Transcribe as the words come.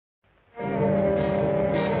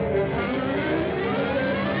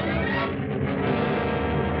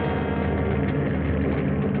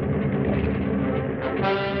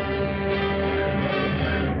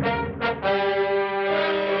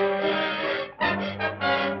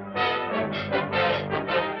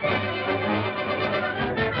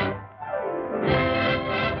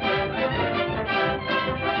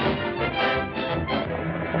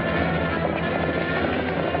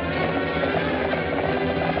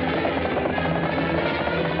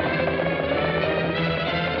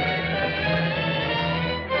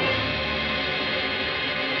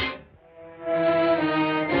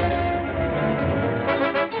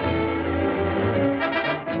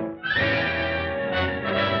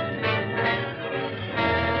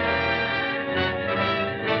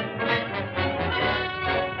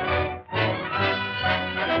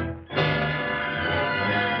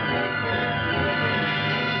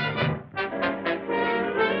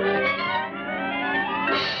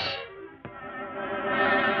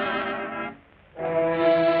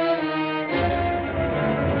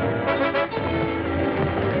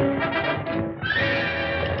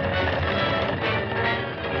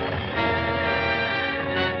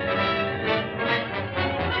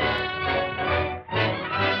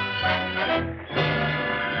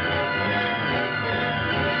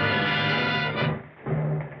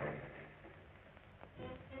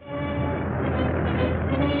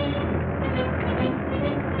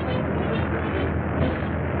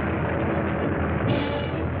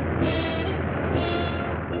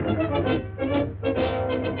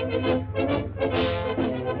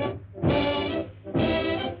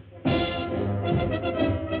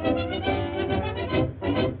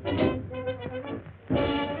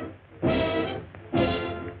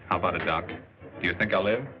you think I'll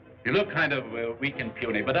live? You look kind of weak and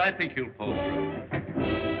puny, but I think you'll pull through.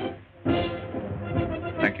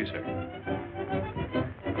 Thank you, sir.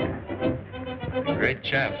 Great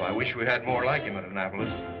chap. I wish we had more like him at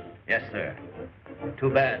Annapolis. Yes, sir. Too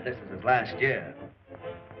bad this is his last year.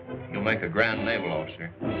 You'll make a grand naval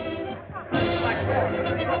officer.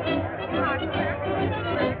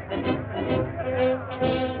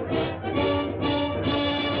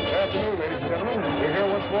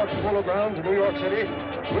 More to Polo Grounds in New York City.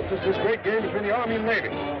 Witness this great game between the Army and Navy.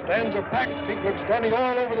 Stands are packed, people are standing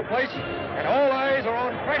all over the place, and all eyes are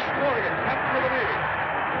on fresh Corrigan, captain of the Navy.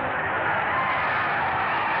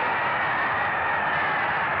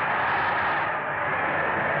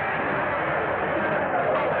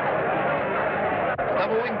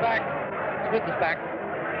 Double wing back. Smith is back.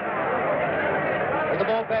 With the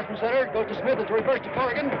ball pass from center, goes to Smith. It's reversed to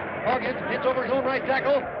Corrigan. Corrigan hits over his own right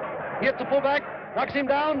tackle. He hits the fullback. Knocks him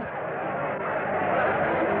down.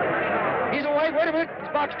 He's away. Wait a minute.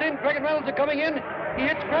 He's boxed in. Craig and Reynolds are coming in. He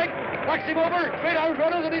hits Craig. Knocks him over. Straight out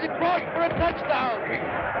Reynolds, and he's across for a touchdown. Ladies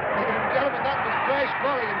and gentlemen, that was Crash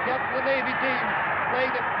Corrigan, captain of the Navy team,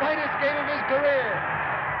 playing the finest game of his career.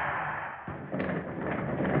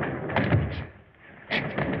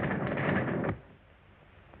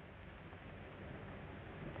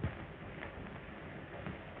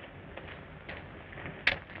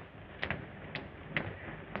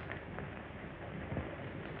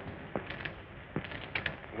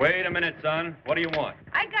 Wait a minute, son. What do you want?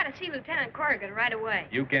 I gotta see Lieutenant Corrigan right away.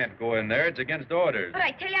 You can't go in there. It's against orders. But I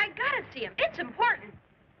tell you, I gotta see him. It's important.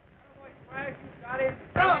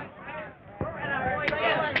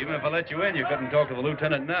 Even if I let you in, you couldn't talk to the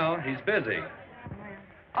lieutenant now. He's busy.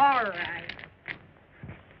 All right.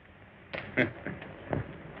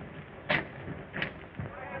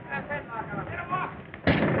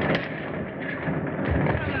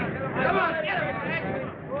 Come on, get him!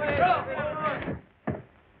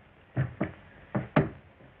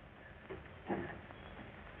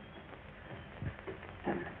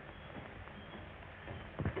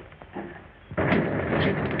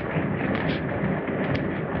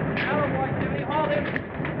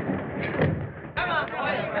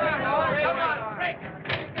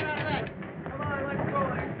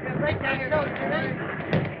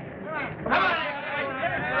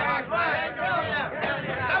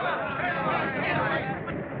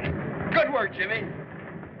 Good work, Jimmy.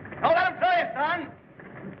 Don't let him play you, son.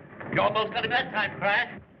 You almost got him that time, Crash.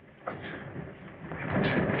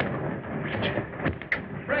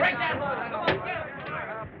 Break that ball. Come on, get him.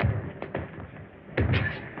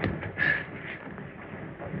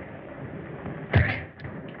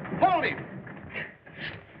 Hold him.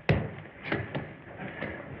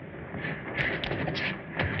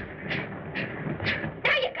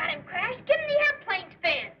 Now you got him, Crash. Give him the airplane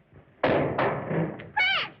spin.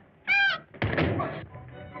 Crash! Help!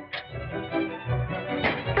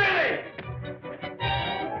 Billy!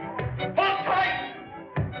 Hold tight!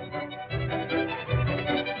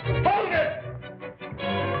 Hold it!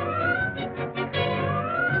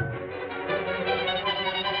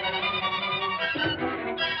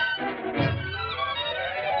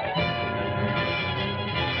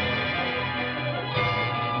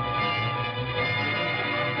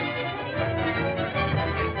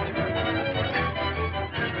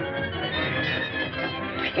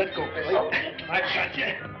 Let go, Billy. I've got you.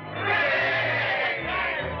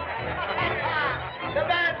 The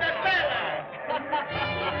man's a fella.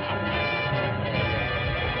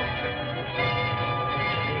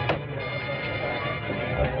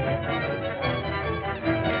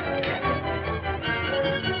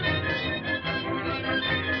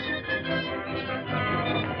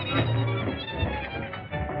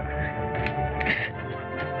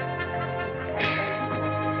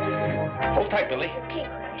 Hold tight, Billy. Okay,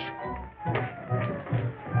 Crash.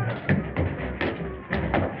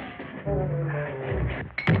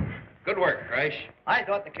 Good work, Crash. I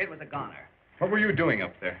thought the kid was a goner. What were you doing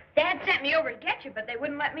up there? Dad sent me over to get you, but they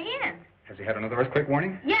wouldn't let me in. Has he had another earthquake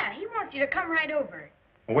warning? Yeah, he wants you to come right over.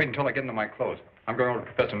 Well, wait until I get into my clothes. I'm going over to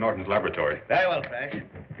Professor Norton's laboratory. Very well, Crash.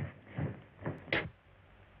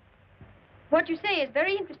 What you say is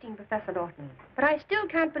very interesting, Professor Norton, but I still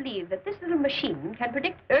can't believe that this little machine can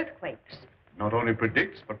predict earthquakes. Not only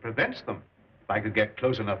predicts, but prevents them. If I could get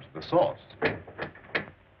close enough to the source.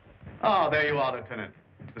 Ah, there you are, Lieutenant.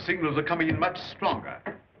 The signals are coming in much stronger.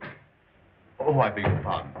 Oh, I beg your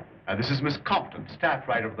pardon. This is Miss Compton, staff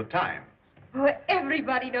writer of the Times. Oh,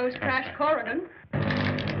 everybody knows Crash Corrigan.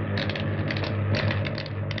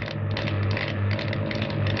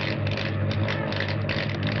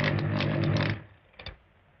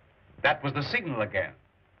 That was the signal again.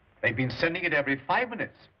 They've been sending it every 5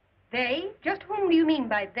 minutes. They? Just whom do you mean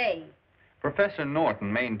by they? Professor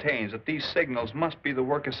Norton maintains that these signals must be the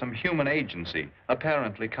work of some human agency,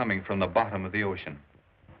 apparently coming from the bottom of the ocean.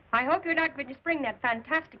 I hope you're not going to spring that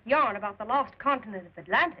fantastic yarn about the lost continent of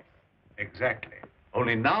Atlantis. Exactly.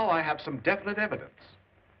 Only now I have some definite evidence.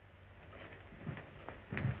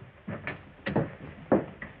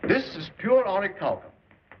 This is pure orichalcum,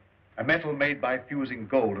 a metal made by fusing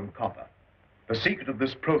gold and copper. The secret of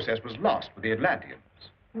this process was lost with the Atlanteans.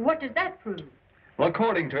 What does that prove? Well,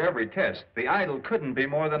 according to every test, the idol couldn't be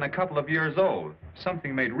more than a couple of years old,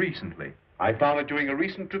 something made recently. I found it during a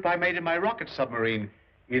recent trip I made in my rocket submarine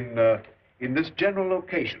in this general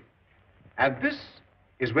location. And this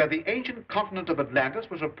is where the ancient continent of Atlantis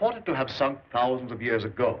was reported to have sunk thousands of years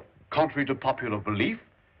ago. Contrary to popular belief,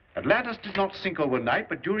 Atlantis did not sink overnight,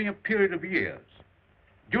 but during a period of years.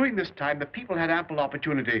 During this time, the people had ample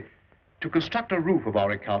opportunity to construct a roof of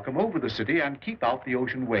orichalcum over the city and keep out the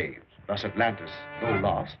ocean waves. Thus Atlantis, though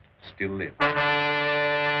lost, still lives.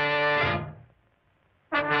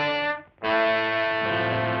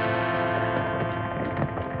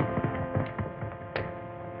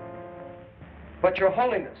 But Your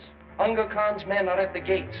Holiness, Unga Khan's men are at the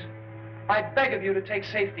gates. I beg of you to take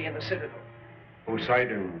safety in the citadel.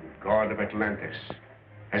 Poseidon, god of Atlantis,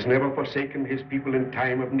 has never forsaken his people in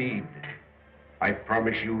time of need. I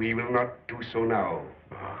promise you he will not do so now.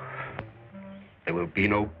 There will be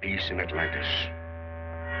no peace in Atlantis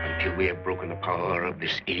until we have broken the power of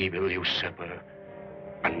this evil usurper,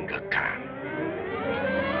 Unga Khan.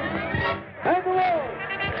 Have the wall!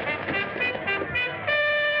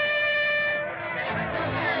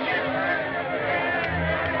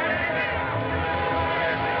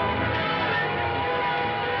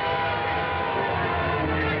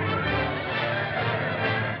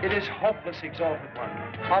 It is hopeless, Exalted One.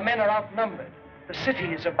 Our men are outnumbered. The city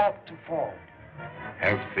is about to fall.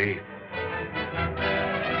 Have faith.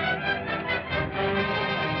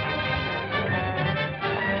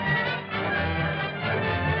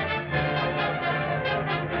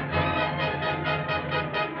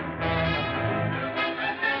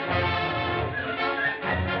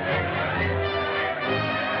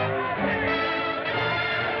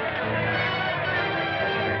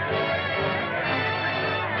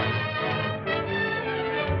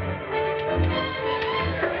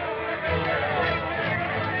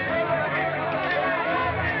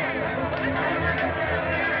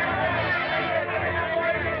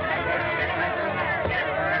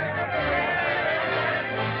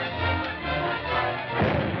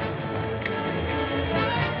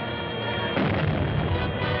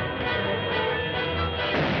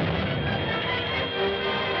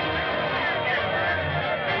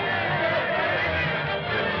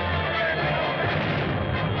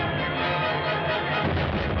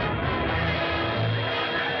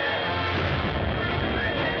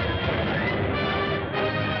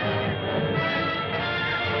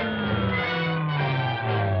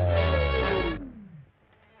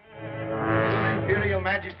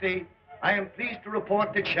 I am pleased to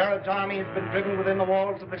report that Sharad's army has been driven within the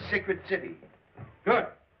walls of the sacred city. Good.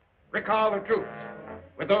 Recall the troops.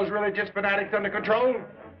 With those religious fanatics under control,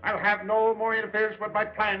 I'll have no more interference with my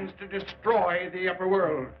plans to destroy the upper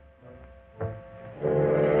world.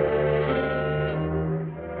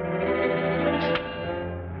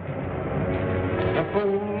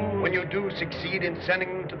 When you do succeed in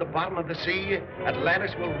sending them to the bottom of the sea,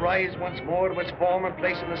 Atlantis will rise once more to its former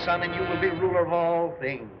place in the sun, and you will be ruler of all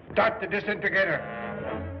things. Start the disintegrator.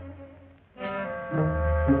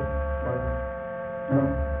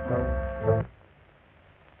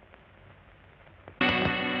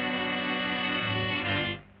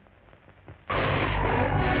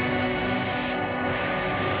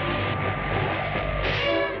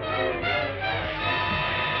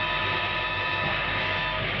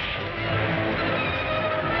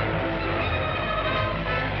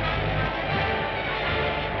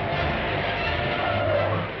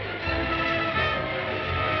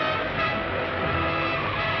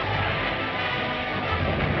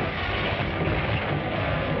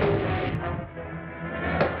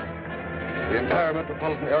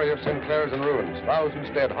 Metropolitan area of Sinclair is in ruins. Thousands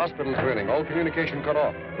dead, hospitals draining, all communication cut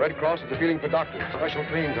off. Red Cross is appealing for doctors. Special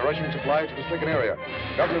trains are rushing supplies to the stricken area.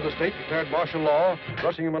 Governor of the state declared martial law,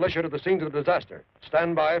 rushing a militia to the scenes of the disaster.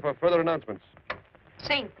 Stand by for further announcements.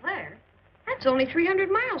 St. Clair? That's only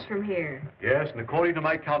 300 miles from here. Yes, and according to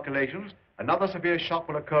my calculations, another severe shock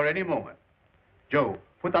will occur any moment. Joe,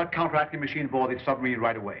 put that counteracting machine aboard the submarine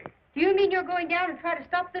right away. Do you mean you're going down and try to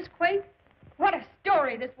stop this quake? What a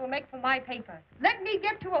story this will make for my paper. Let me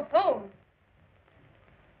get to a phone.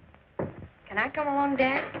 Can I come along,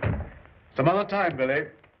 Dad? Some other time, Billy.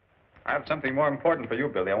 I have something more important for you,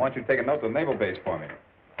 Billy. I want you to take a note to the naval base for me.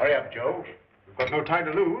 Hurry up, Joe. We've got no time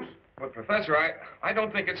to lose. But, Professor, I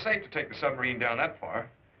don't think it's safe to take the submarine down that far.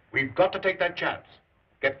 We've got to take that chance.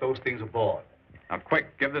 Get those things aboard. Now,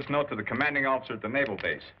 quick, give this note to the commanding officer at the naval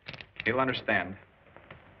base. He'll understand.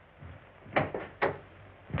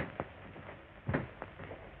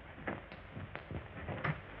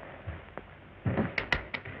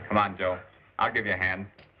 Come on, Joe. I'll give you a hand.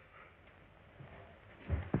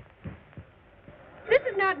 This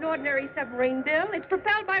is not an ordinary submarine, Bill. It's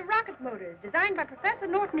propelled by rocket motors, designed by Professor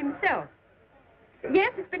Norton himself.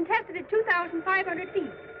 Yes, it's been tested at 2,500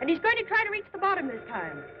 feet, and he's going to try to reach the bottom this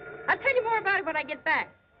time. I'll tell you more about it when I get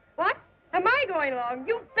back. What? Am I going along?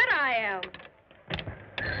 You bet I am.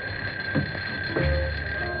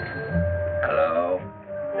 Hello.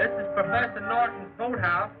 This is Professor Norton's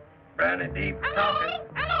boathouse. Brownie Deep talking.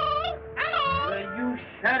 Hello. Will you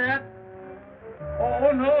shut up?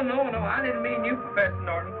 Oh, no. I didn't mean you, Professor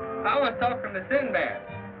Norton. I was talking to Sinbad.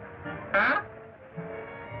 Huh?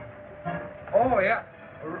 Oh, yeah.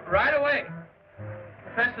 Right away.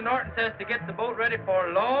 Professor Norton says to get the boat ready for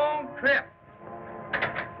a long trip.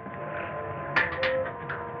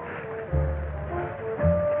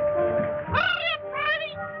 Hurry up,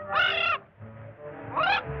 Friday. Hurry up.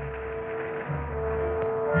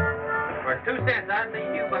 For 2 cents, I'll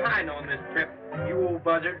leave you behind on this trip, you old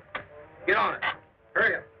buzzard. Get on it.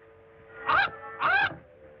 Hurry up.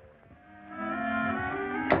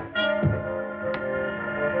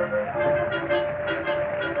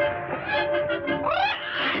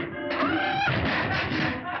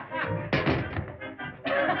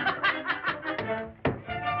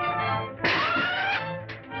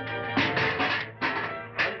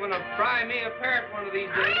 I'm gonna fry me a parrot one of these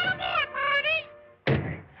days.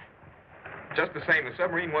 Just the same, the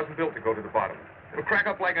submarine wasn't built to go to the bottom. It'll crack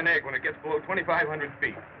up like an egg when it gets below 2,500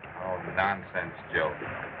 feet. Oh, nonsense, Joe.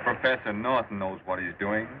 Professor Norton knows what he's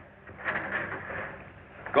doing.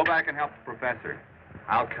 Go back and help the professor.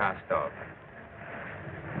 I'll cast off.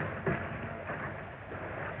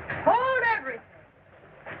 Hold everything.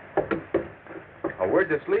 Oh, we're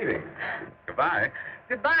just leaving. Goodbye.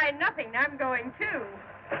 Goodbye, nothing. I'm going, too.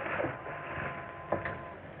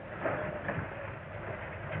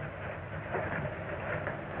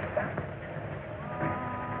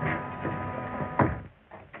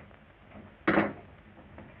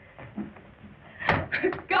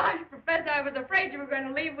 Gosh, Professor, I was afraid you were going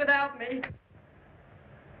to leave without me.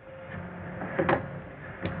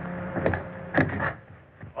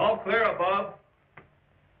 All clear above.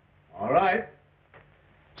 All right.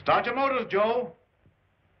 Start your motors, Joe.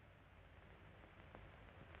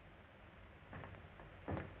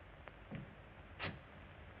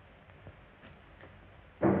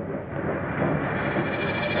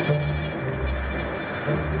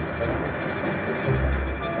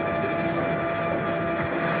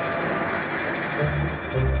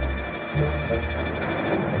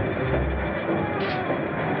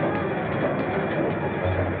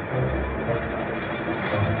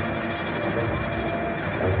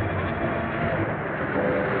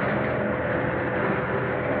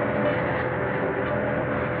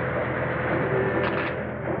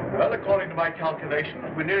 Well, according to my calculations,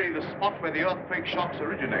 we're nearing the spot where the earthquake shocks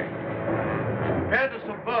originate. Prepare to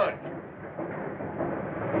submerge.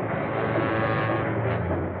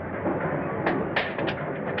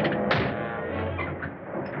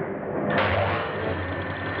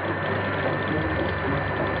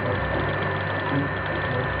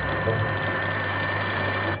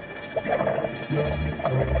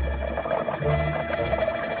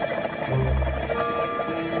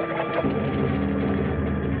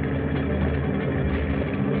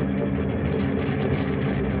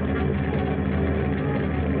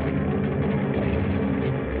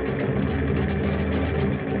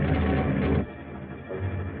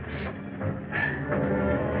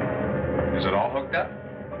 Is it all hooked up?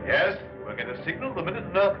 Yes, we'll get a signal the minute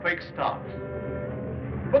an earthquake starts.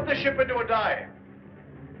 Put the ship into a dive.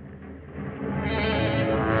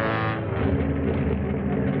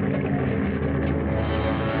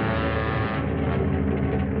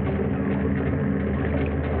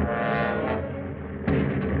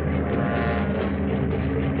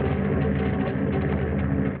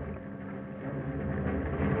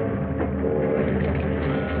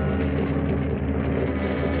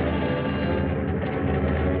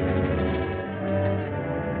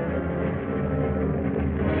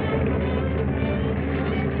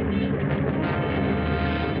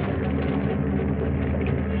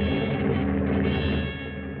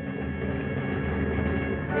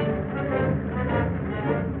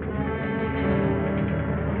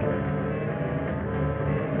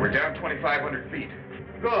 2,200 feet.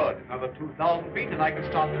 Good. Another 2,000 feet and I can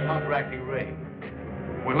start the counteracting ray.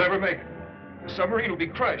 We'll never make it. The submarine will be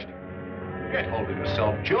crushed. Get hold of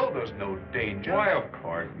yourself, Joe. There's no danger. Why, of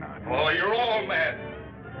course not. Oh, you're all mad.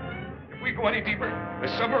 If we go any deeper, the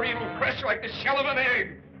submarine will crash like the shell of an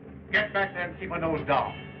egg. Get back there and keep a nose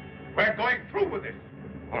down. We're going through with this.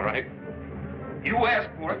 All right. You ask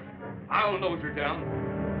for it. I'll nose her down.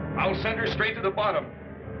 I'll send her straight to the bottom.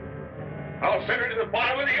 I'll send her to the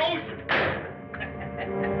bottom of the ocean.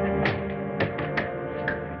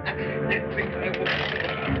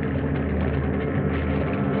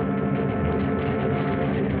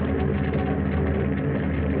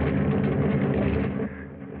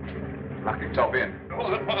 Lock yourself in.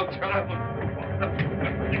 Hold it, Paul, child.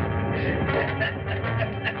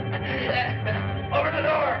 Over the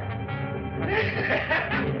door!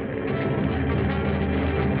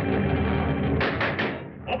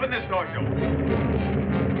 Open this door, Joe.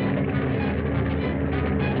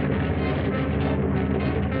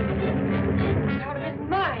 He's out of his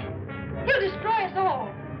mind. He'll destroy us all.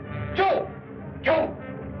 Joe! Joe!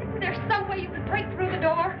 Isn't there some way you can break through the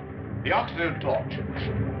door? The oxygen torch.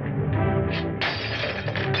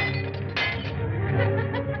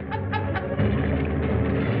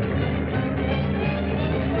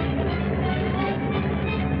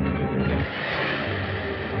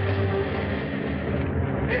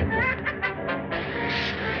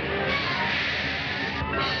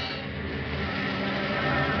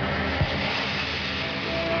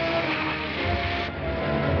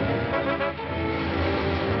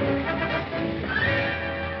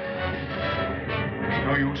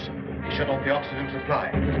 No use. Shut off the oxygen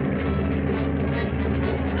supply.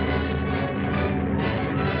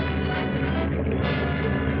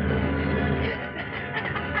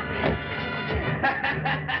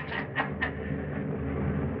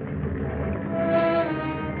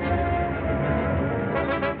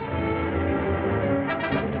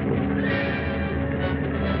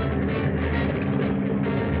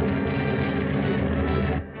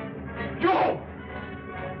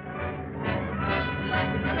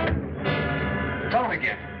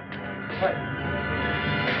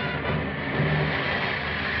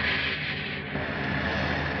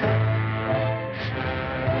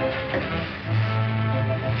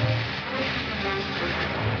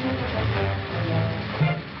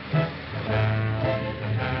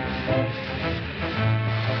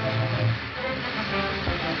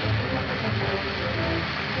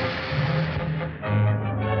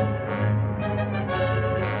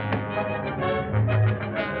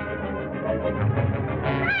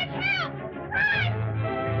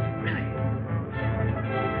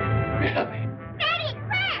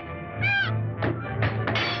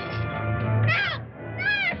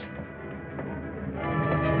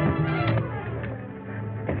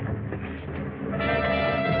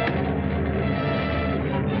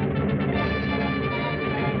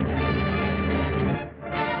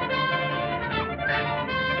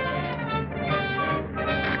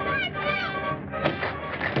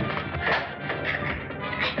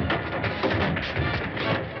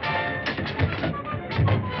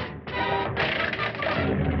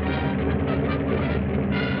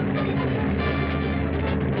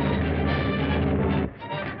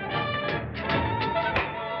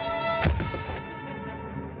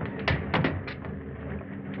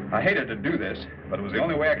 I hated to do this, but it was the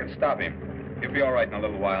only way I could stop him. He'll be all right in a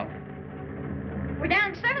little while. We're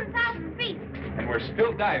down 7,000 feet. And we're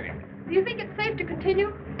still diving. Do you think it's safe to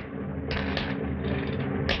continue?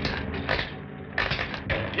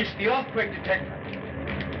 It's the earthquake detector.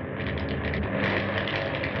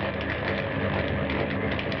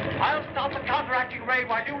 I'll stop the counteracting ray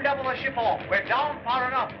while you level the ship off. We're down far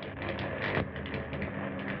enough.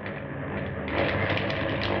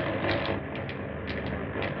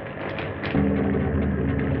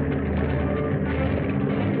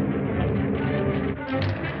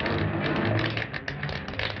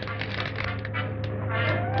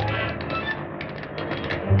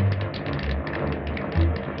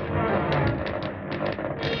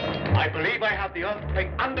 I believe I have the earthquake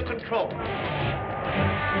under control.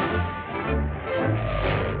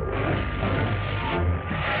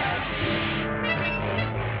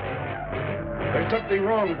 There's something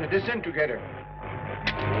wrong with the disintegrator.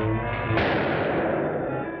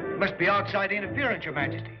 It must be outside interference, Your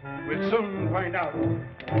Majesty. We'll soon find out.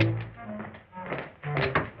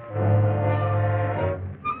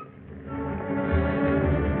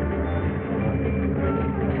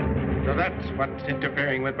 So that's what's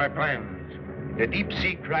interfering with my plans. The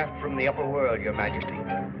deep-sea craft from the upper world, Your Majesty.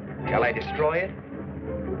 Shall I destroy it?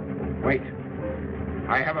 Wait.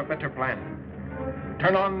 I have a better plan.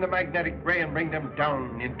 Turn on the magnetic ray and bring them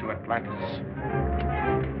down into Atlantis.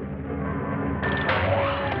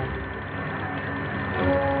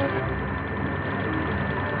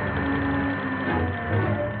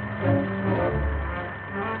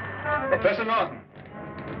 Professor Norton.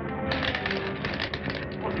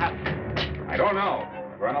 What happened? I don't know.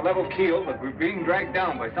 We're on a level keel, but we're being dragged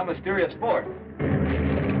down by some mysterious force.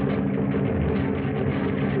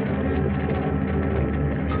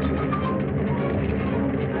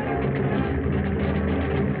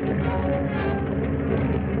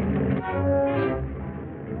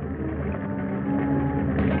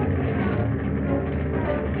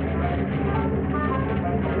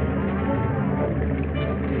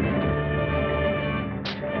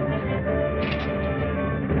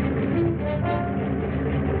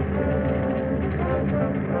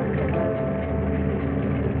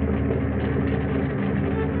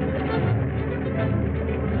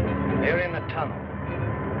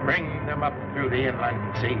 The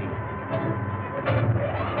inland sea.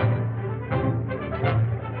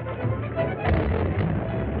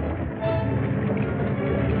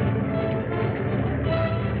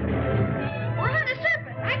 We're on the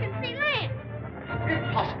surface. I can see land.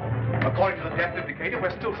 Impossible. According to the depth indicator,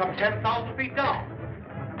 we're still some 10,000 feet down.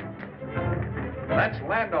 That's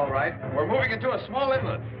land, all right. We're moving into a small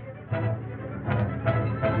inlet.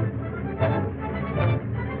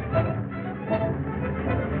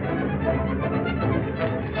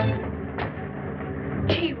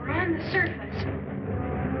 Gee, we're on the surface.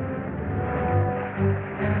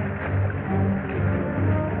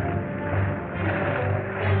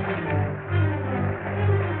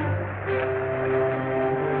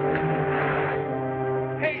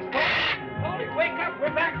 Hey, Salty, wake up.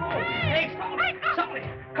 We're back home. Hey, Salty,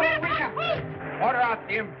 come on, wake up. Order out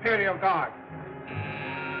the Imperial Guard.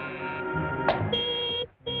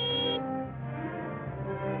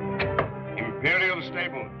 Imperial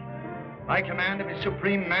Stable. By command of His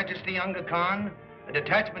Supreme Majesty Unga Khan, a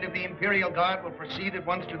detachment of the Imperial Guard will proceed at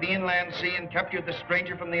once to the inland sea and capture the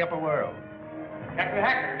stranger from the upper world. Captain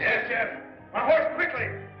Hacker. Yes, yes. On horse, quickly.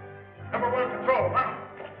 Number 1 patrol, mount.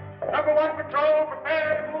 Number 1 patrol,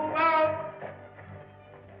 prepare to move out.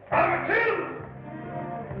 Number 2.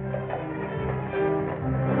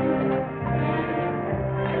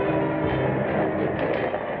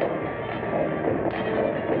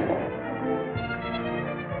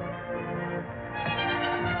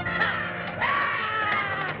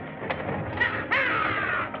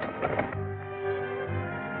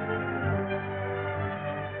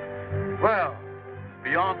 Well,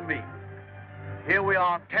 beyond me. Here we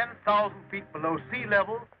are 10,000 feet below sea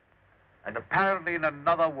level and apparently in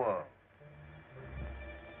another world.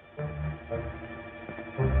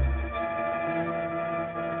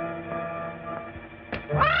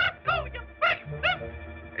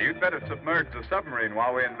 You'd better submerge the submarine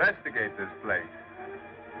while we investigate this place.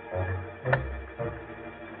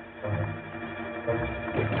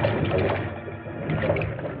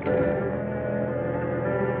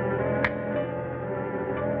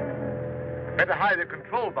 Better hide the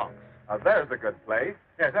control box. There's a good place.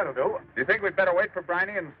 Yes, that'll do. Do you think we'd better wait for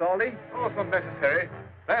Briny and Salty? Oh, it's not necessary.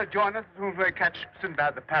 They'll join us as soon as we catch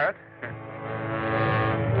Sinbad the parrot.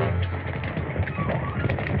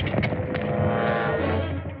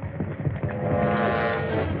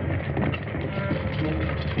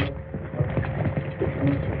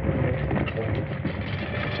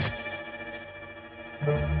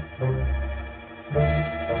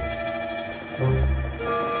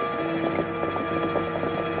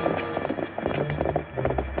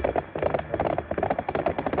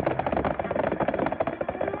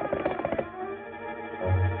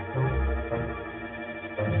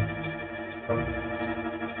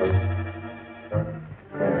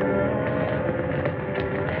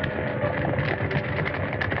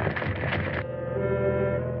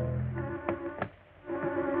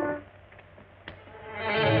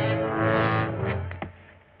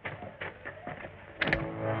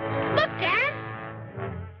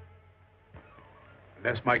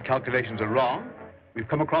 Unless my calculations are wrong, we've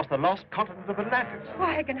come across the lost continent of Atlantis.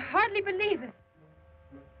 Why, I can hardly believe it.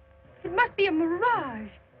 It must be a mirage,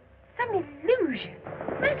 some illusion.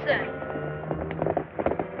 Listen.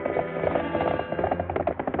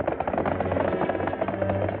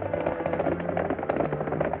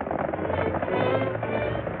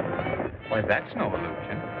 Why, that's no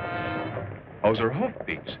illusion. Those are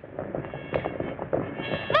hoofbeats.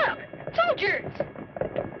 Look, soldiers.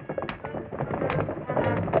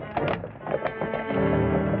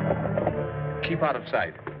 Keep out of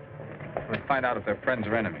sight. Let's find out if they're friends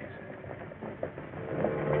or enemies.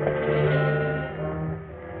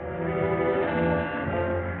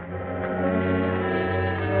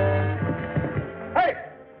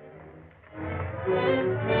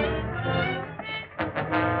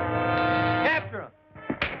 Capture him!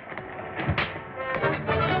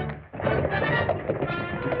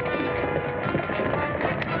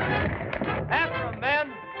 After him, men!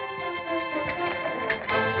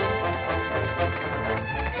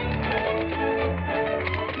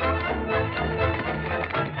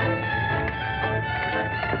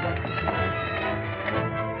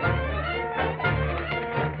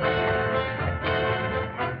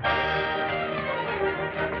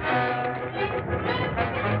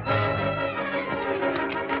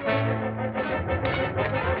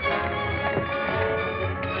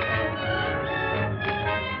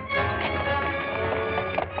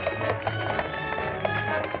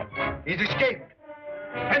 He's escaped.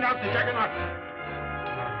 Send out the juggernaut.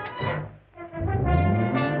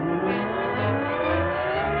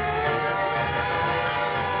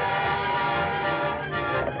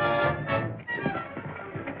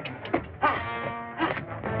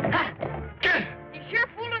 You sure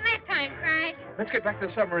fooling that time, Crash. Let's get back to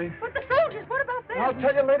the submarine. But the soldiers, what about them? I'll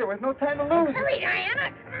tell you later. We've no time to lose. Hurry,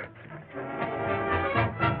 Diana.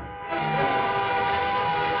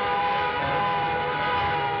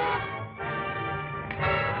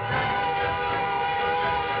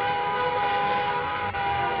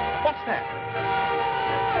 What's that?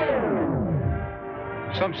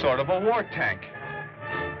 Some sort of a war tank.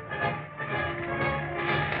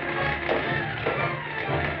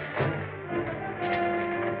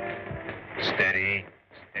 Steady,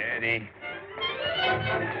 steady.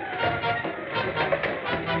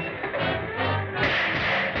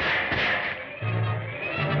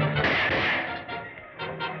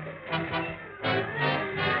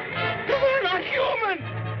 You're not human!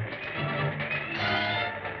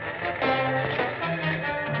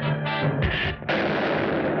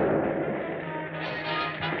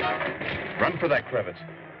 Run for that crevice.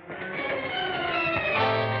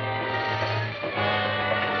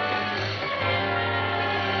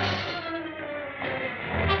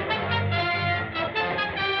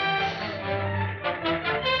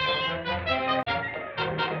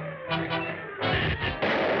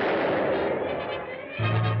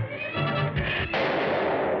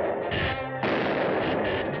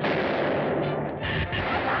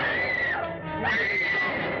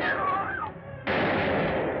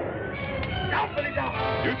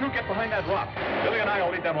 You two get behind that rock. Billy and I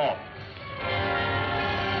will lead them off.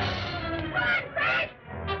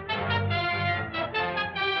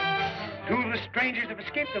 Two of the strangers have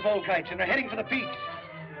escaped the Volkites and are heading for the peaks.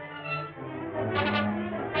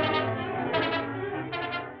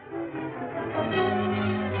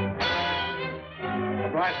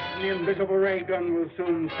 Right, the invisible ray gun will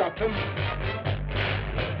soon stop them.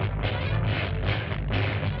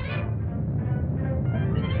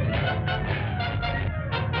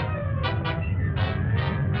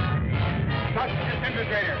 Touch the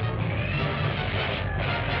disintegrator.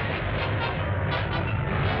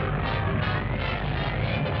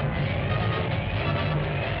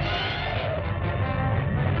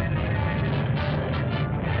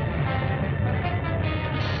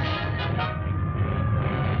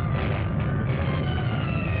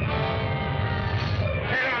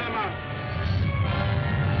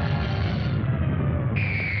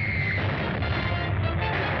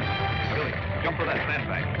 Billy, jump for that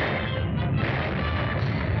sandbag.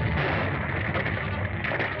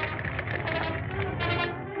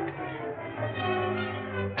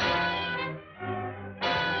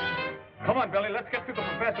 Come on, Billy, let's get to the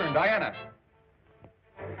professor and Diana.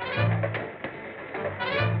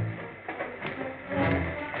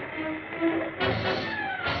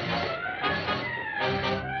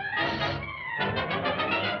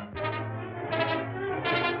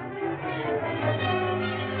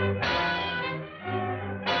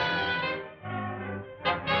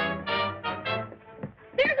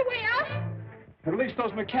 There's a way out. At least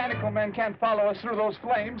those mechanical men can't follow us through those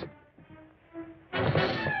flames.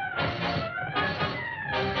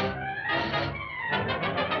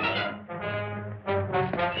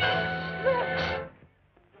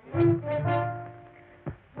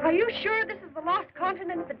 Are you sure this is the lost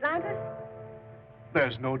continent of Atlantis?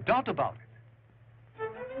 There's no doubt about it.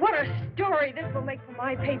 What a story this will make for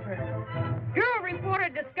my paper. Bureau reporter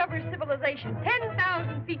discovers civilization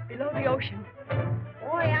 10,000 feet below the ocean.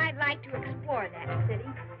 Boy, I'd like to explore that city.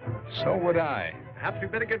 So would I. Perhaps we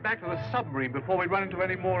better get back to the submarine before we run into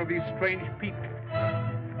any more of these strange peaks.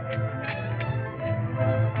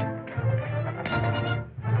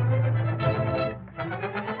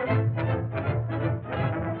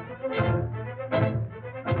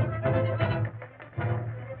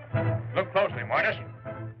 Look closely, Mortis.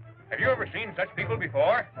 Have you ever seen such people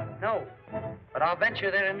before? No, but But I'll venture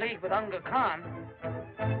they're in league with Unga Khan.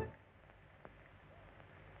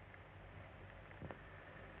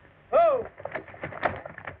 Oh!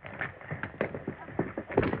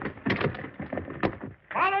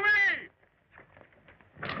 Follow me!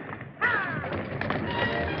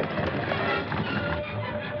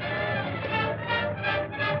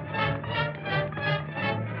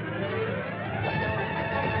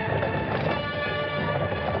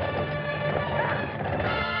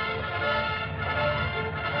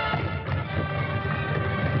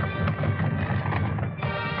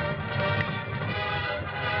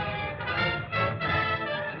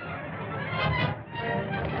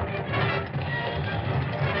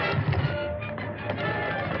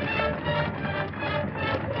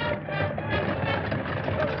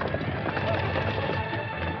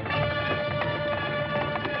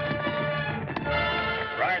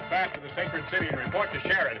 City and report to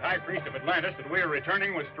Sharad, High Priest of Atlantis, that we are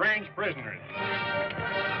returning with strange prisoners.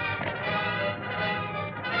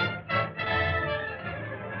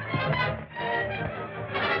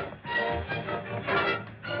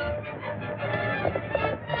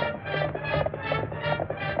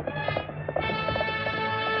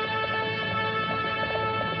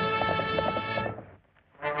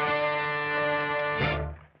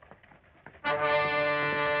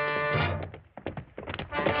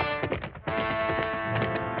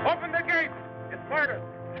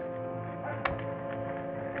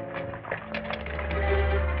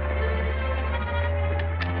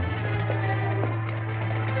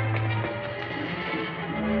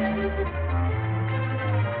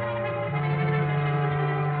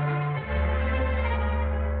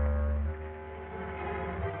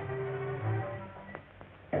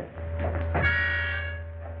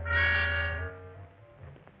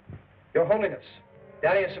 Your Holiness,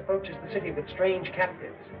 Darius approaches the city with strange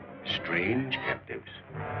captives. Strange captives?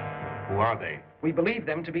 Who are they? We believe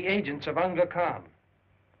them to be agents of Unga Khan.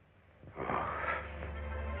 Oh.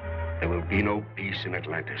 There will be no peace in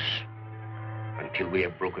Atlantis until we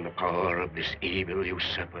have broken the power of this evil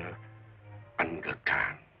usurper, Unga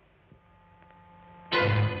Khan.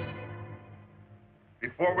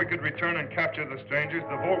 Before we could return and capture the strangers,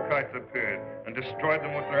 the Volkites appeared and destroyed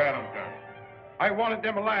them with their atom guns. I wanted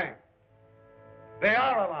them alive. They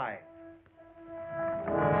are alive.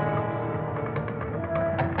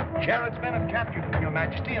 Sharad's men have captured them, Your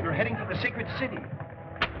Majesty, and are heading to the secret city.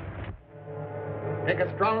 Take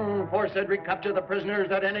a strong force and recapture the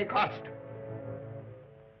prisoners at any cost.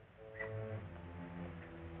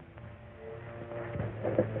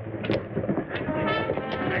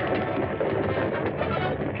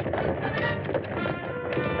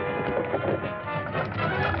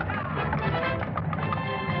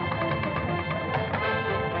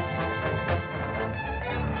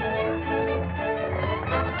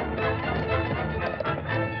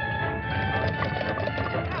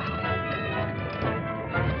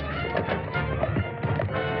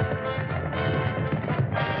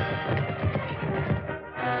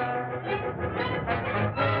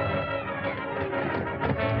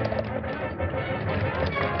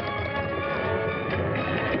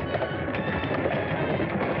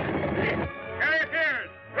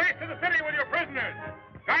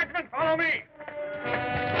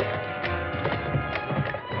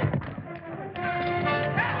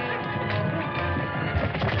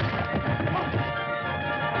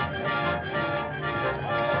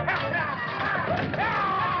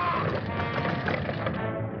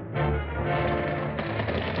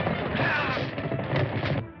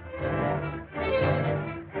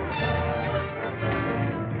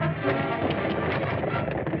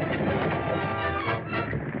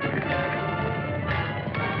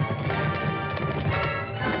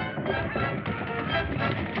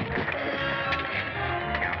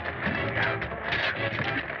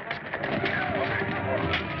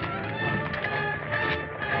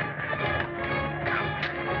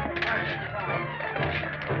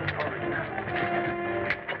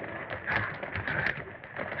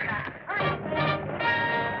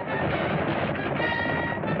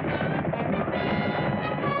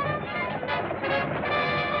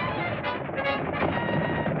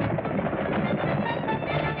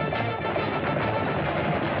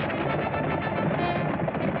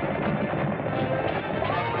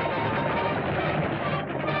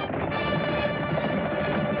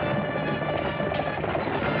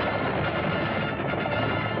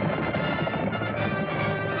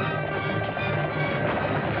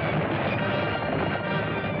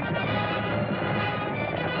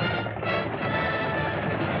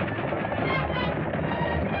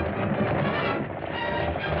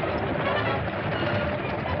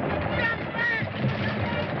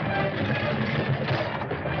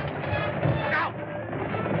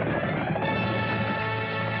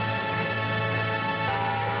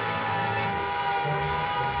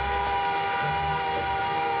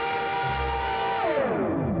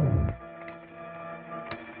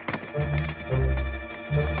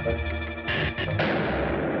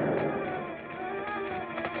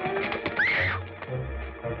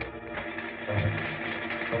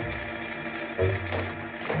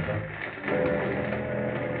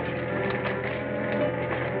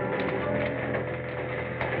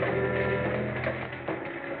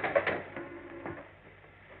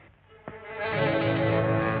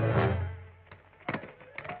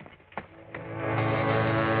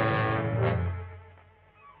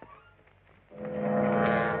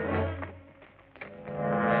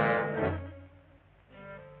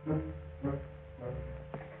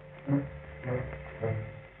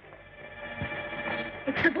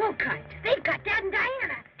 It's the bull kites. They've got Dad and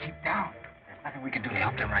Diana. Keep down. There's nothing we can do to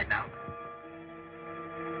help them right now.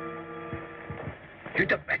 You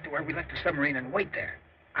duck back to where we left the submarine and wait there.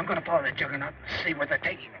 I'm going to follow the juggernaut and see where they're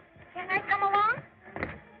taking them. Can I come along?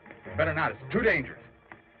 Better not. It's too dangerous.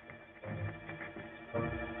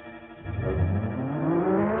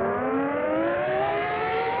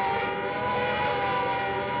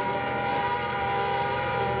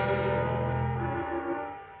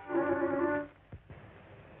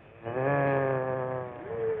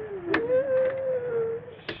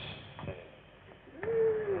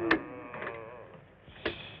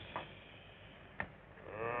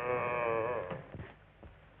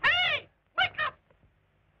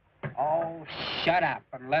 Shut up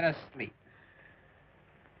and let us sleep.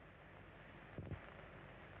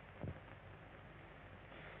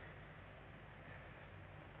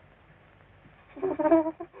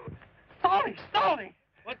 Solly!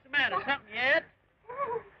 What's the matter? Something yet?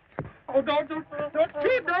 Oh, don't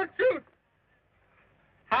shoot!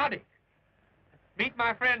 Howdy. Meet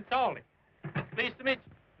my friend Solly. Pleased to meet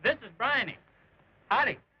you. This is Bryony.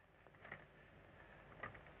 Howdy.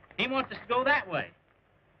 He wants us to go that way.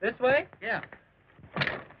 This way? Yeah.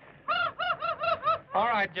 All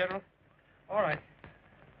right, General. All right.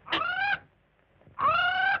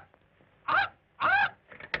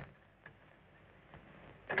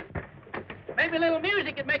 Maybe a little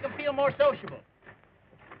music would make them feel more sociable.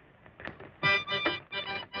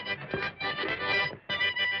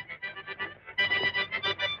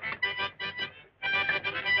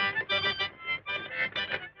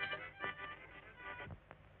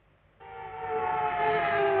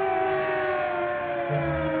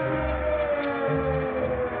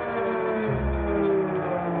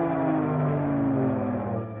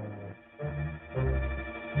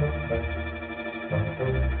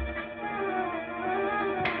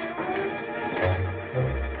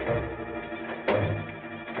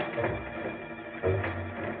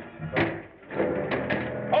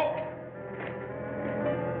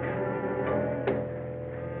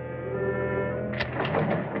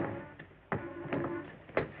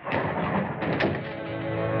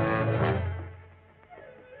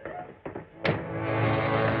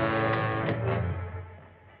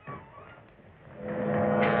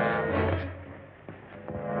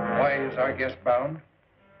 Our guest bound.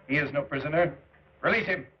 He is no prisoner. Release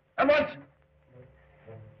him at once.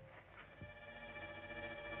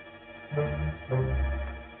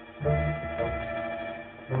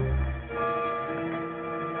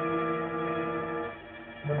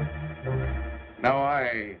 Now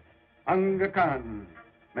I, Unga Khan,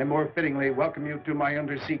 may more fittingly welcome you to my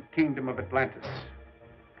Undersea Kingdom of Atlantis.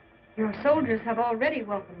 Your soldiers have already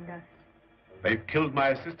welcomed us. They've killed my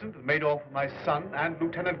assistant and made off with my son and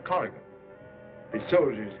Lieutenant Corrigan. The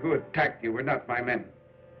soldiers who attacked you were not my men.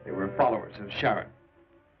 They were followers of Sharad.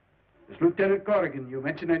 This Lieutenant Corrigan you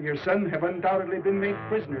mentioned and your son have undoubtedly been made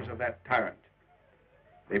prisoners of that tyrant.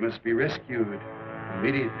 They must be rescued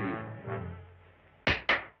immediately.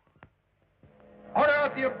 Order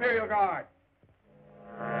out the Imperial Guard.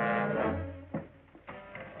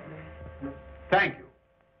 Thank you.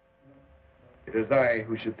 It is I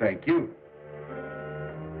who should thank you.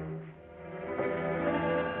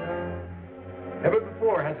 Never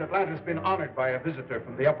before has Atlantis been honored by a visitor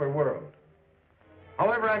from the upper world.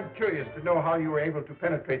 However, I'm curious to know how you were able to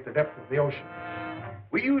penetrate the depths of the ocean.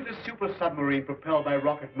 We used a super submarine propelled by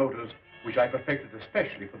rocket motors, which I perfected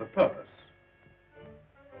especially for the purpose.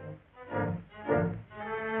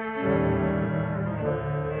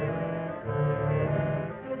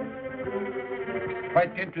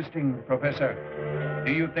 Quite interesting, Professor.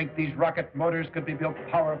 Do you think these rocket motors could be built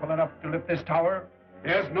powerful enough to lift this tower?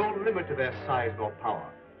 There's no limit to their size nor power.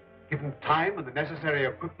 Given time and the necessary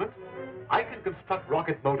equipment, I can construct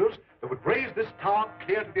rocket motors that would raise this tower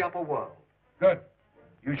clear to the upper world. Good.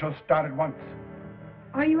 You shall start at once.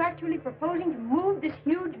 Are you actually proposing to move this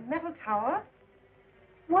huge metal tower?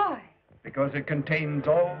 Why? Because it contains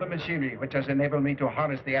all the machinery which has enabled me to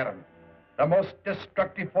harness the atom. the most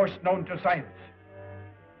destructive force known to science.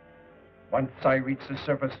 Once I reach the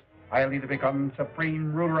surface, I'll either become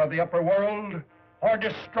supreme ruler of the upper world or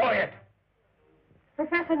destroy it.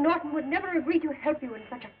 Professor Norton would never agree to help you in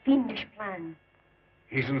such a fiendish plan.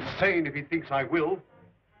 He's insane if he thinks I will.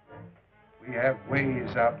 We have ways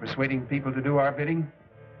of persuading people to do our bidding.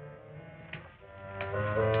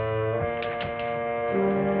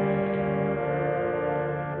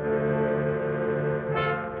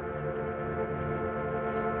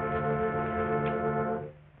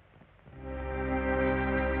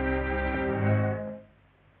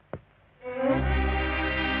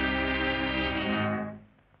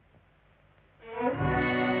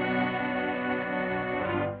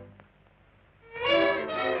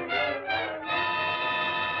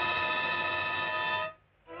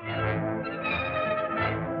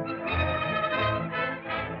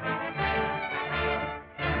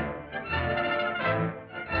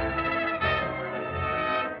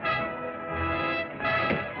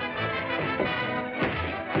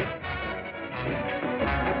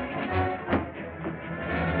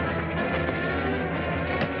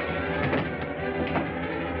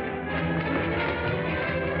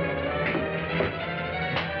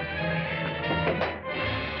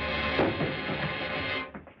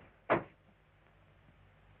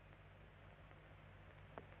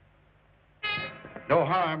 No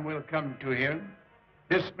harm will come to him.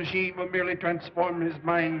 This machine will merely transform his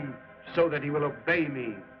mind so that he will obey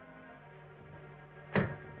me.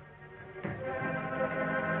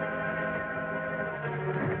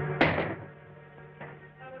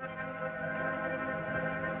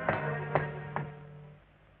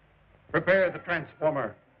 Prepare the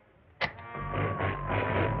transformer.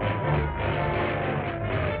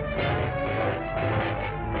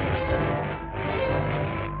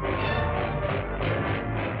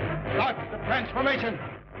 Transformation.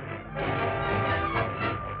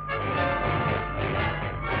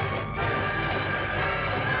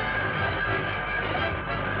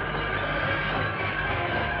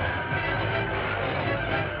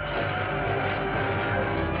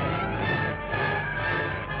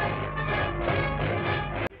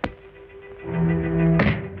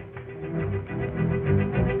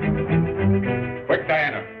 Quick,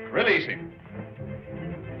 Diana. Release him.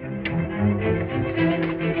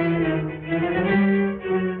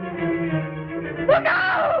 Look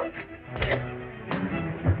out!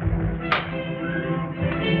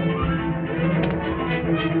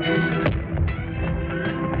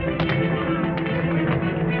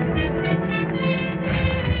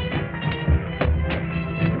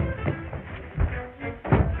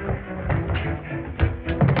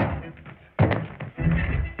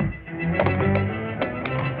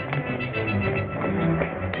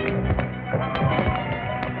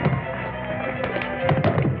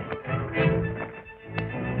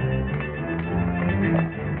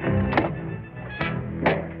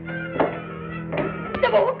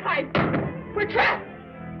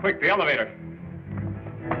 Quick, the elevator.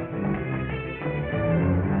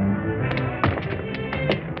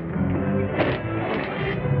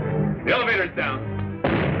 The elevator's down.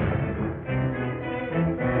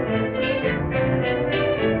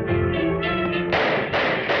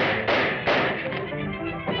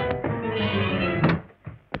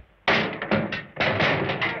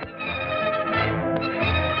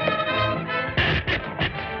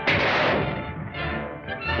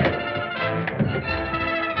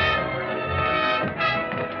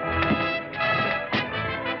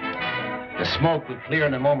 Smoke will clear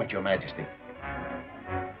in a moment, Your Majesty.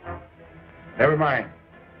 Never mind.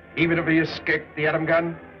 Even if he escaped the atom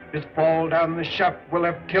gun, his fall down the shaft will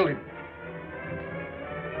have killed him.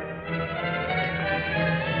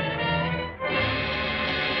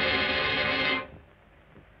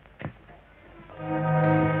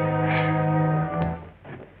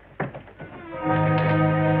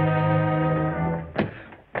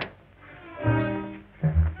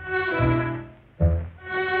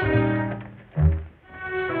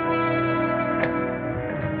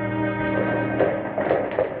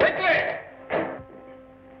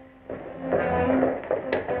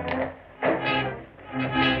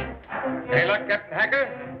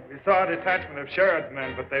 Detachment of Sharad's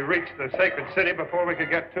men, but they reached the sacred city before we could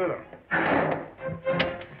get to them.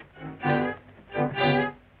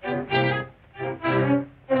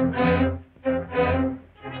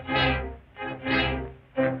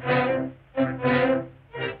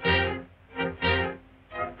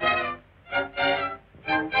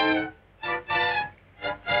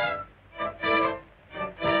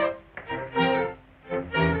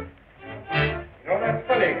 You know, that's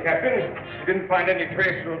funny, Captain. You didn't find any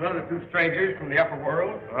trace of those other two strangers from the upper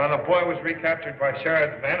world? The boy was recaptured by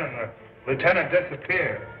Sharad's men, and the lieutenant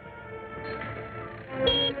disappeared.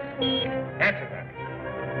 Answer that.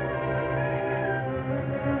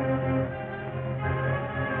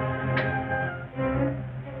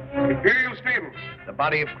 Imperial stables. The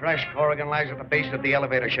body of Crash Corrigan lies at the base of the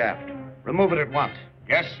elevator shaft. Remove it at once.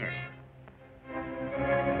 Yes, sir.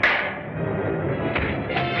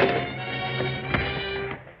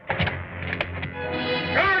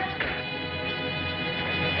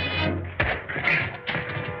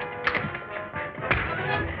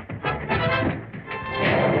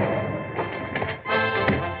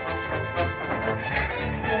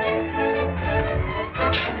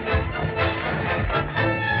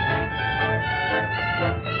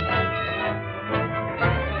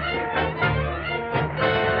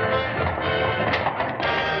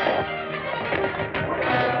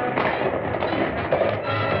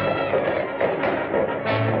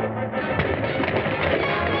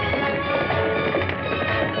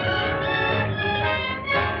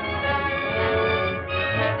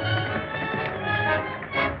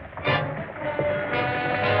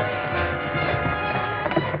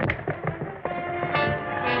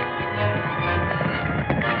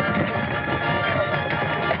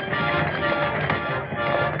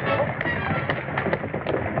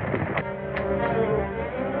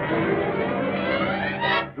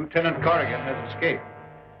 Lieutenant Corrigan has escaped.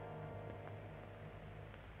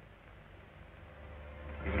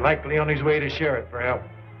 He's likely on his way to Sharad for help,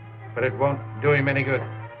 but it won't do him any good.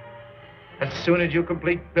 As soon as you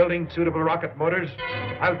complete building suitable rocket motors,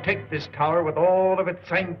 I'll take this tower with all of its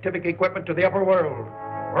scientific equipment to the upper world,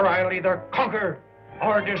 where I'll either conquer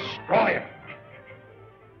or destroy it.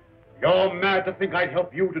 You're mad to think I'd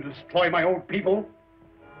help you to destroy my own people?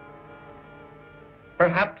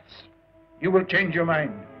 Perhaps you will change your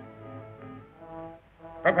mind.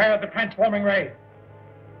 Prepare the transforming ray.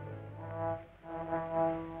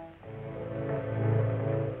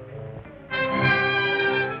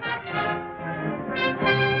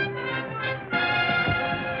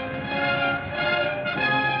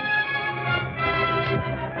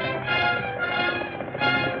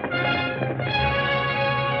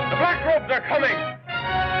 The black robes are coming!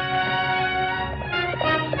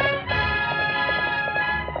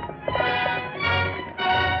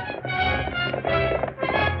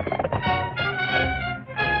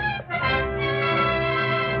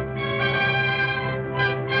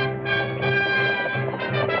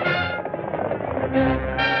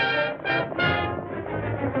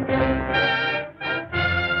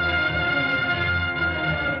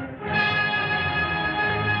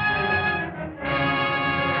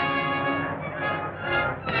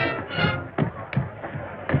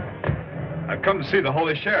 Come to see the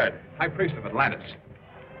Holy Sharad, High Priest of Atlantis.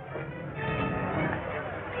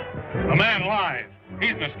 The man lies.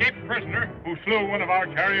 He's an escaped prisoner who slew one of our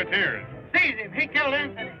charioteers. Seize him. He killed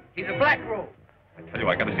Anthony. He's a black robe. I tell you,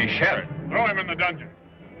 I gotta see Sharad. Throw him in the dungeon.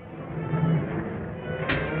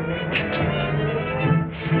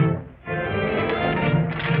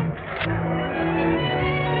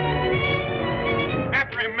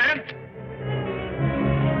 After him, men!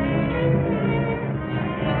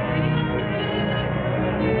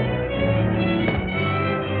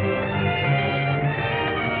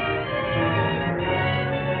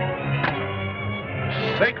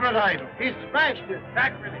 Sacred idol. He smashed it.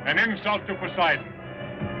 Sacrilege. An insult to Poseidon.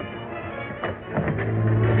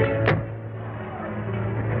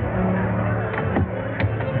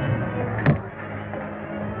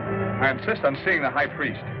 I insist on seeing the High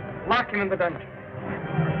Priest. Lock him in the dungeon.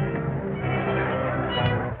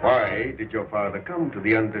 Why did your father come to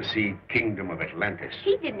the Undersea Kingdom of Atlantis?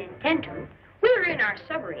 He didn't intend to. We were in our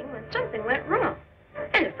submarine when something went wrong.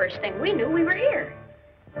 And the first thing we knew, we were here.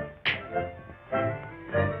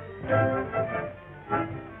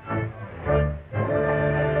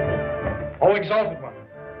 Oh, Exalted One,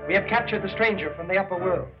 we have captured the stranger from the upper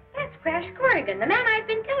world. That's Crash Corrigan, the man I've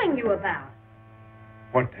been telling you about.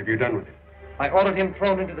 What have you done with him? I ordered him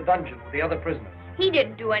thrown into the dungeon with the other prisoners. He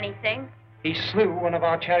didn't do anything. He slew one of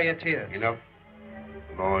our charioteers. Enough.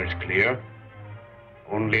 The law is clear.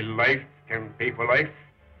 Only life can pay for life.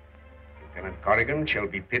 Lieutenant Corrigan shall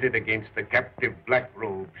be pitted against the captive black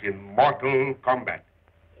robes in mortal combat.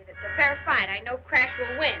 If it's a fair fight, I know Crash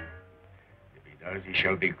will win. If he does, he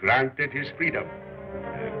shall be granted his freedom.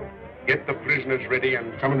 Get the prisoners ready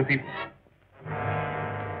and summon the people.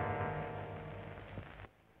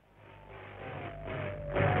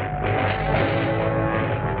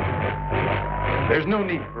 There's no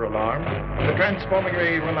need for alarm. The transforming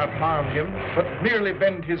ray will not harm him, but merely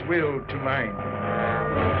bend his will to mine.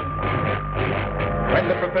 When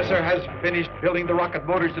the professor has finished building the rocket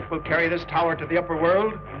motors that will carry this tower to the upper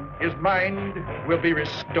world, his mind will be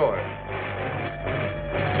restored.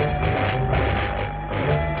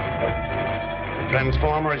 The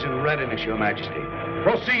transformer is in readiness, Your Majesty.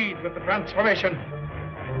 Proceed with the transformation.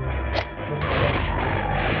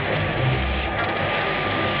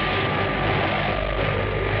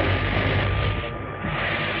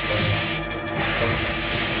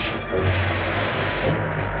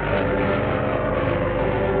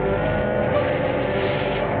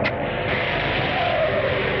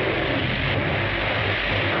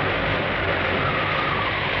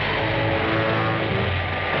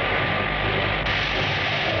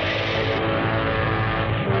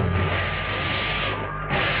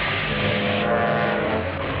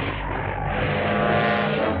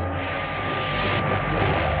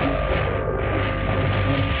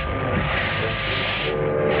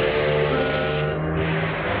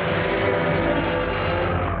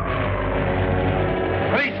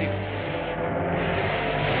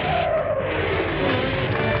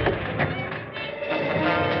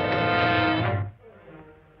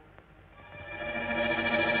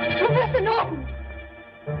 Professor Norton!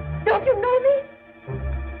 Don't you know me?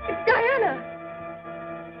 It's Diana.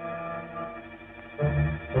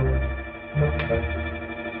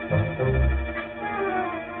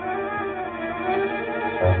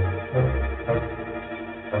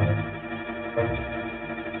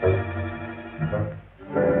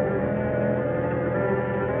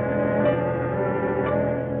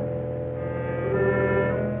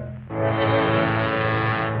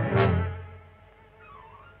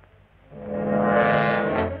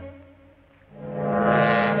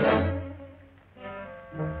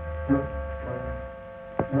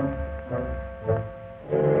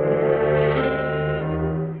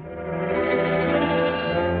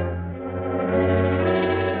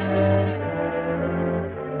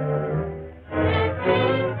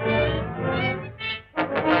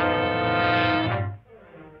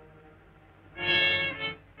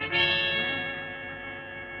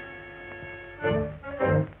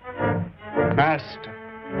 Master,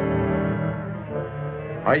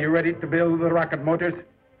 are you ready to build the rocket motors?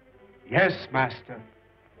 Yes, Master.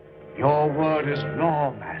 Your word is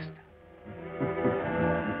law, Master.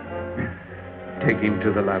 Take him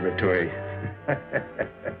to the laboratory.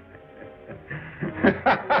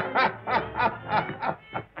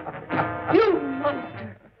 You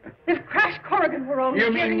monster! If Crash Corrigan were only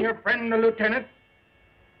You here, mean your friend, the lieutenant?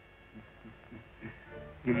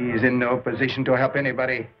 He's in no position to help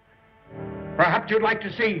anybody. Perhaps you'd like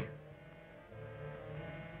to see.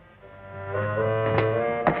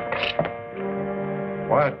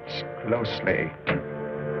 Watch closely.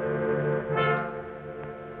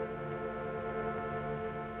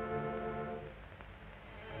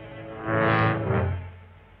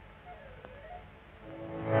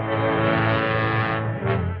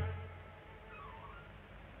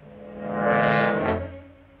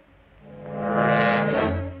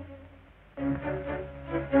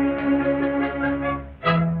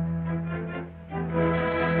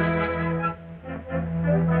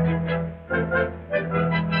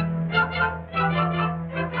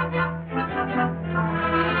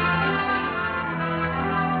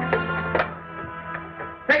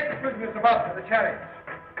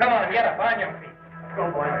 Come on, get up on your feet. Go,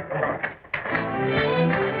 boy, go on.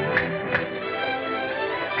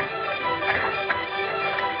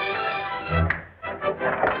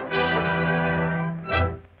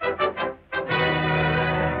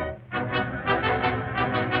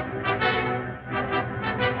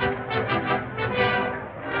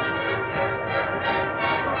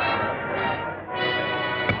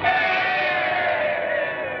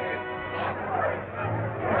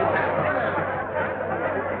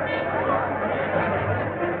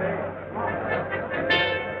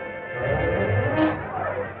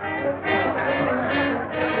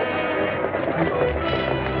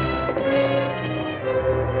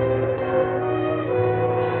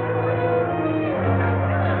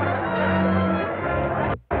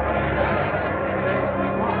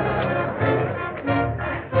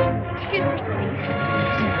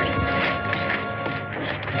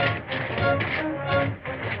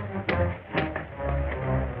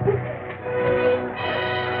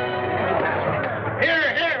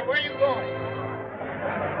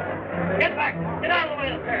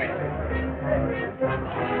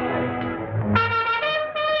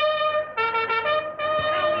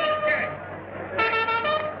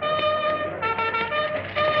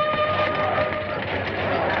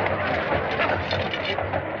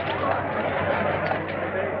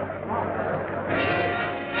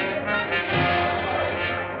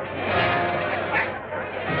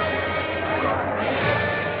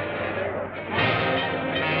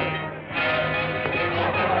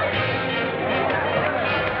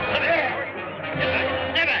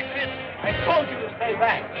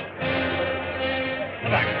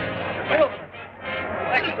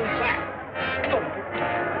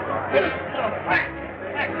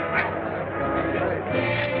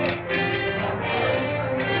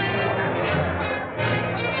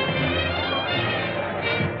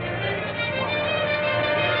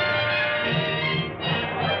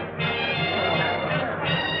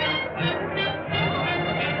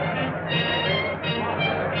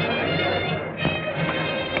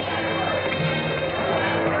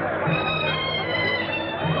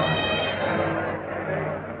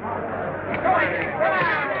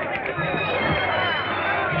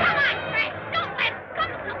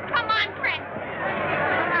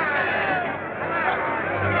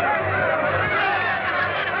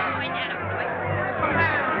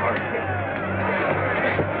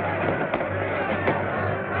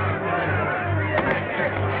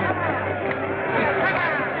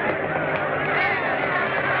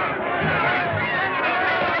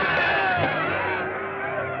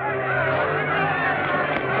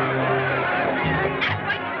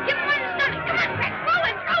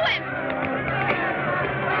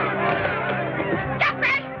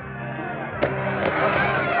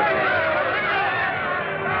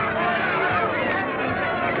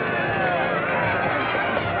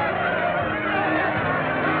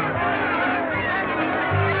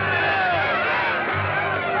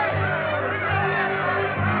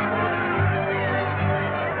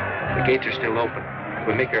 gates are still open.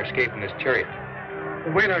 We'll make our escape in this chariot.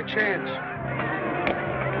 We'll wait our chance.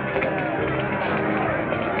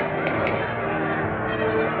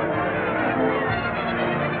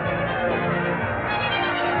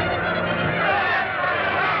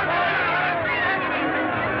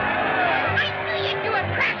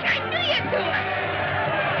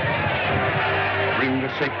 Bring the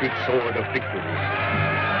sacred sword of victory.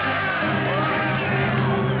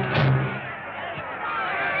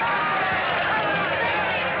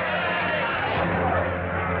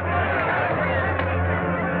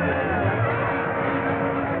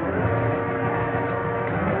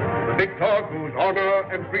 The victor goes honor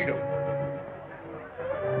and freedom.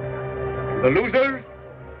 The losers,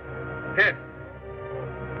 death.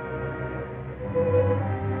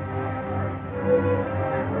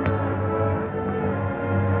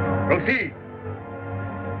 Proceed.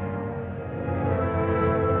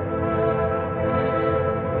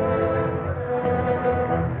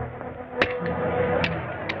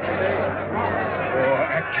 Your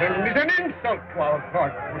action is an insult to our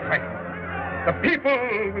God, Poseidon. The people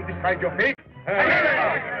will decide your fate.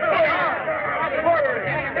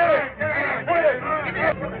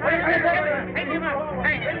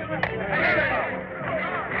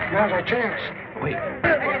 Now's our chance. Wait.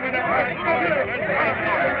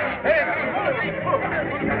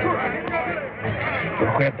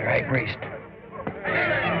 We'll grab their high priest.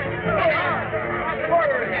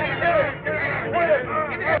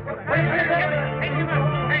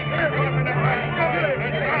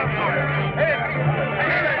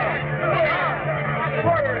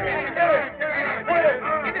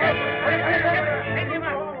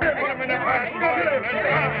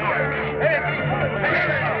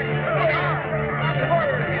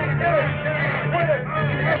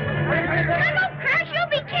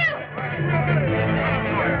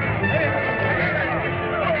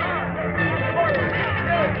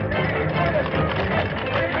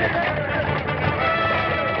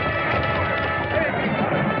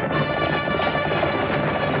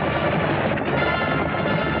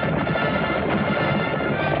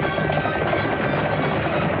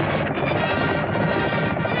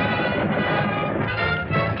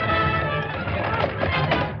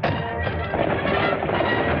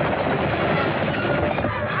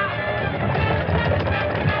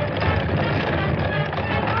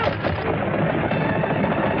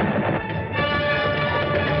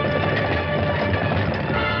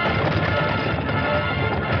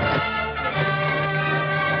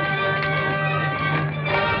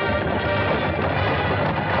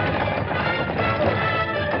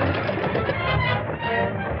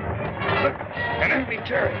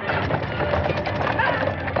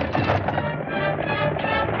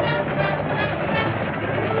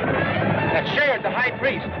 That's Sharad, the high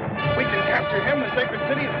priest. We can capture him. The sacred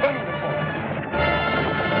city is vulnerable for him.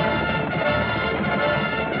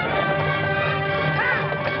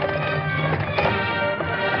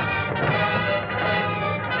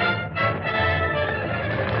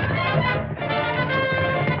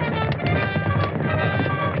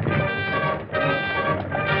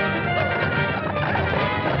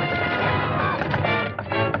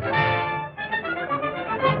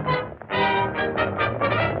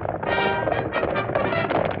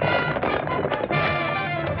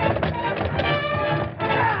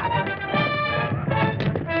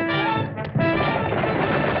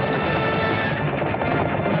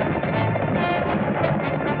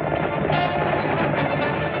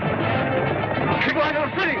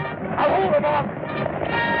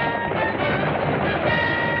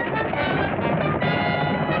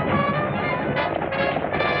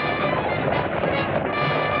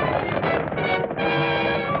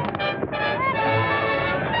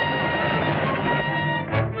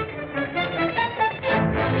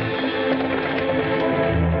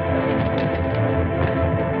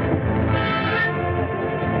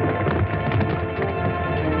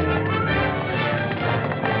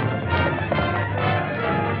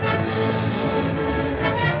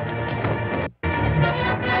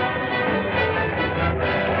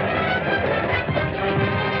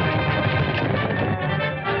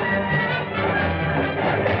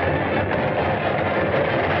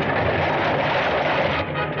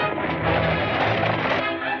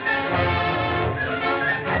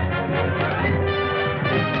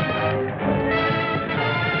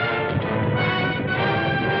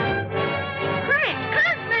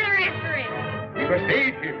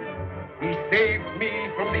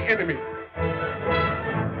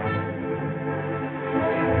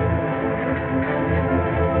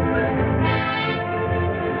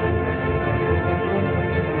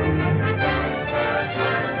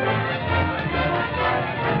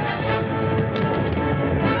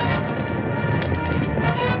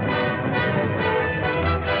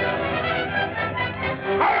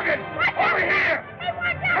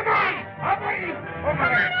 Over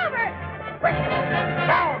there!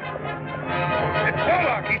 Down! It's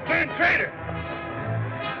Moloch. He's turned traitor.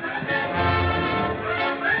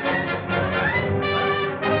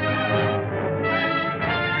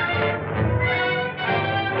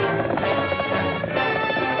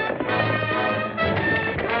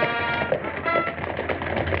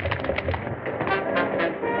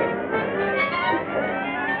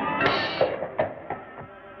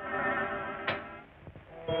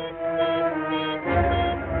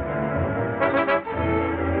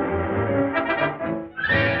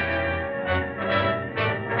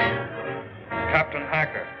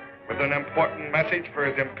 An important message for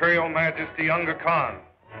His Imperial Majesty Unga Khan.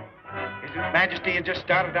 His Majesty has just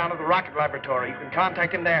started down to the rocket laboratory. You can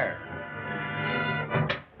contact him there.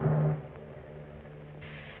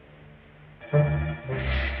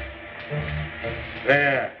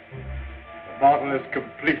 There. The model is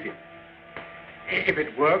completed. If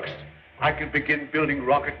it works, I can begin building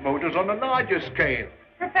rocket motors on a larger scale.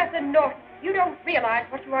 Professor Norton, you don't realize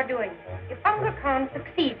what you are doing. If Unga Khan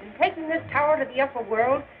succeeds in taking this tower to the upper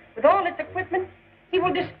world, with all its equipment, he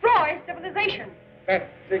will destroy civilization.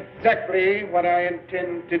 That's exactly what I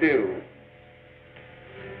intend to do.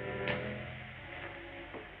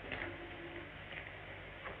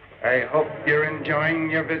 I hope you're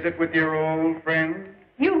enjoying your visit with your old friend.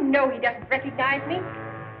 You know he doesn't recognize me.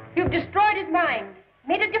 You've destroyed his mind,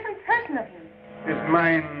 made a different person of him. His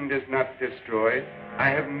mind is not destroyed. I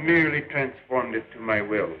have merely transformed it to my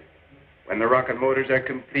will. When the rocket motors are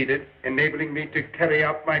completed, enabling me to carry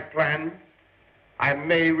out my plan, I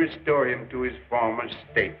may restore him to his former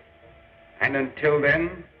state. And until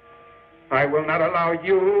then, I will not allow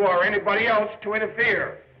you or anybody else to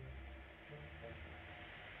interfere.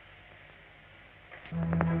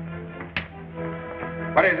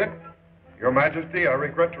 What is it? Your Majesty, I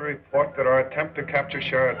regret to report that our attempt to capture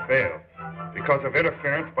Sharad failed because of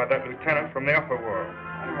interference by that lieutenant from the upper world.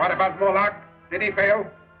 And what about Moloch? Did he fail?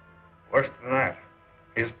 Worse than that.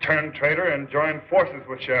 He's turned traitor and joined forces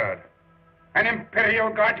with Sharad. An Imperial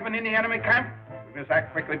Guardsman in the enemy camp? We must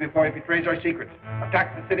act quickly before he betrays our secrets.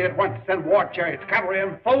 Attack the city at once, send war chariots, cavalry,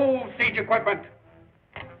 and full siege equipment.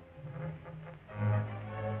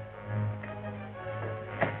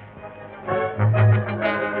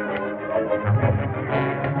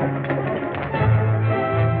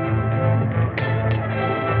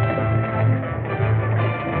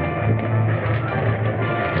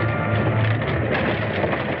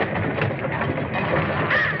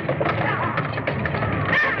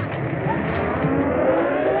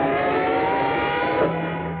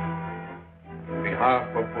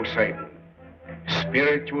 Poseidon,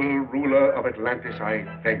 spiritual ruler of Atlantis, I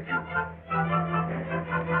thank you.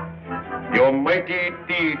 Your mighty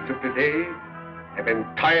deeds of today have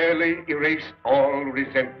entirely erased all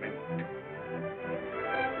resentment.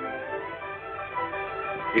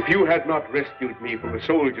 If you had not rescued me from the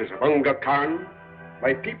soldiers of Unga Khan,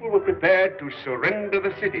 my people were prepared to surrender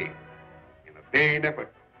the city in a vain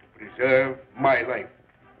effort to preserve my life.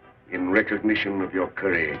 In recognition of your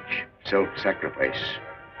courage, self-sacrifice,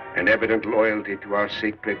 and evident loyalty to our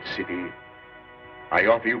sacred city, I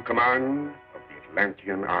offer you command of the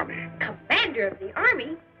Atlantean army. Commander of the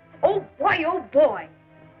army? Oh, boy, oh, boy.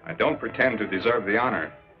 I don't pretend to deserve the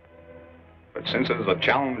honor. But since it is a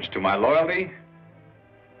challenge to my loyalty,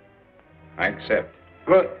 I accept.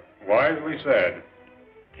 Good. Wisely said.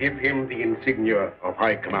 Give him the insignia of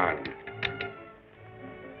high command.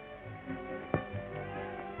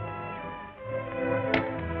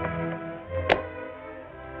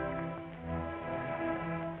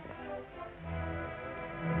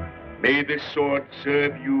 May this sword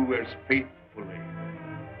serve you as faithfully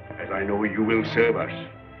as I know you will serve us.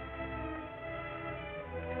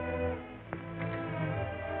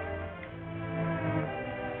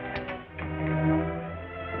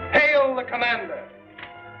 Hail the commander!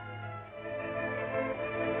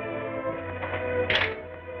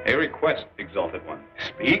 A request, Exalted One.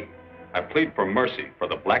 Speak. I plead for mercy for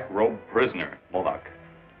the black-robed prisoner, Moloch.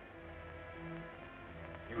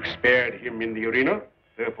 You spared him in the arena.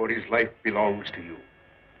 Therefore, his life belongs to you.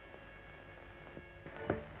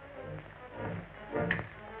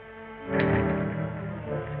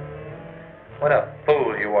 What a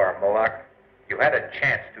fool you are, Moloch. You had a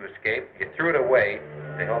chance to escape. You threw it away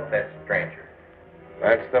to help that stranger.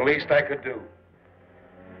 That's the least I could do.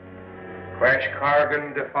 Crash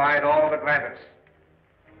Corrigan defied all of Atlantis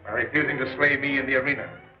by refusing to slay me in the arena.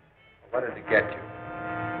 What did it get you?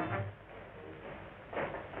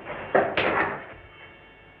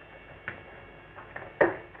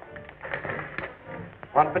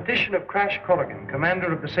 On petition of Crash Corrigan,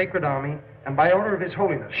 commander of the Sacred Army, and by order of His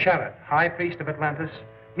Holiness Sharad, High Priest of Atlantis,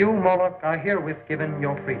 you, Moloch, are herewith given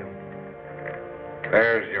your freedom.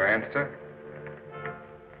 There's your answer.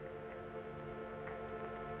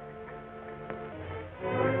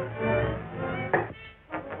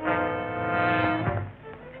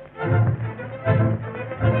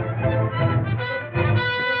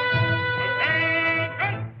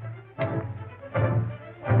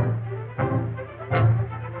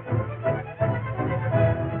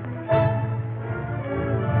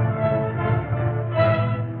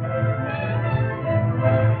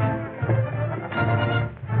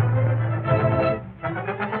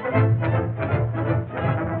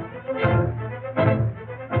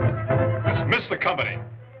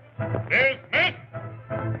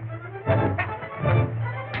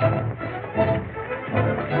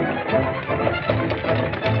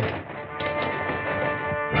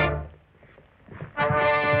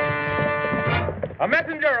 A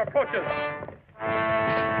messenger approaches.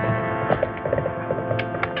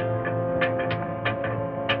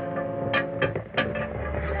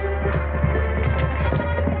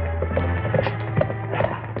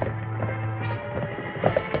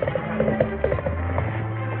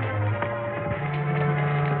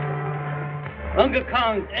 Unga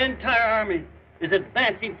Khan's entire army is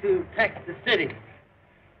advancing to attack the city.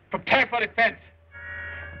 Prepare for defense.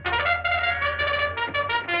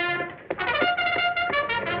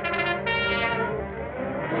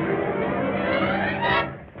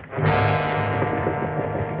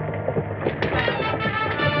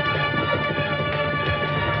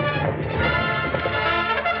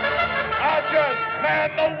 Archers, man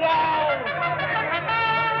the wall!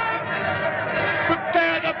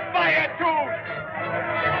 Prepare the fire tools!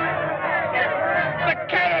 The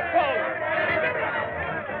catapult!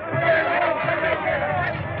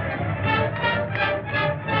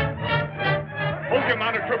 Hold your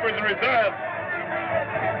mounted troopers in reserve.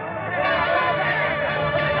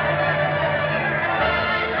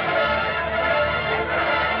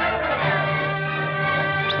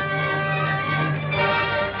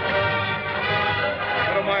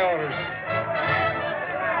 What are my orders?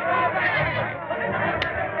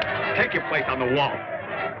 Take your place on the wall.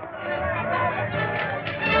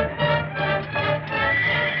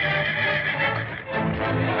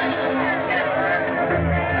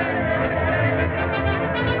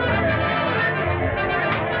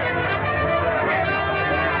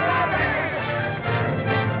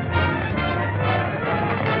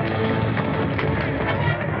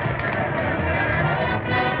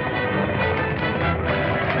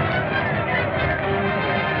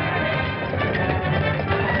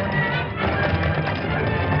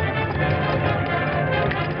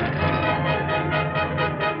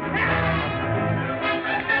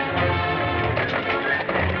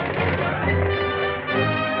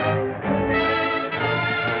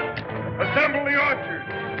 Assemble the archers.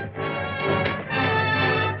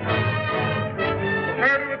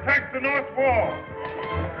 Prepare to attack the north wall.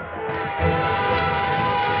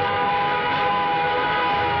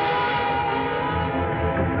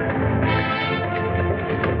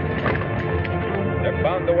 They're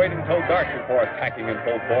bound to wait until dark before attacking in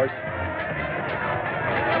full force.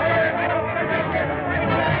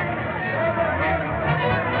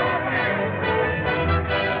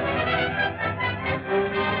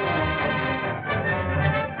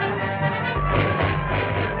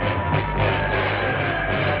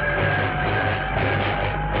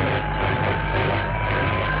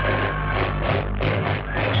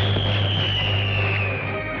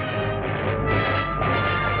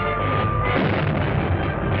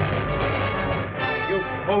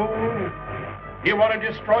 You want to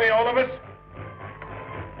destroy all of us?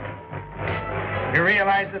 You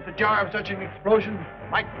realize that the jar of such an explosion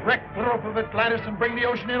might wreck the roof of Atlantis and bring the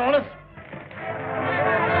ocean in on us?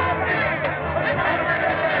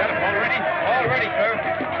 All ready? All ready, sir.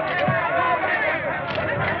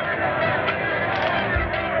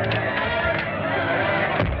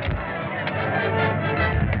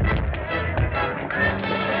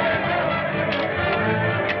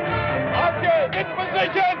 Archers, in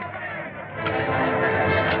position!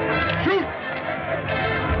 Shoot!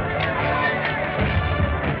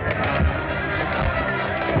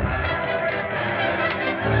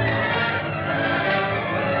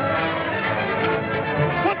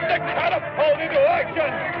 Put the catapult into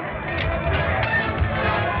action!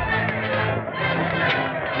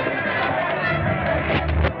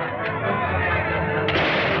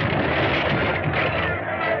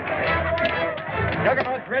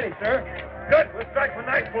 Juggernaut's ready, sir. Good, we'll strike for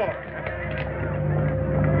nightfall.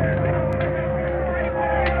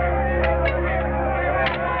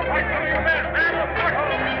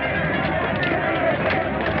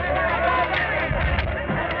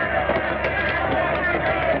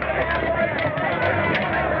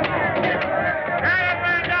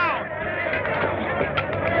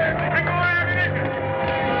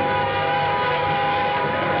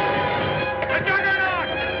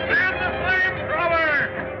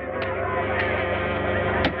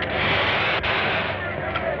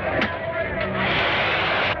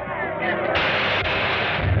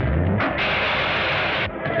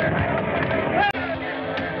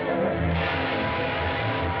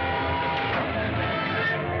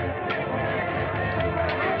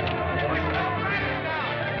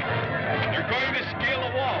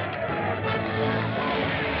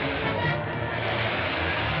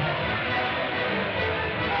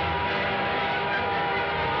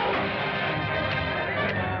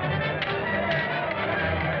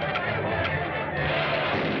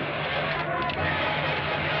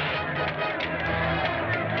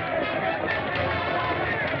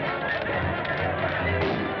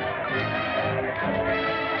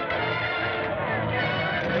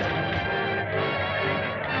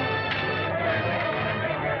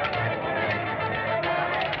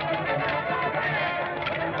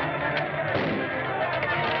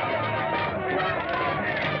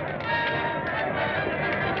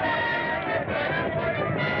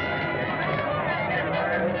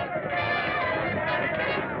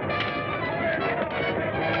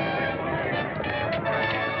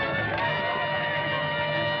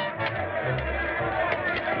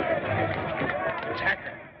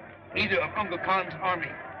 leader of Unga Khan's army.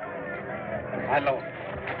 My lord.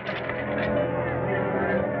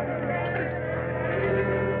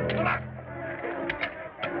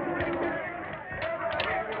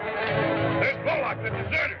 There's Bullock, the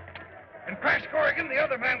deserter. And Crash Corrigan, the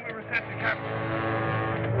other man we were sent to capture.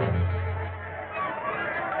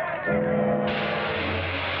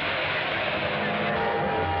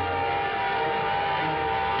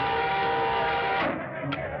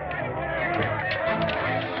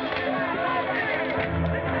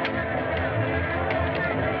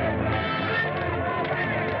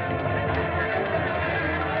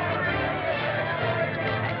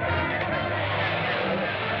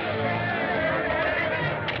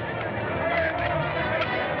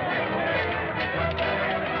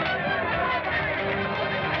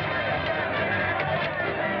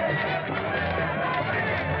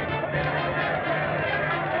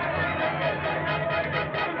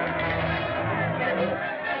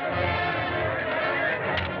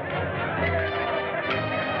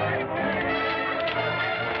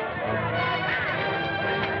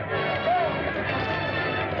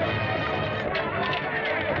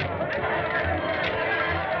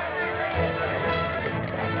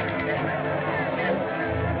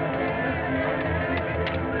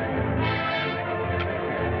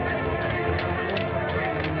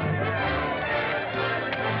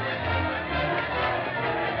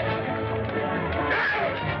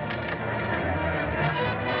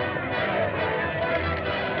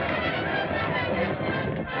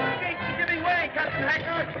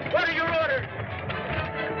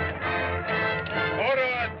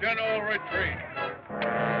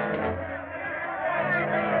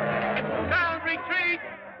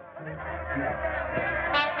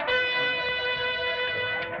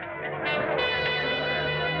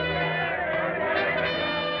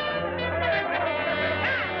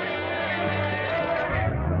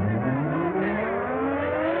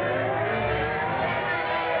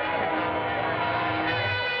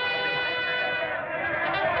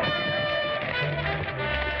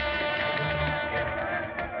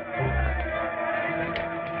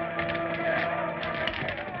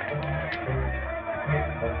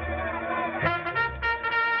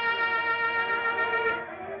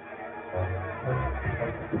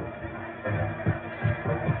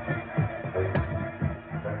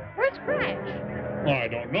 I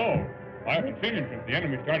don't know. I haven't seen him since the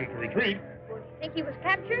enemy started to retreat. Think he was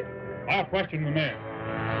captured? I'll question the man.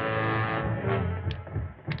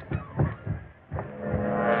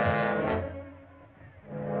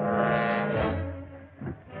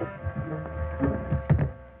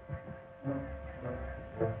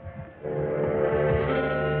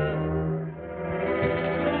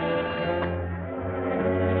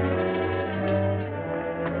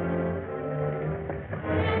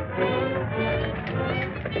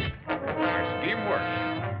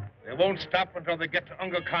 Stop until they get to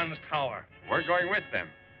Unga Khan's tower. We're going with them.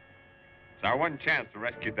 It's our one chance to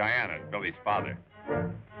rescue Diana and Billy's father.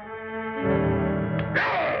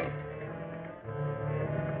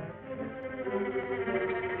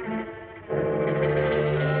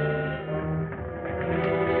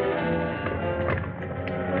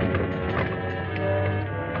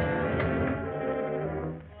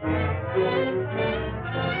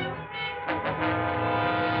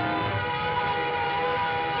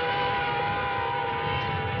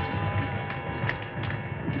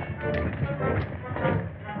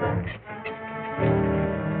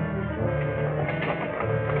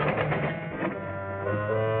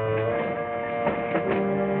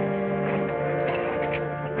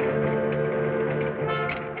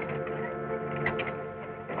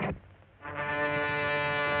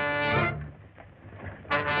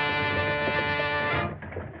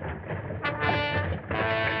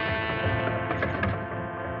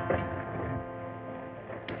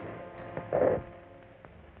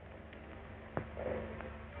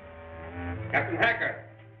 Captain Hacker.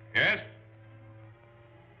 Yes?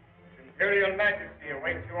 His Imperial Majesty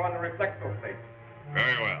awaits you on the reflector plate.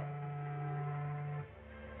 Very well.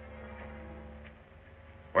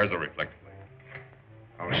 Where's the reflector plate?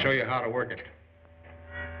 I'll show you how to work it.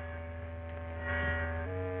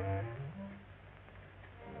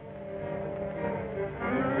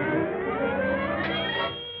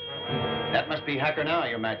 That must be Hacker now,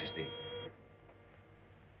 Your Majesty.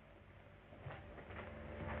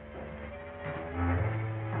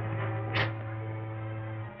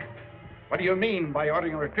 What do you mean by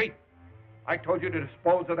ordering a retreat? I told you to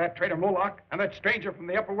dispose of that traitor Moloch and that stranger from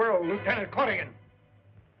the upper world, Lieutenant Corrigan.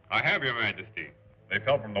 I have, Your Majesty. They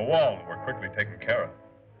fell from the wall and were quickly taken care of.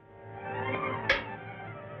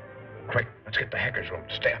 Quick, let's get the Hacker's room.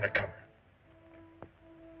 Stay under cover.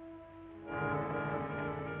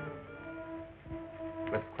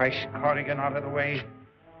 With fresh Corrigan out of the way,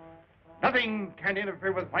 nothing can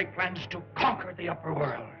interfere with my plans to conquer the upper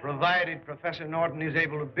world. Provided Professor Norton is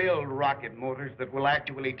able to build rocket motors that will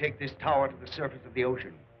actually take this tower to the surface of the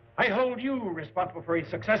ocean. I hold you responsible for his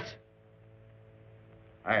success.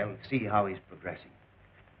 I'll see how he's progressing.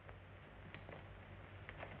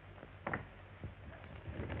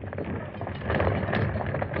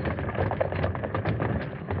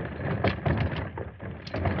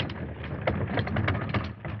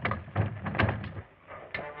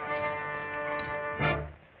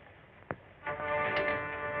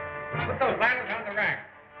 Put those ladders on the rack.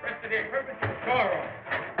 Rest of the equipment to the storeroom.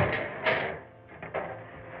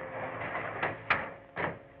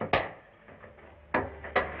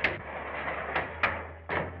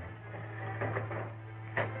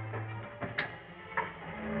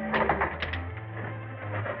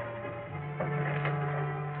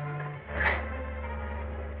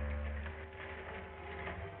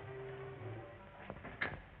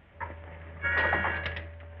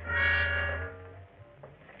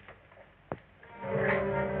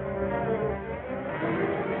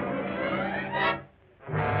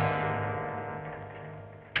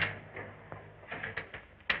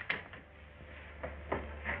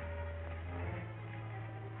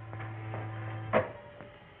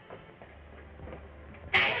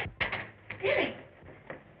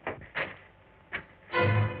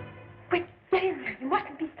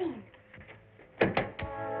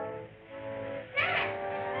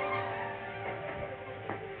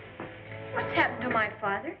 My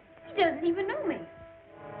father? He doesn't even know me.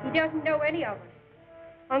 He doesn't know any of us.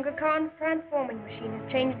 Unga Khan's transforming machine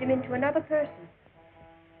has changed him into another person.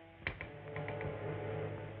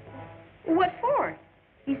 What for?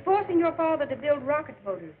 He's forcing your father to build rocket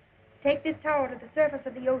motors. Take this tower to the surface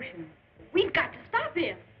of the ocean. We've got to stop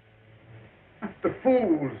him. The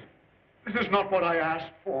fools! This is not what I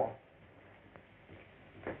asked for.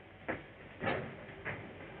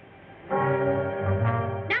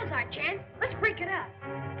 Now's our chance. Let's break it up.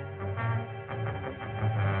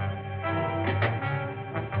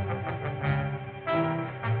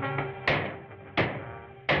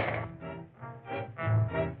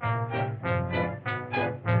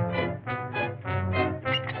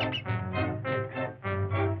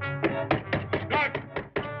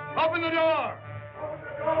 Open the door! Open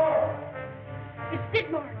the door! It's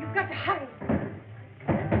Sidmore. You've got to hide.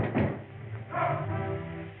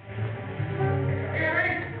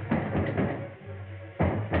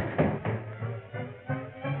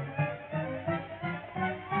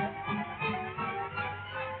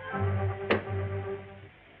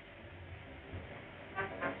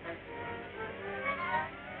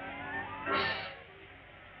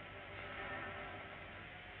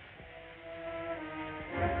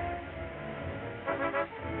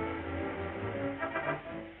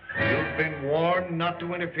 Been warned not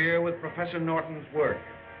to interfere with Professor Norton's work.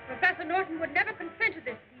 Professor Norton would never consent to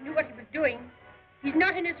this if he knew what he was doing. He's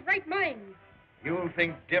not in his right mind. You'll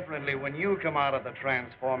think differently when you come out of the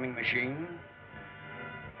transforming machine.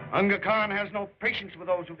 Unga Khan has no patience with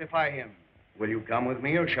those who defy him. Will you come with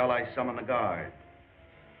me, or shall I summon the guard?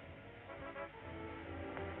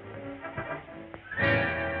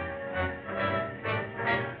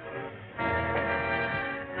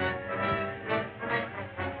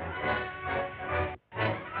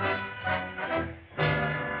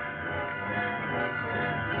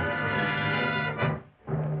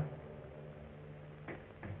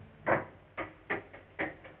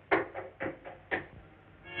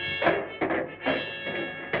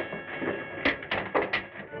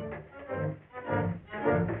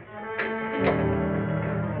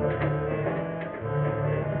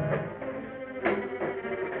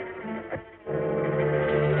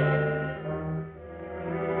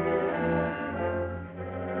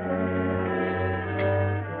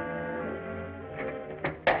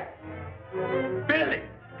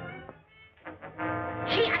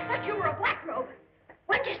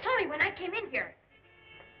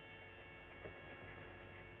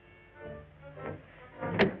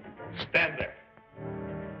 Stand there.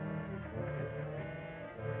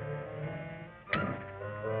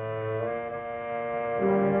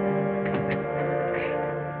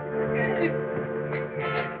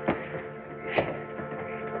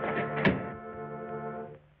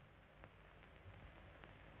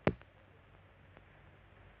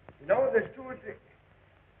 You know, there's two or three.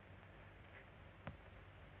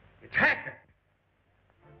 It's Hacker.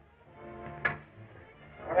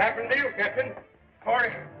 What happened to you, Captain?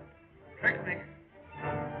 Corrigan tricked me.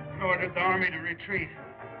 He ordered the army to retreat.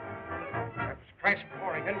 That was Christ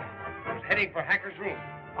Corrigan. He was heading for Hacker's room.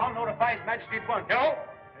 I'll notify His Majesty at once. No,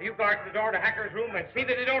 You guard the door to Hacker's room and see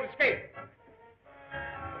that he don't escape.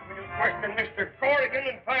 We'll question Mr. Corrigan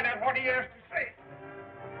and find out what he has to say.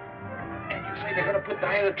 And you say they're going to put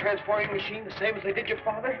Diana in the transforming machine the same as they did your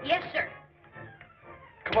father? Yes, sir.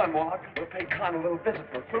 Come on, Warlock. We'll pay Khan a little visit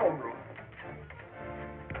in the throne room.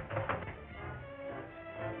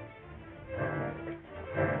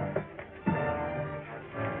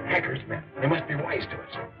 Hacker's men. They must be wise to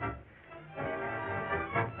us.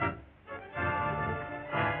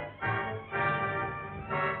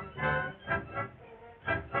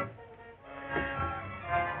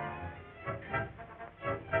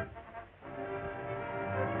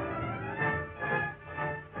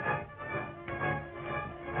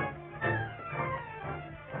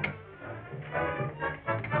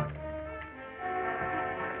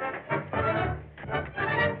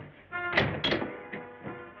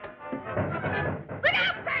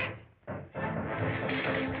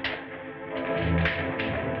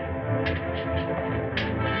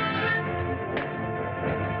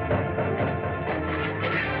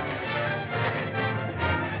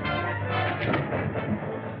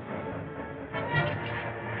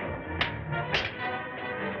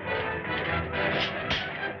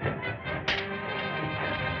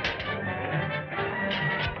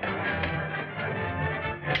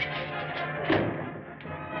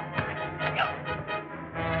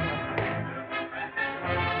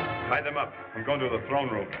 Tie them up. I'm going to the throne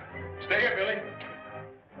room. Stay here, Billy.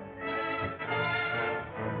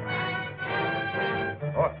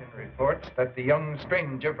 Norton reports that the young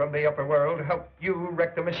stranger from the upper world helped you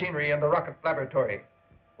wreck the machinery in the rocket laboratory.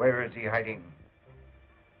 Where is he hiding?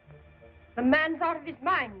 The man's out of his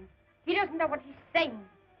mind. He doesn't know what he's saying.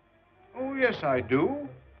 Oh, yes, I do.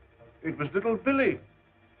 It was little Billy.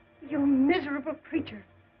 You miserable creature.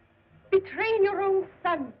 Betraying your own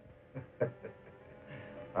son.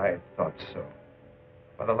 I thought so.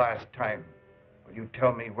 For the last time, will you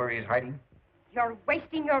tell me where he's hiding? You're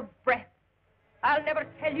wasting your breath. I'll never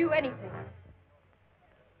tell you anything.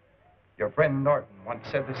 Your friend Norton once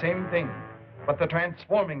said the same thing, but the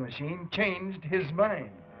transforming machine changed his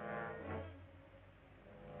mind.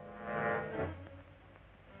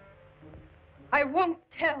 I won't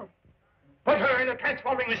tell. Put her in the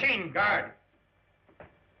transforming machine, guard.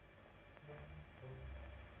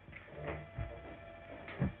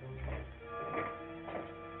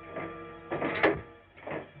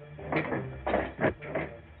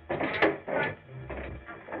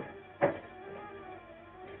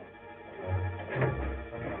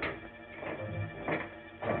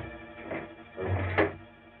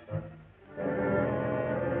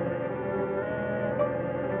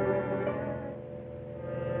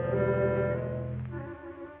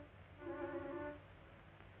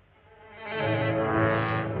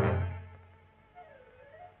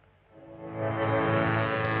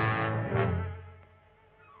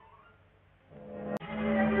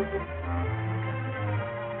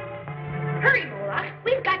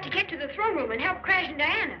 And help crashing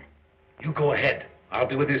Diana. You go ahead. I'll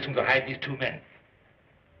be with you soon to hide these two men.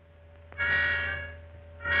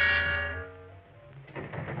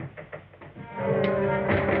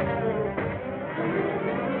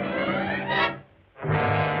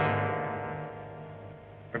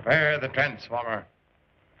 Prepare the transformer.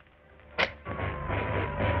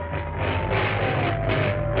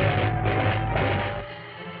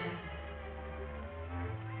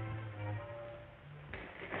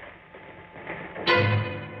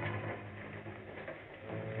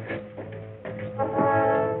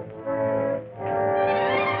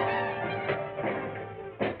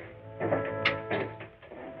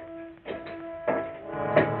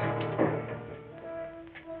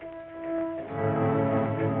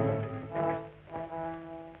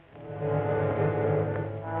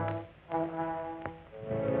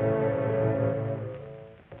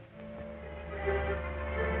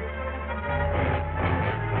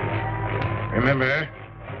 Remember,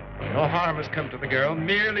 no harm has come to the girl.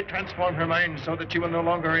 Merely transform her mind so that she will no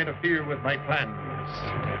longer interfere with my plans.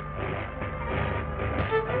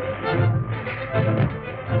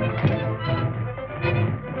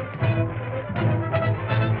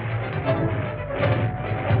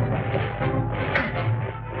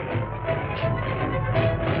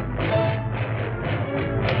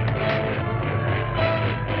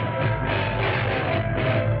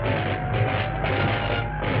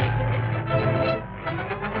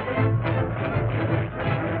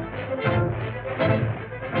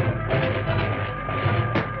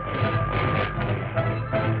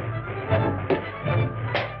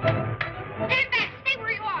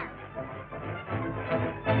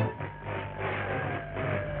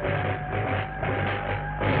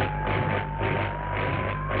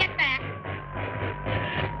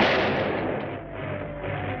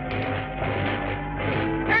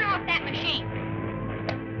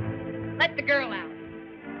 Let the girl out.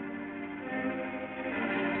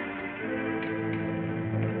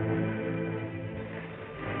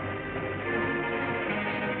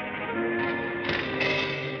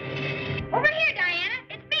 Over here, Diana.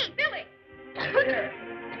 It's me, Billy.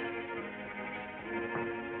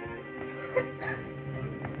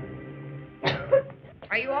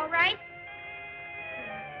 Are you all right?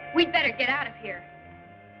 We'd better get out of here.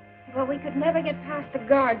 Well, we could never get past the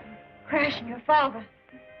guards. Crash and your father.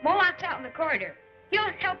 Moloch's out in the corridor. He'll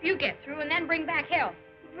help you get through and then bring back help.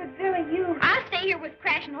 But Billy, you... I'll stay here with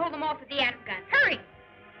Crash and hold them off with the atom gun. Hurry!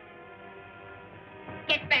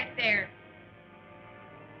 Get back there.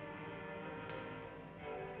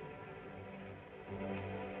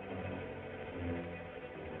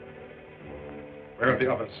 Where are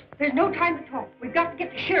the others? There's no time to talk. We've got to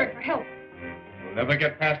get to Sharad for help. We'll never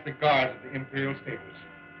get past the guards at the Imperial Stables.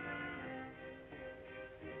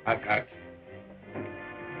 I've got it.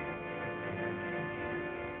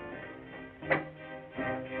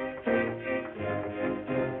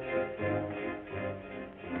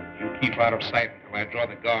 You keep out of sight until I draw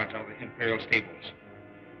the guards out of the Imperial Stables.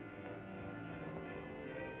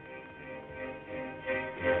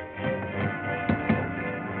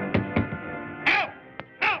 Help!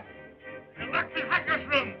 Help! They're locked in Hacker's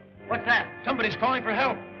room! What's that? Somebody's calling for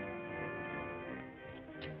help.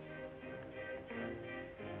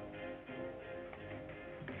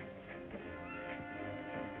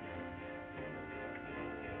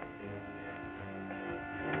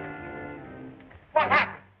 What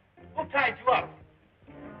happened? Who tied you up?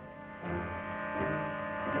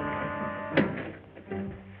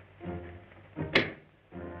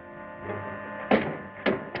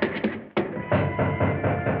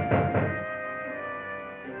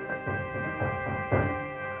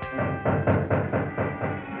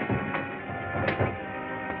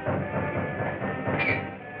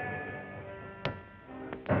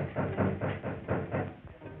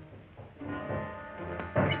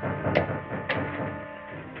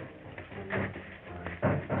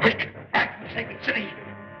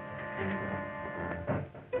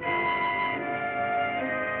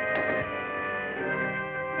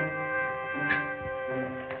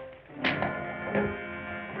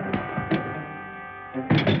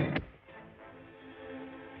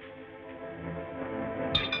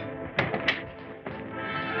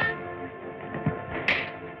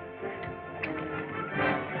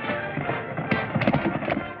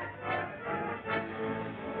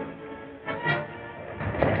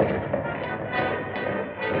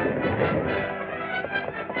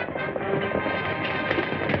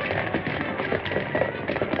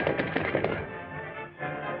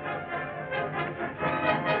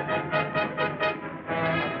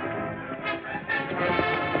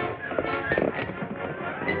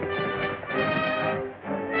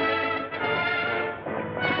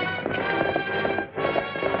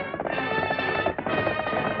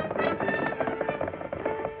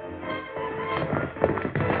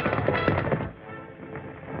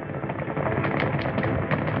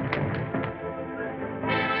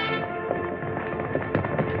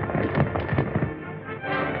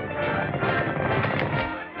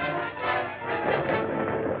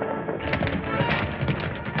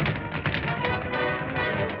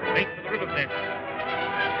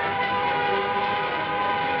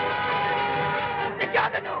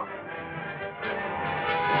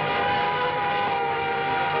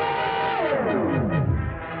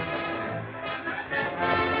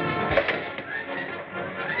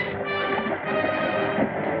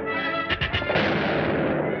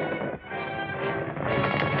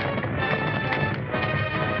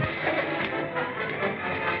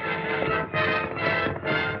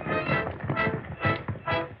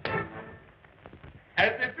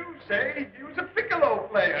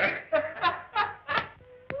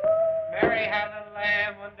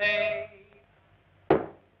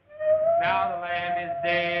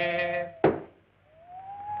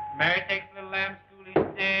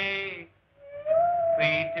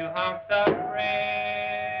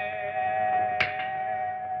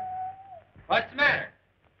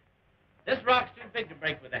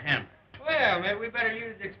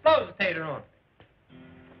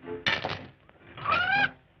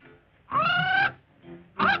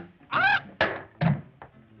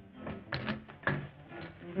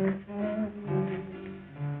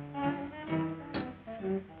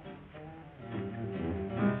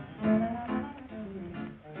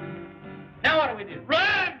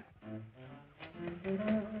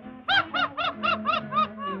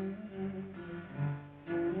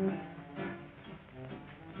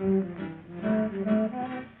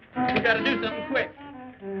 We gotta do something quick.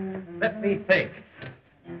 Let me think.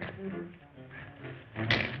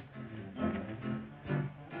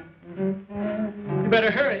 better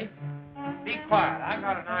hurry. Be quiet. I've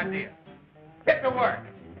got an idea. Get to work.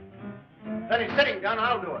 Then he's sitting down,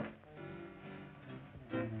 I'll do it.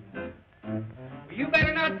 Well, you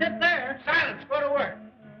better not sit there. Silence. Go to work.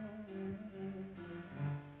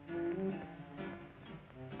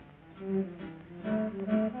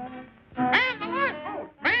 Man the lifeboat,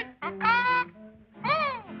 mate!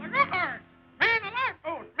 Oh, the guard! Man the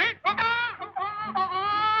lifeboat, mate! Man the lifeboat,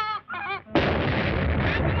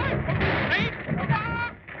 mate!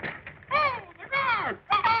 Oh, the guard!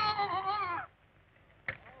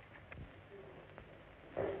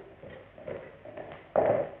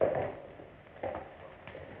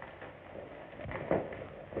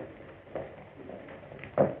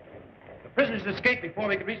 The prisoners escaped before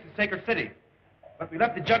we could reach the sacred city. But we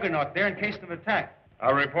left the juggernaut there in case of attack.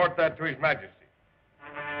 I'll report that to His Majesty.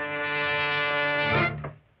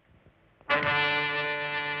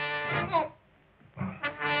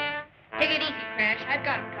 Take it easy, Crash. I've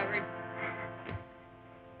got him covered.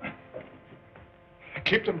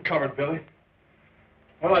 Keep them covered, Billy.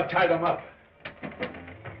 Well, I tied them up.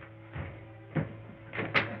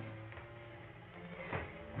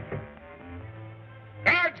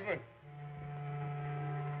 Guardsman!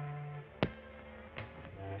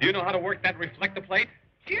 Do you know how to work that reflector plate?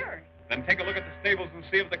 Sure. Then take a look at the stables and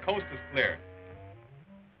see if the coast is clear.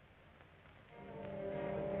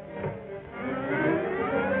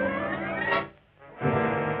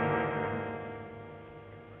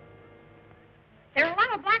 There are a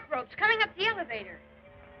lot of black ropes coming up the elevator.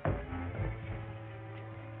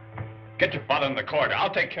 Get your father in the corridor.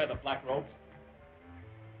 I'll take care of the black ropes.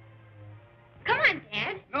 Come on,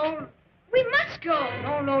 Dad. No, We must go.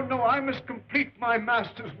 no. I must complete my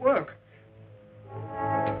master's work.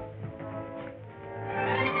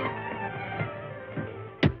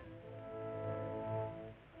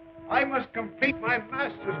 I must complete my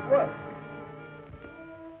master's work.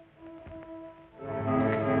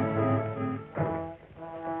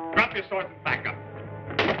 Drop your swords and back up.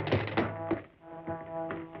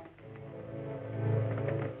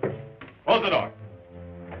 Close the door.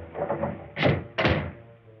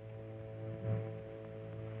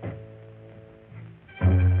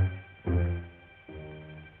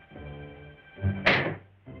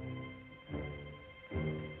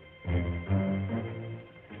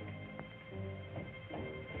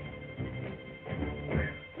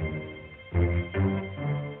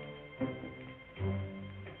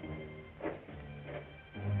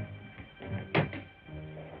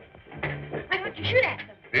 Why don't you shoot at them?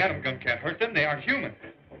 The atom gun can't hurt them. They aren't human.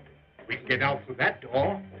 We can get out through that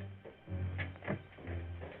door.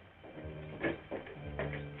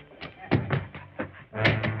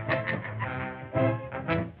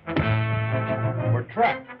 We're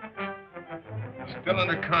trapped. Still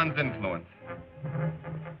under Khan's influence.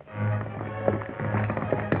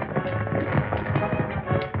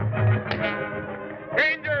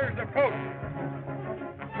 Rangers, approach.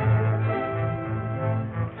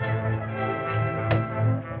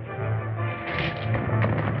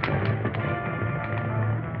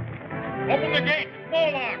 Open the gate.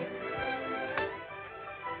 More lock.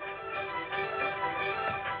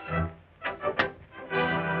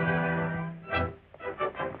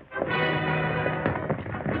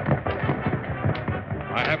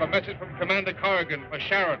 I have a message from Commander Corrigan for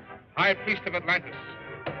Sharad, High Priest of Atlantis.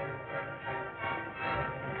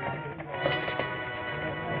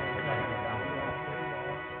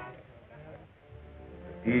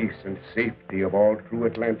 The peace and safety of all true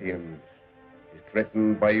Atlanteans is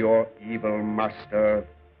threatened by your evil master,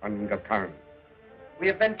 Unga Khan. We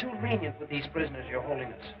have been too lenient with these prisoners, Your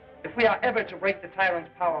Holiness. If we are ever to break the tyrant's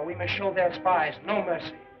power, we must show their spies no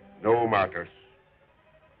mercy. No martyrs.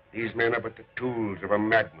 These men are but the tools of a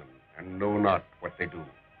madman and know not what they do.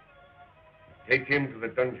 Take him to the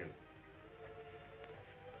dungeon.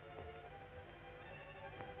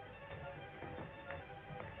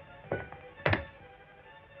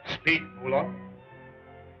 Speak, Mullah.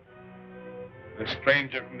 The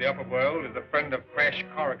stranger from the upper world is a friend of Crash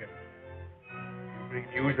Corrigan. You bring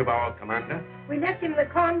news of our commander? We left him in the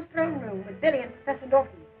Khan's throne room with Billy and Professor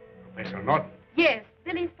Norton. Professor Norton. Yes,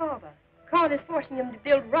 Billy's father. Khan is forcing him to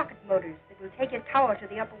build rocket motors that will take his power to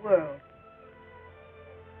the upper world.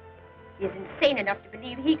 He is insane enough to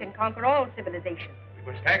believe he can conquer all civilization.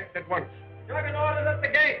 We must act at once. Juggernaut is at the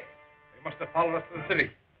gate. They must have followed us to the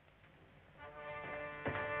city.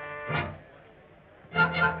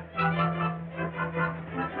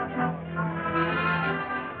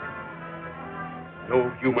 No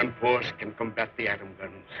human force can combat the atom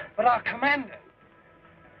guns. But our commander.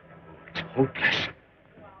 It's hopeless.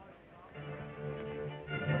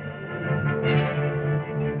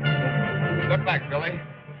 The it back, Billy.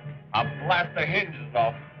 I'll blast the hinges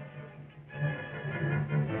off.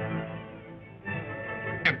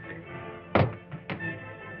 Empty.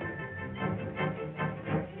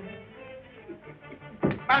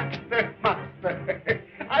 Master.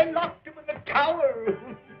 I locked him in the tower.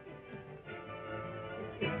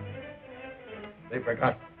 They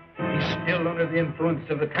forgot. He's still under the influence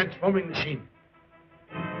of the transforming machine.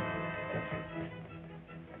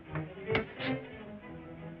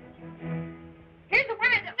 Here's the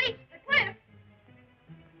wire that leads to the cliff.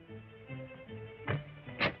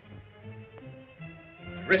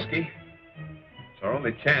 It's risky. It's our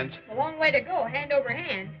only chance. A long way to go, hand over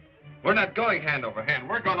hand. We're not going hand over hand.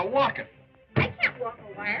 We're going to walk it. I can't walk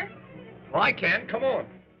a wire. Well, I can. Come on.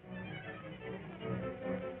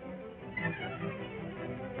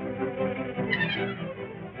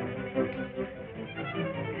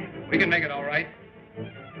 We can make it all right.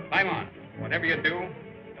 Climb on. Whatever you do,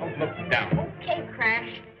 don't look down. Okay,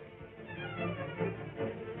 Crash.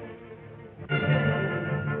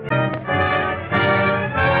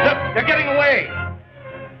 Look, they're getting away.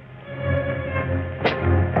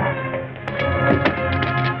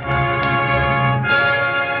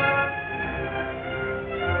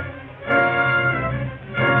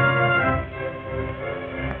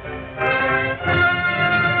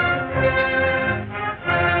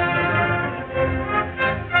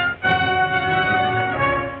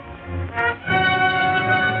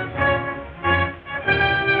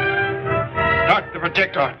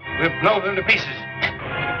 Projector. We'll blow them to pieces.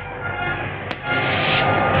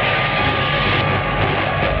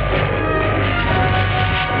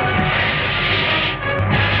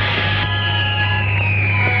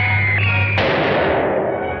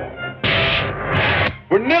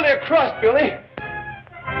 We're nearly across, Billy.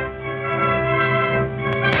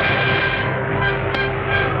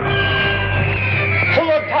 Hold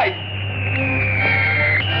on tight.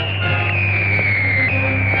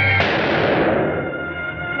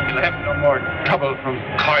 We'll have no more trouble from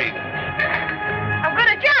Corrigan. I'm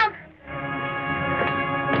gonna jump.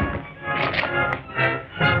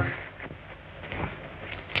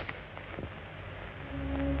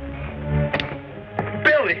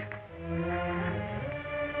 Billy!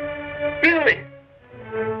 Billy!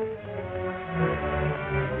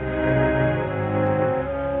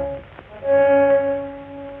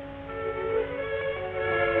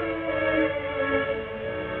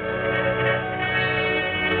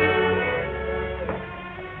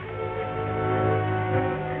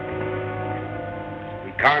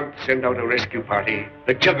 Can't send out a rescue party.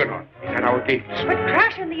 The Juggernaut is at our gates. But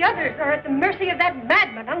Crash and the others are at the mercy of that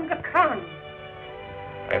madman, Unga Khan.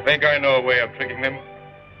 I think I know a way of tricking them.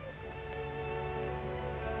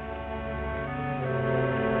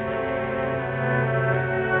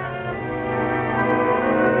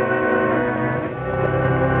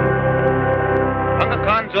 Unga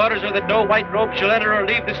Khan's orders are that no white robe shall enter or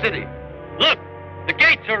leave the city. Look, the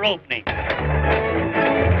gates are opening.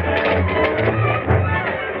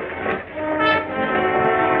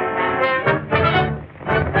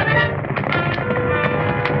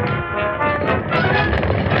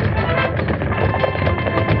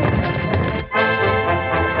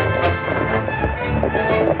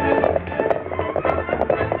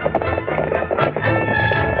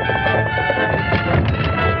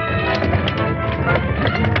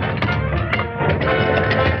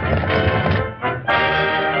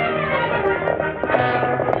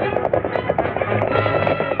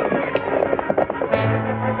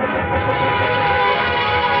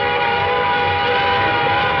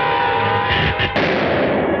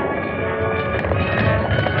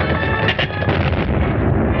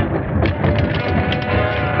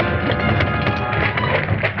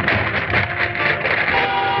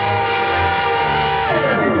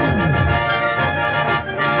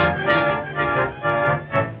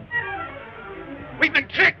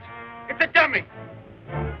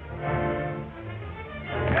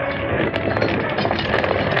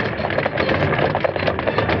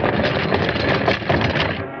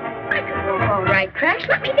 Crash,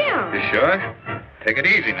 let me down. You sure? Take it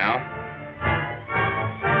easy now.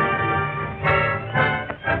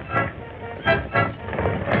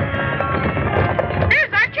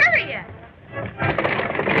 There's our chariot.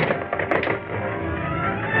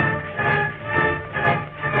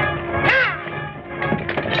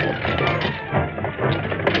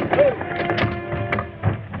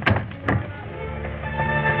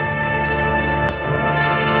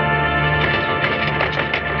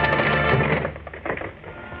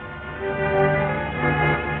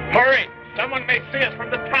 Hurry! Someone may see us from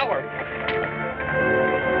the tower.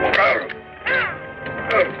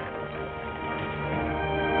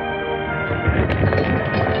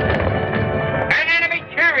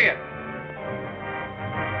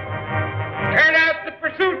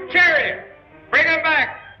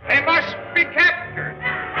 They must be captured.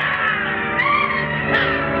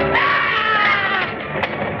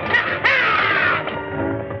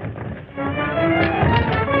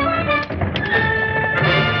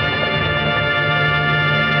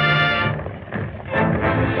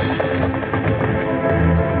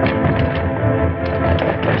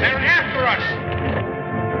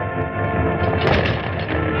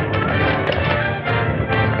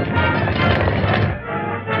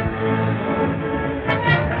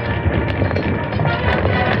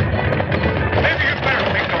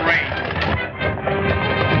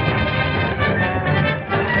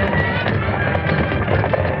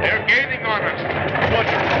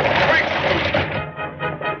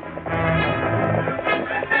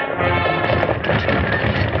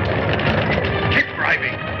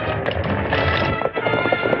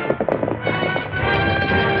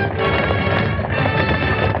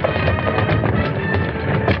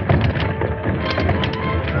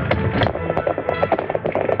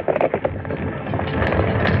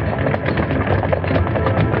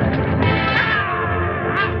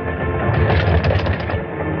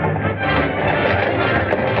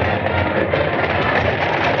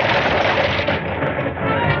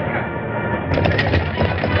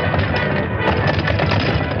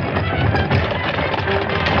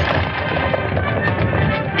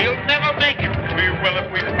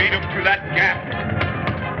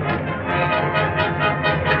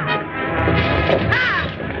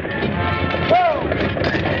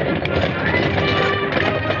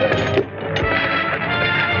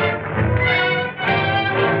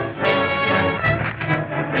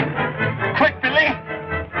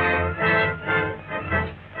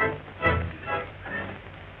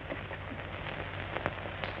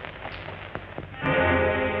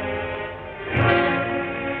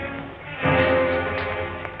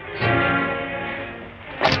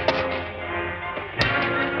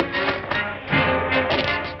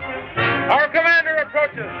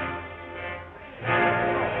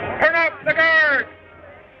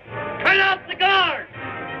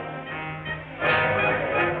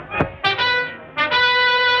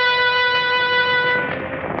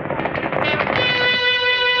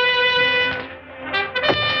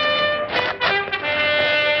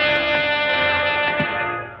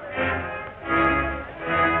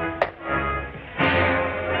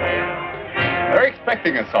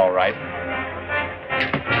 Expecting us all right.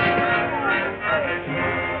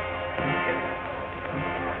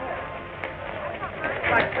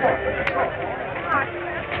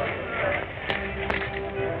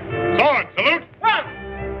 Sword, salute!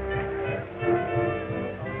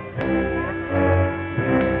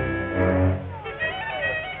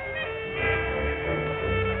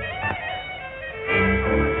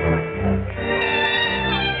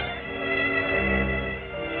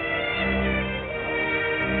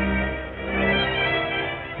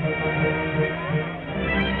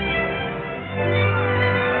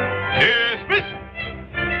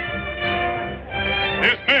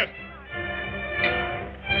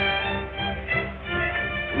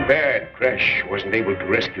 Wasn't able to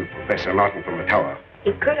rescue Professor Norton from the tower.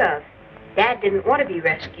 He could have. Dad didn't want to be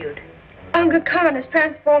rescued. Unga Khan has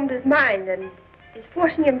transformed his mind and is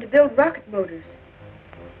forcing him to build rocket motors.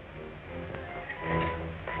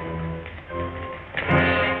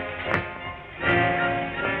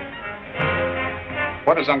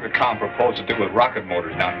 What does Unga Khan propose to do with rocket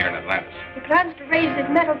motors down here in Atlantis? He plans to raise his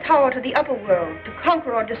metal tower to the upper world to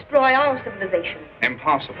conquer or destroy our civilization.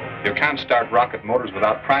 Impossible. You can't start rocket motors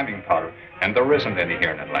without priming powder, and there isn't any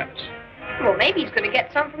here in Atlantis. Well, maybe he's going to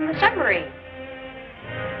get some from the submarine.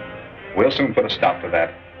 We'll soon put a stop to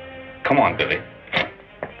that. Come on, Billy.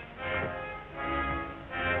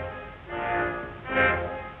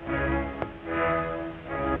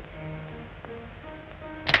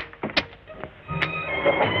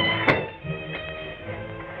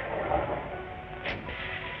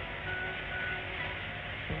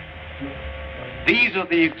 These are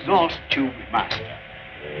the exhaust tubes, Master.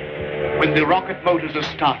 When the rocket motors are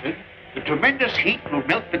started, the tremendous heat will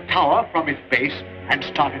melt the tower from its base and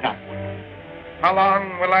start it upward. How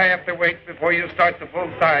long will I have to wait before you start the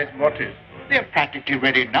full-size motors? They're practically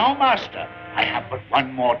ready now, Master. I have but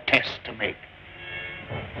one more test to make.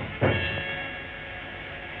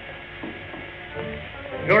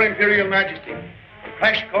 Your Imperial Majesty, the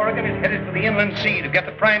Crash Corrigan is headed for the inland sea to get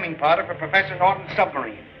the priming powder for Professor Norton's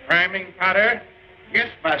submarine. Priming powder? Yes,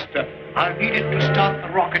 Master. I'll need it to start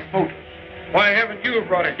the rocket motors. Why haven't you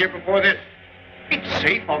brought it here before this? It's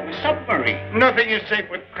safe on the submarine. Nothing is safe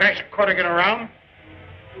with Crash Corrigan around.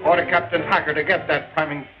 Order Captain Hacker to get that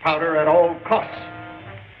priming powder at all costs.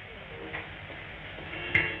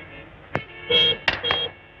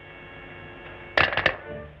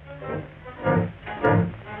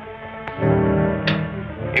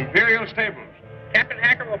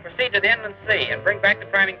 sea and bring back the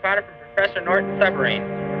priming powder from Professor Norton's submarine.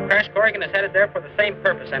 Crash Corrigan is headed there for the same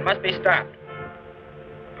purpose and must be stopped.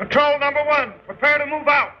 Patrol number 1, prepare to move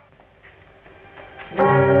out.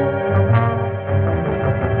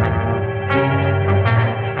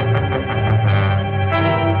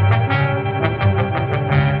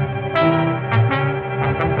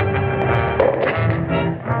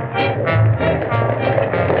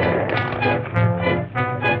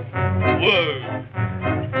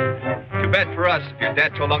 For us, if you're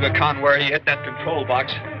dead to Unga Khan where he hit that control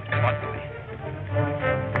box. Come on, Billy.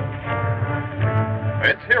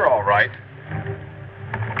 It's here, all right.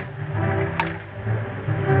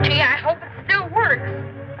 Gee, I hope it still works.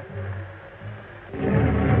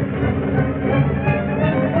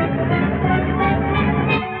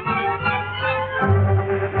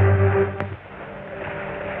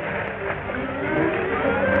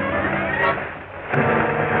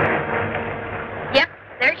 Yep,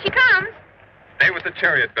 there she comes. Stay with the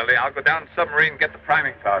chariot, Billy. I'll go down the submarine and get the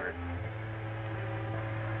priming powder.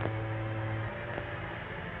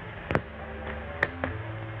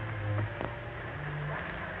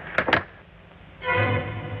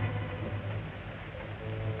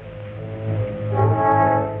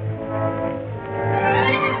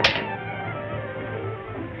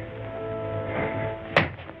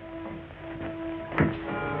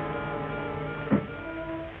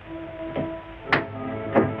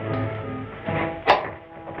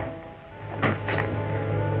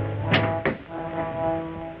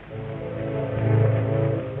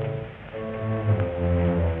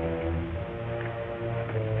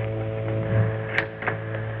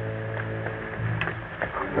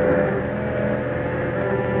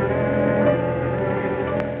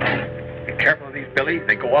 Billy,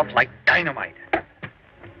 they go off like dynamite.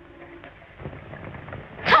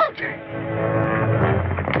 Soldiers!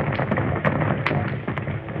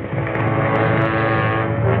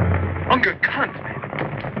 Unga Khan's men.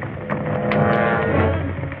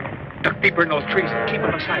 Duck deeper in those trees and keep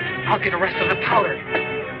them aside. I'll get the rest of the powder.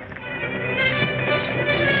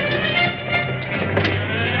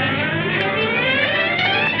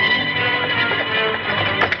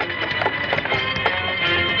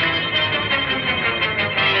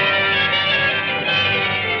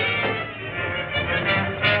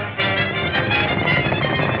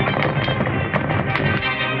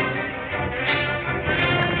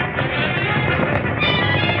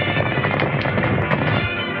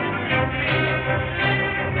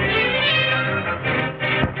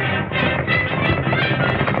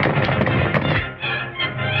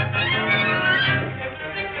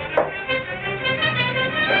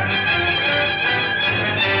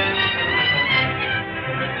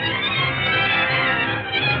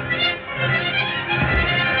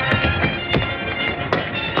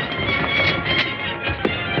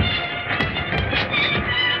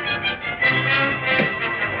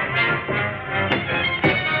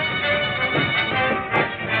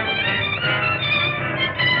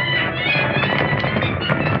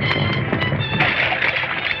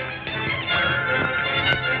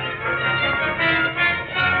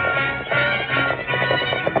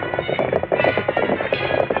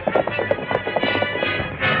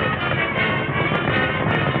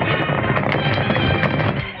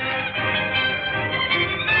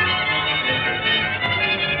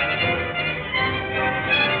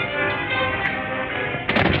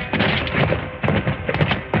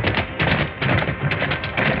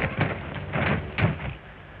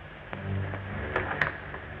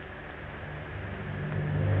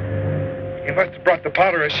 He must have brought the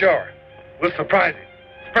powder ashore. We'll surprise him.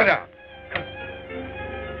 Spread out.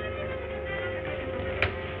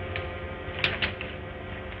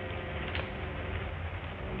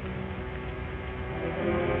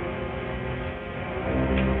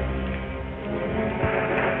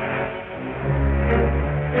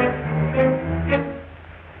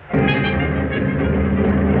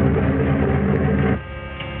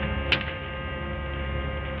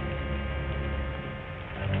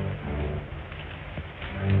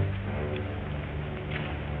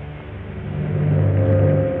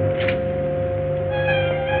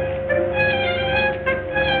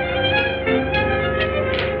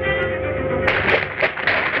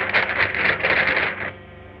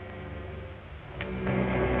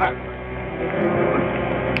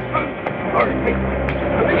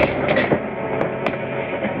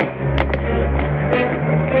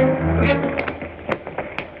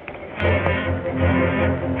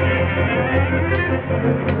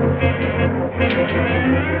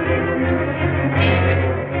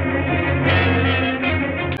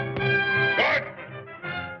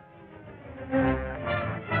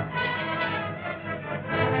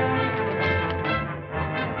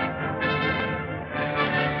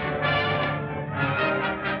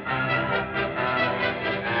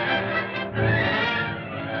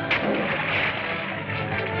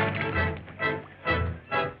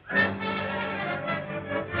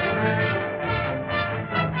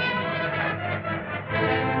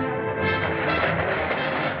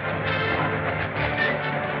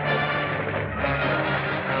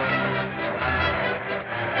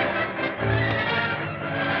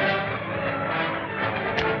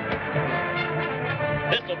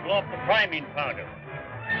 priming powder.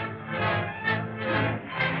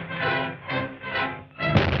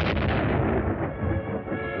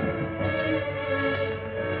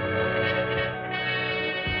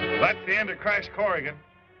 That's the end of Crash Corrigan.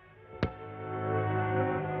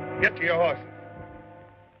 Get to your horses.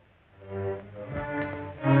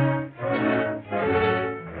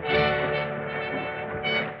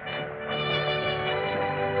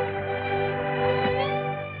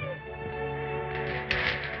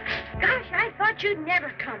 Gosh, I thought you'd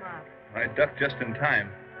never come up. I ducked just in time.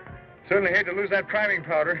 Certainly hate to lose that priming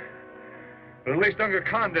powder, but at least Unga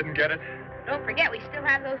Khan didn't get it. Don't forget, we still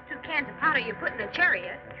have those 2 cans of powder you put in the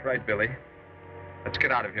chariot. That's right, Billy. Let's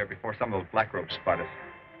get out of here before some of those black ropes spot us.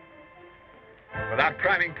 Without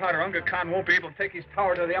priming powder, Unga Khan won't be able to take his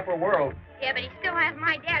tower to the upper world. Yeah, but he still has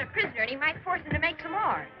my dad a prisoner, and he might force him to make some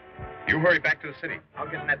more. You hurry back to the city. I'll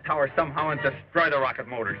get in that tower somehow and destroy the rocket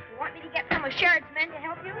motors. You want me to get some of Sharad's men to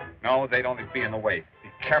help you? No, they'd only be in the way. Be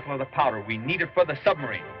careful of the powder. We need it for the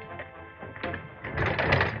submarine.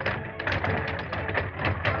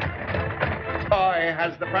 Boy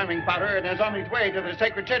has the priming powder and is on his way to the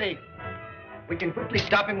sacred city. We can quickly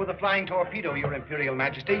stop him with a flying torpedo, Your Imperial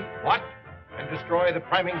Majesty. What? And destroy the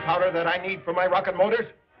priming powder that I need for my rocket motors?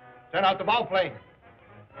 Send out the volplane.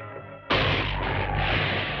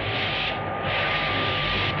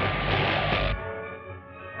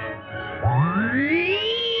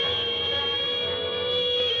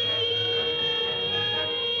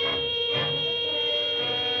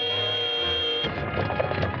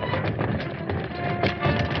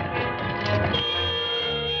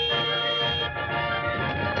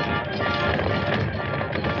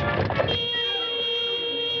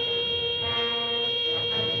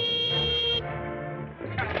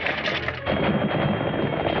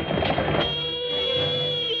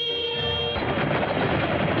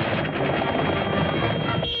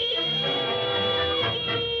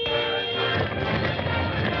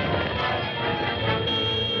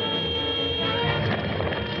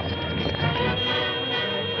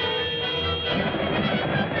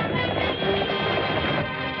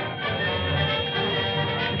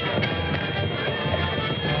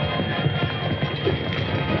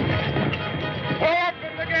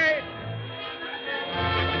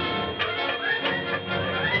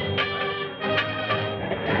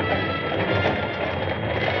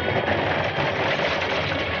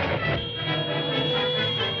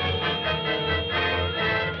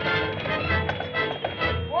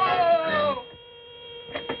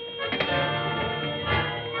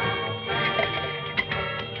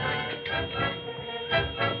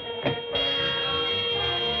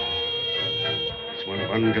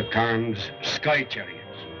 Unga Khan's sky chariots.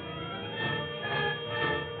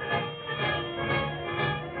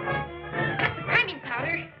 Priming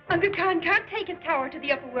powder. Unga Khan can't take his tower to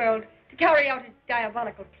the upper world to carry out his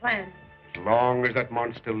diabolical plan. As long as that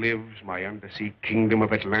monster lives, my Undersea Kingdom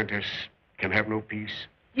of Atlantis can have no peace.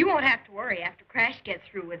 You won't have to worry after Crash gets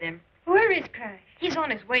through with him. Where is Crash? He's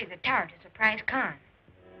on his way to the tower to surprise Khan.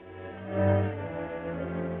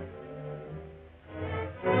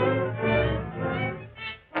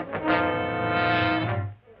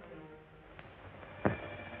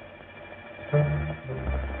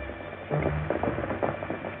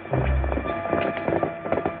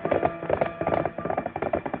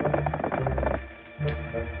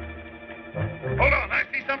 Hold on, I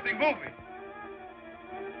see something moving.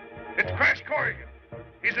 It's Crash Corrigan.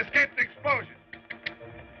 He's escaped the explosion.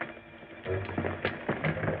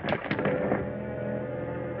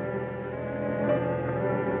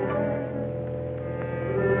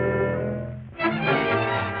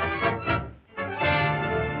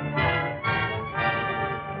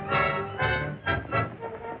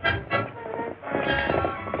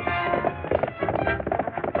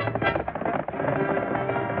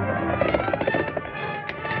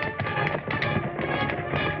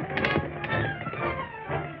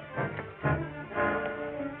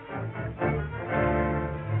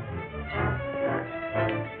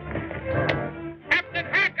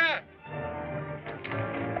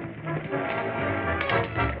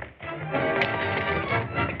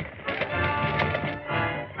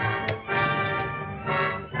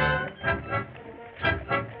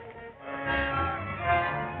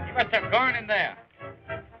 Gone in there.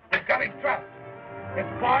 They've got him trapped. It's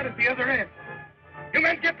barred at the other end. You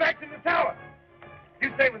men get back to the tower.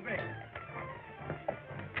 You stay with me.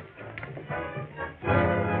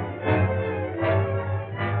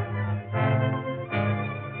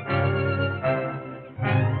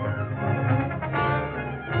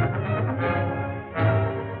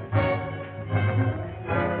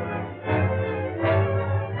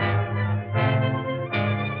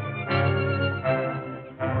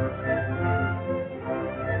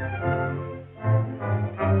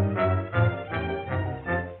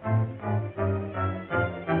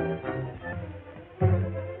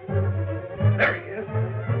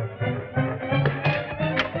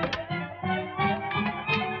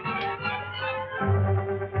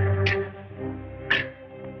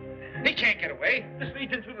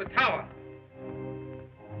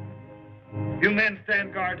 You men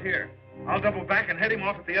stand guard here. I'll double back and head him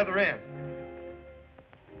off at the other end.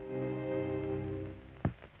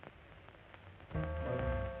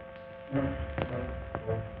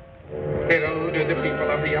 Little do the people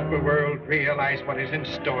of the upper world realize what is in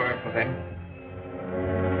store for them.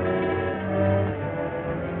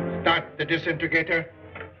 Start the disintegrator.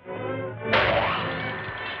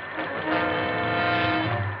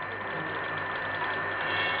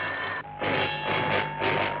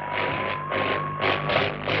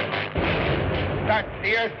 Start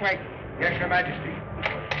the earthquake. Yes, Your Majesty.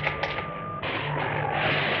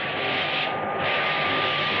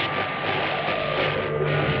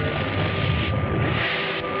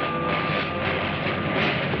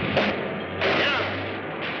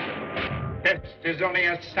 This is only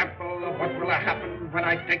a sample of what will happen when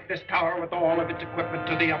I take this tower with all of its equipment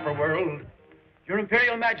to the upper world. Your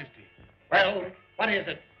Imperial Majesty. Well, what is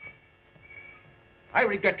it? I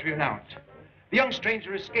regret to announce, the young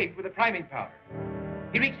stranger escaped with a priming powder.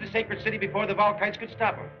 He reached the sacred city before the Volkites could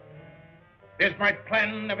stop him. Is my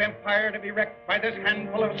plan of empire to be wrecked by this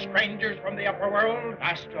handful of strangers from the upper world?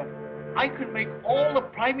 Master, I can make all the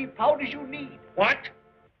priming powders you need. What?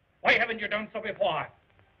 Why haven't you done so before?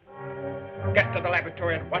 Get to the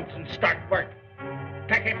laboratory at once and start work.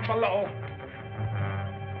 Take him below.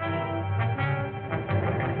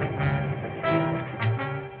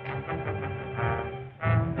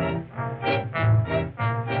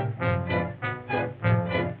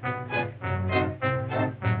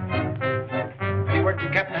 Any word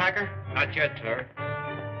from Captain Hacker? Not yet, sir.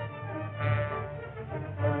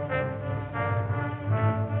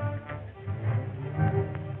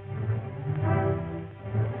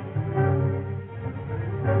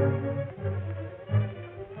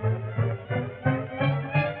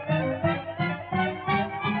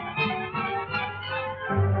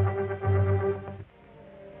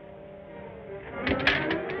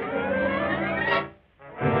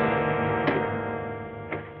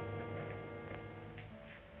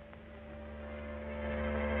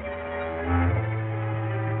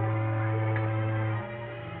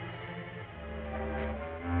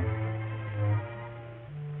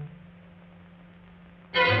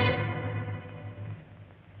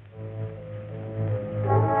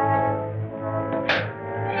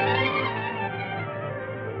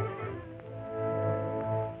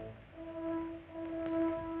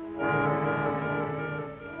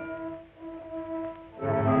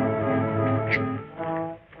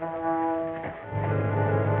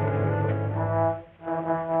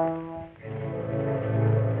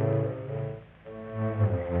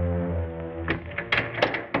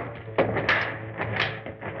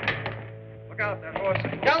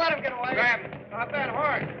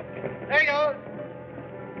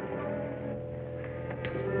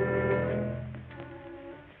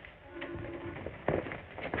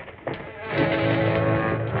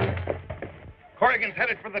 Corrigan's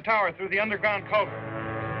headed for the tower through the underground culvert.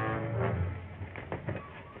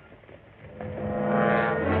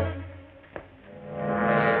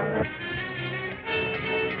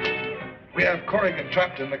 We have Corrigan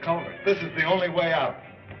trapped in the culvert. This is the only way out.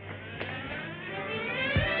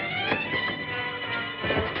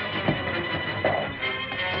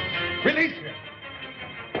 Release him.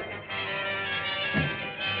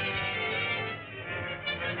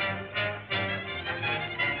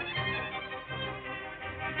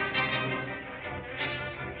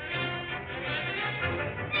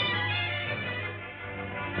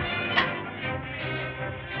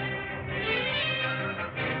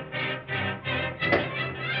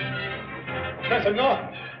 Professor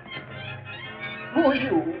Norton. Who are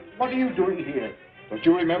you? What are you doing here? Don't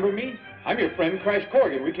you remember me? I'm your friend, Crash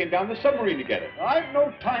Corrigan. We came down the submarine together. I've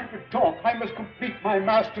no time to talk. I must complete my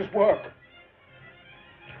master's work.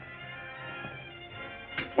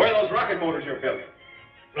 Where are those rocket motors you're building?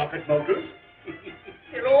 Rocket motors?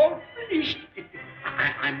 They're all finished.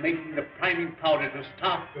 I'm making the priming powder to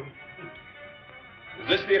start them. Is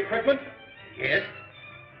this the equipment? Yes.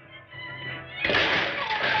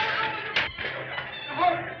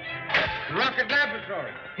 The rocket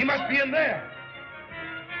laboratory. He must be in there.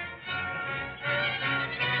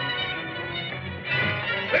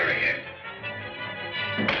 There he is.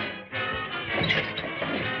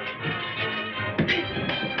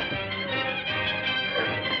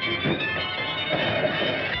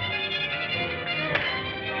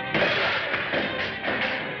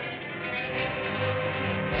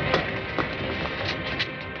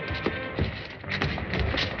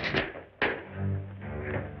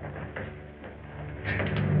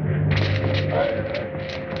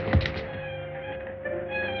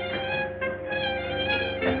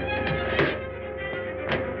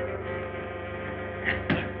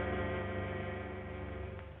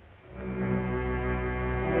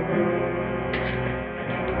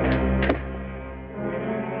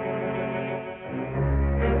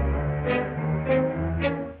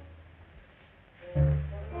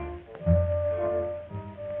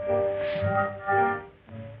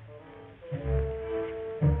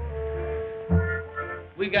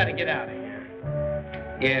 got to get out of here.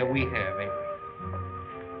 Yeah, we have, ain't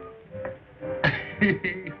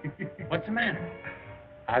we? What's the matter?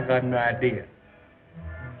 I got an idea.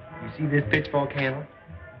 You see this pitchfork handle?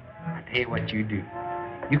 I tell you what you do.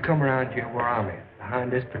 You come around here where I'm at,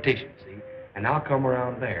 behind this partition, see? And I'll come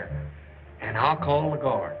around there. And I'll call the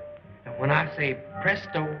guard. And when I say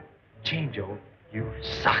presto, changeo, you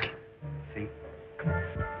sock it. See? Come on.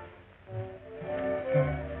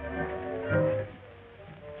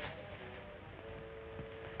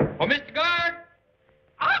 Oh, Mr. Guard!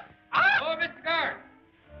 Up! Up! Oh, Mr. Guard!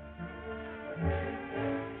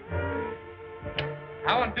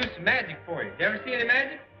 I want to do some magic for you. Did you ever see any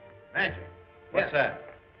magic? Magic? What's that?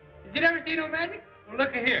 Did you never see no magic? Well,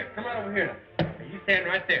 look at here. Come on over here now. You stand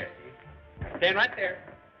right there, see? Stand right there.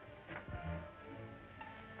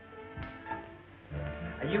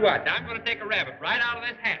 Now, you watch. I'm going to take a rabbit right out of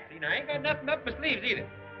this hat. See, now, I ain't got nothing up my sleeves either.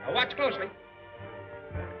 Now, watch closely.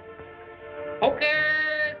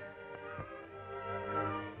 Hocus!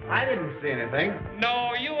 I didn't see anything.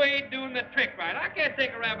 No, you ain't doing the trick right. I can't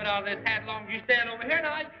take a rabbit out of this hat as long as you stand over here.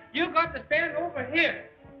 Now, you got to stand over here.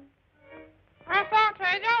 I thought,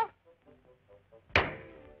 Pedro.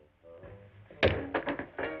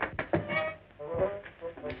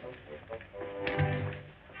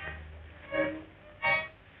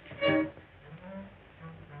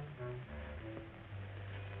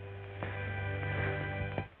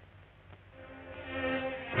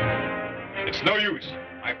 It's no use.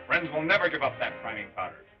 My friends will never give up that priming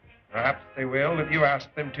powder. Perhaps they will if you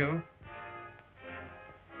ask them to.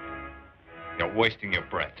 You're wasting your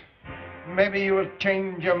breath. Maybe you will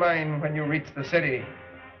change your mind when you reach the city.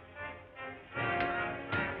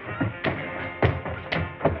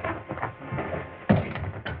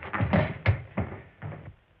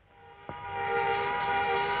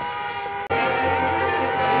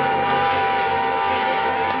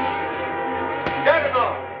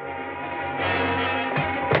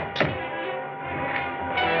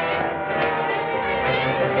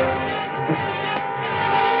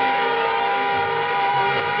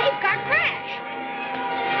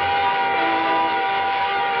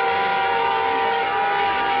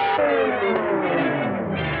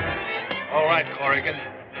 Corrigan,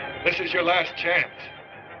 this is your last chance.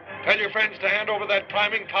 Tell your friends to hand over that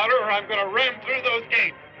priming powder or I'm going to ram through those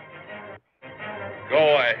gates. Go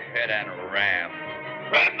ahead and ram.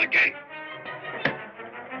 Ram the gate!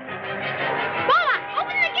 Boa,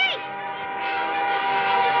 open the gate!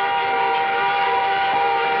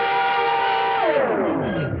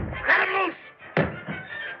 Cut him loose!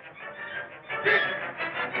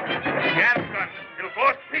 The atom gun. It'll blow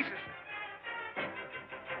us to pieces.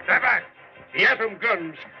 Step back. The atom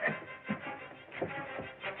guns.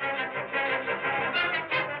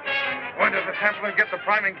 Go into the temple and get the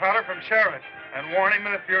priming powder from Sharad. And warn him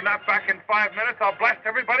that if you're not back in 5 minutes, I'll blast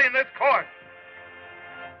everybody in this court.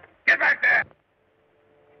 Get back there!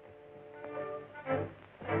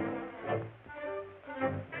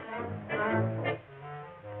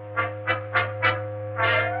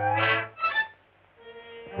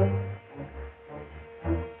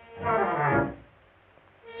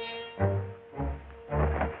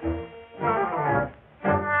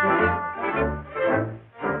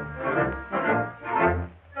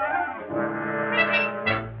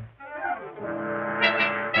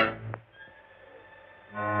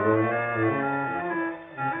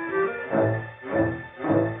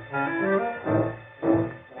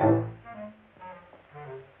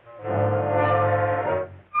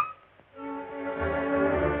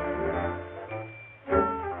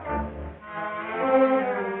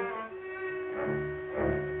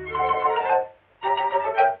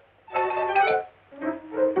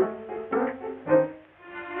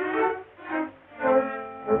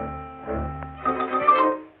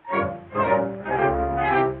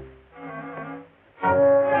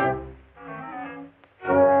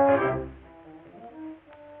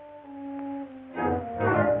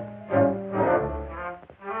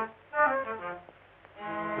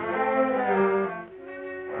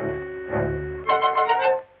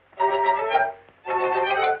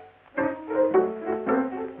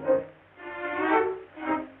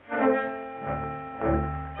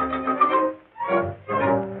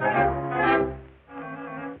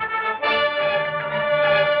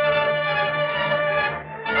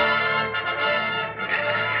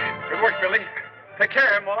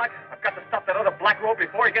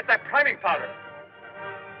 Before he gets that priming powder.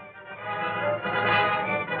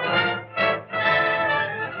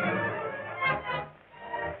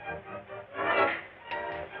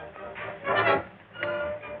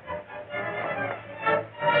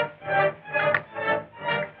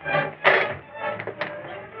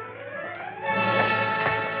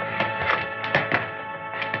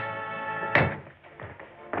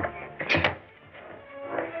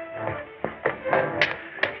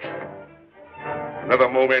 Another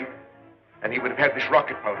moment, and he would have had this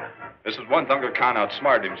rocket powder. This is once Unga Khan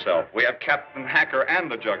outsmarted himself. We have Captain Hacker and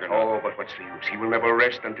the Juggernaut. Oh, but what's the use? He will never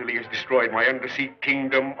rest until he has destroyed my Undersea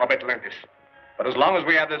Kingdom of Atlantis. But as long as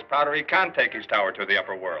we have this powder, he can't take his tower to the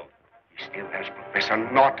upper world. He still has Professor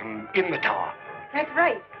Norton in the tower. That's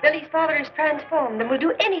right. Billy's father is transformed and will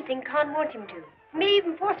do anything Khan wants him to. May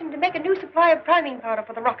even force him to make a new supply of priming powder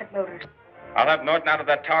for the rocket motors. I'll have Norton out of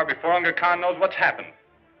that tower before Unga Khan knows what's happened.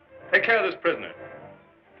 Take care of this prisoner.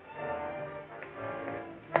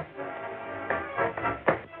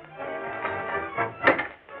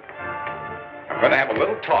 I'm going to have a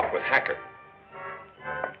little talk with Hacker.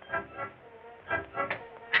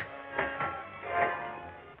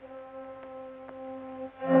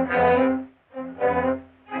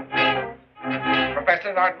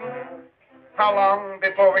 Professor Norton, how long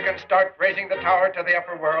before we can start raising the tower to the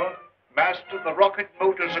upper world? Master, the rocket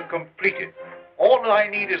motors are completed. All I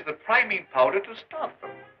need is the priming powder to start them.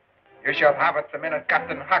 You shall have it the minute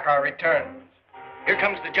Captain Hacker returns. Here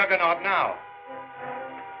comes the Juggernaut now.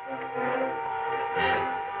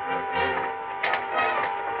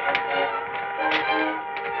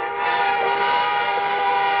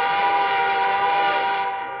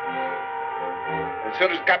 As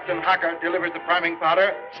soon as Captain Hacker delivers the priming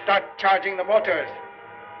powder, start charging the motors.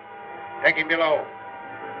 Take him below.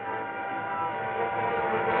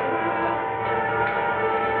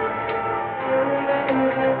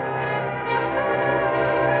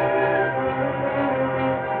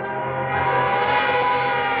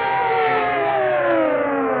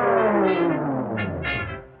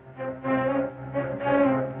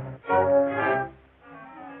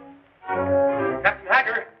 Captain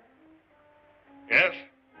Hacker. Yes?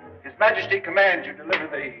 His Majesty commands you deliver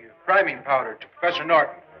the priming powder to Professor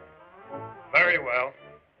Norton. Very well.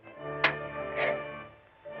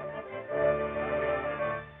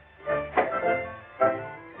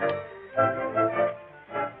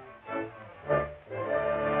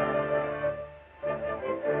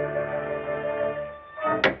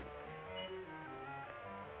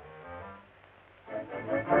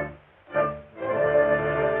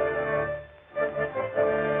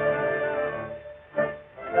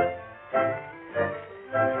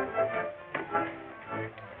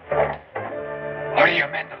 Order your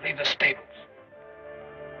men to leave the stables.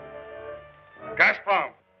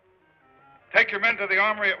 Gaspar, take your men to the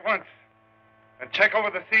armory at once and check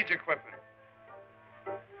over the siege equipment.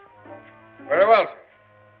 Very well, sir.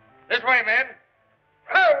 This way, men.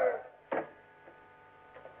 Ho!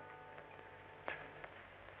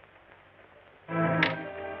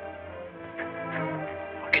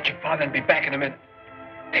 I'll get your father and be back in a minute.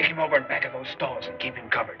 Take him over in back of those stalls and keep him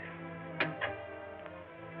covered.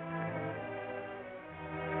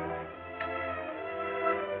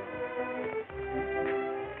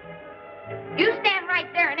 You stand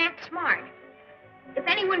right there and act smart. If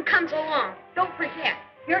anyone comes along, don't forget,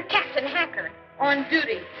 you're Captain Hacker on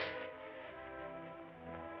duty.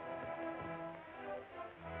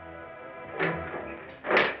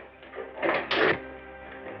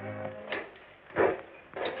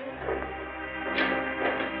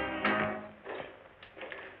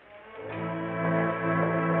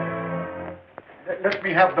 Let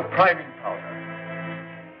me have the priming powder.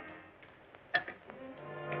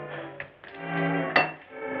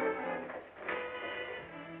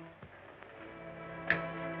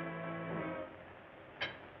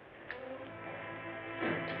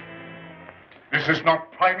 This is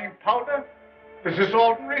not priming powder. This is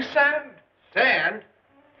ordinary sand. Sand?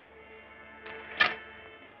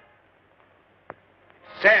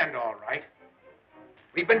 Sand, all right.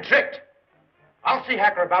 We've been tricked. I'll see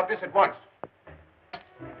Hacker about this at once.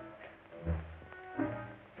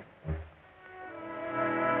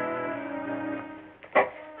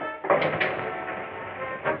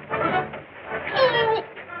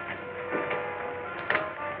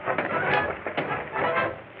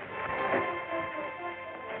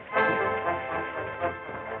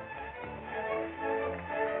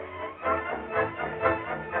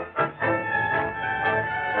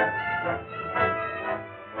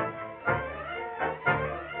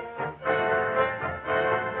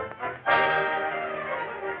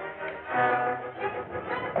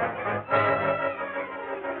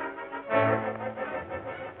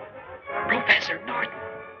 Professor Norton.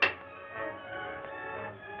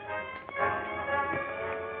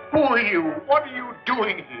 Who are you? What are you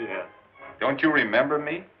doing here? Don't you remember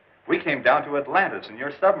me? We came down to Atlantis in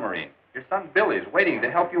your submarine. Your son Billy's waiting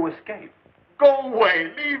to help you escape. Go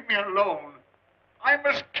away. Leave me alone. I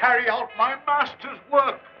must carry out my master's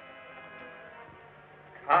work.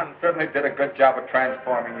 Khan certainly did a good job of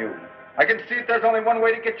transforming you. I can see that there's only one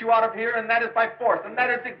way to get you out of here, and that is by force. And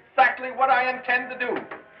that is exactly what I intend to do.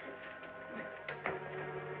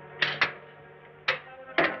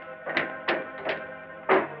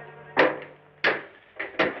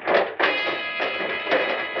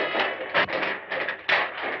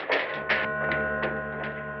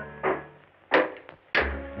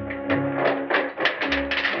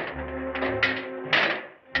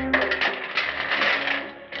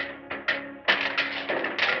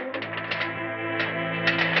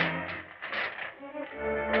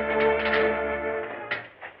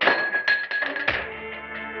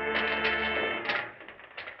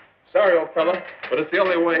 Sorry, old fella, but it's the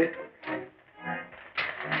only way.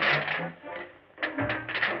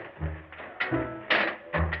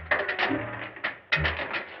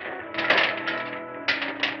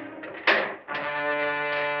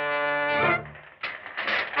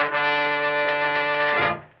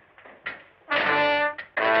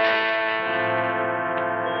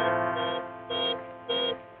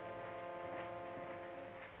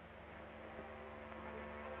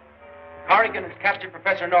 Corrigan has captured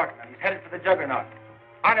Professor Norton, and he's headed for the Juggernaut.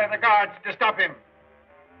 Order the guards to stop him.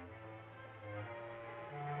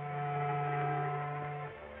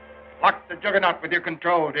 Lock the Juggernaut with your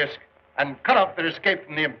control disc, and cut off their escape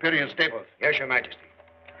from the Imperial stables. Yes, Your Majesty.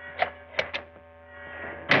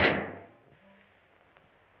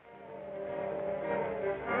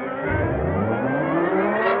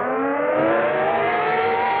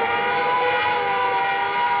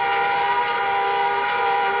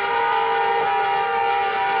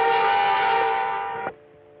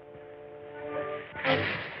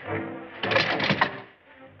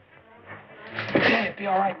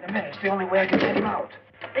 The only way I can get him out.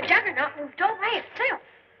 The Juggernaut moved all by itself.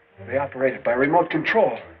 They operate it by remote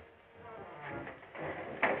control.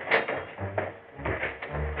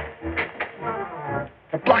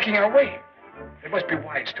 They're blocking our way. They must be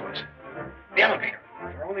wise to us. The elevator.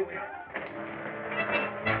 It's our only way.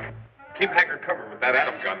 Keep Hacker covered with that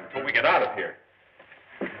atom gun until we get out of here.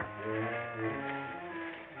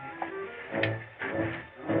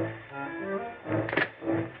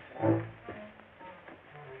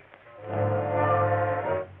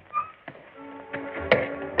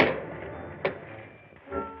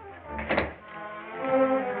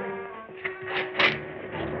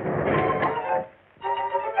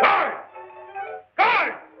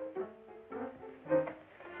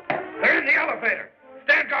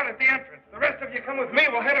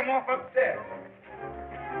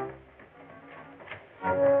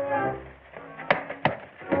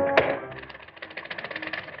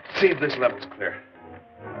 See if this level's clear.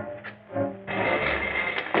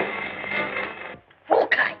 Full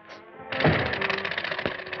kites.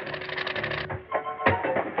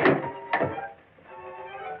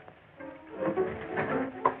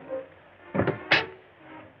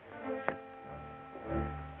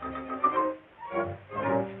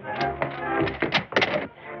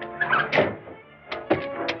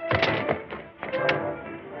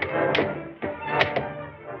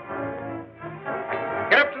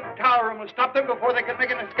 Stop them before they can make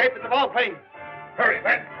an escape in the volplane. Hurry,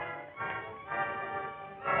 Ben.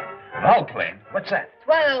 Volplane? What's that? It's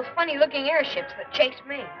one of those funny-looking airships that chase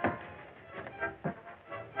me.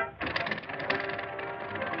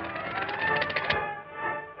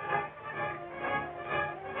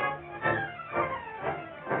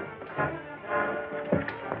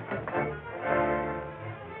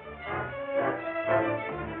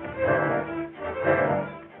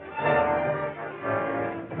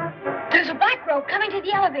 Coming to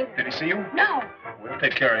the elevator. Did he see you? No. We'll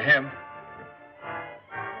take care of him.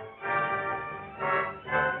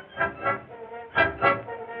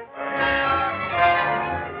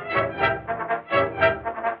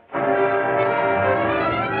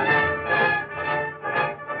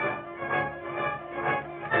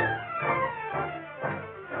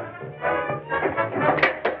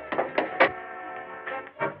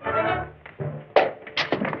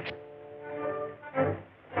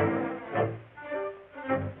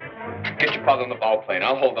 On the volplane.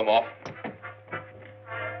 I'll hold them off.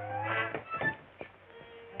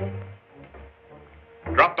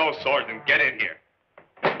 Drop those swords and get in here.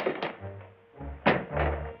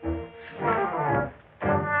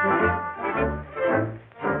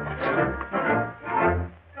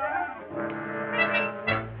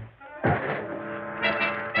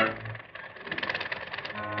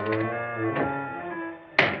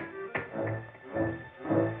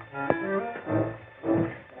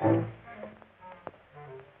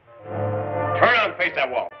 Face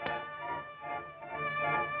that wall.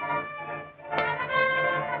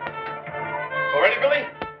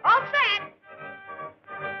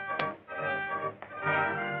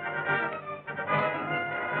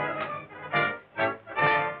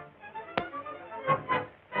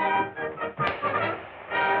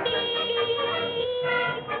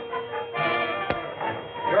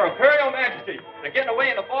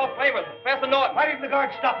 Look, why didn't the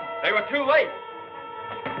guards stop them? They were too late.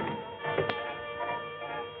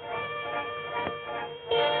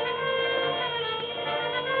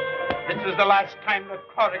 This is the last time that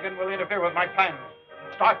Corrigan will interfere with my plans.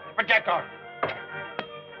 Start the projector.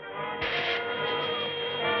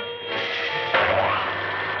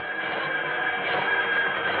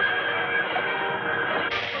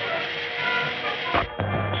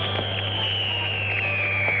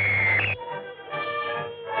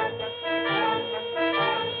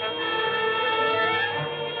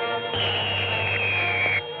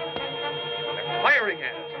 They're firing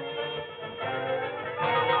at us.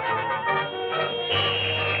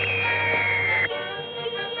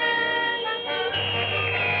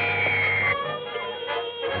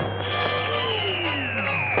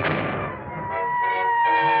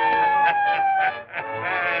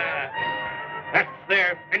 That's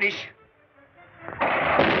their finish.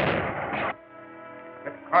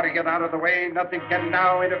 With Corrigan out of the way, nothing can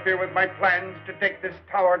now interfere with my plans to take this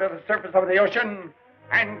tower to the surface of the ocean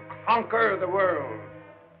and conquer the world.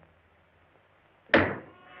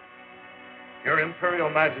 Your Imperial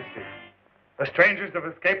Majesty, the strangers have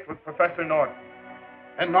escaped with Professor Norton.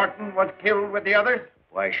 And Norton was killed with the others?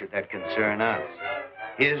 Why should that concern us?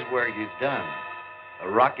 His work is done. The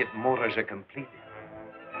rocket motors are completed.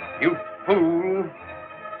 You fool.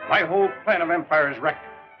 My whole plan of empire is wrecked.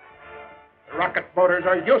 The rocket motors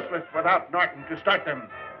are useless without Norton to start them.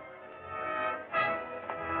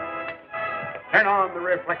 Turn on the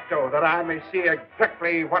reflector that I may see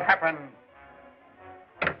exactly what happened.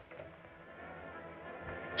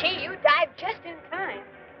 Gee, you dived just in time.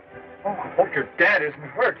 Oh, I hope your dad isn't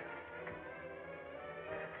hurt.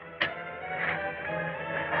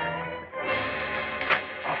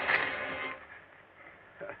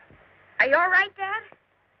 Are you all right, Dad?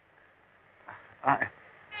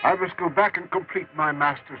 I must go back and complete my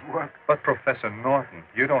master's work. But, Professor Norton,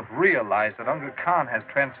 you don't realize that Unga Khan has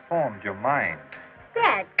transformed your mind.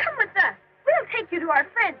 Dad, come with us. We'll take you to our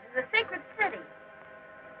friends in the sacred city.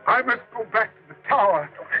 I must go back to the tower.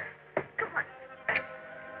 Come on.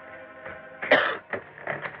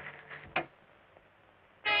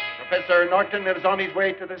 Professor Norton is on his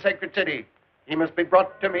way to the sacred city. He must be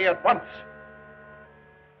brought to me at once.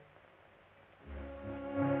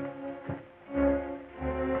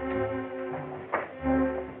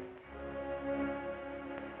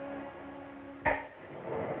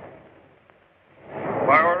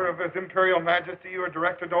 By order of His Imperial Majesty, you are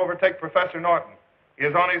directed to overtake Professor Norton. He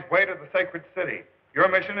is on his way to the sacred city. Your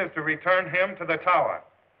mission is to return him to the tower.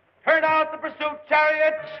 Turn out the pursuit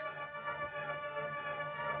chariots!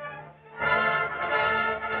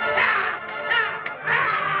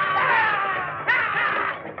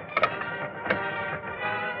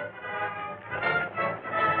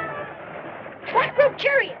 Black rope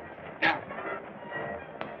chariots!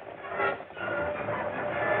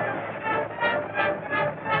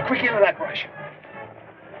 Quick into that brush.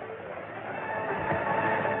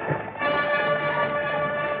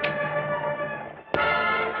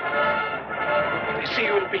 If they see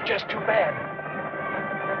you, it'll be just too bad.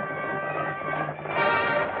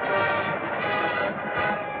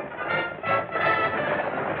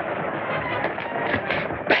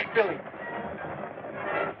 Back, Billy.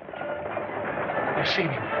 They've seen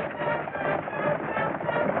him.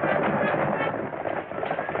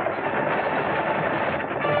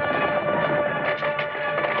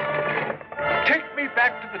 Take me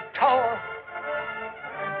back to the tower.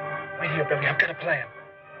 Wait here, Billy. I've got a plan.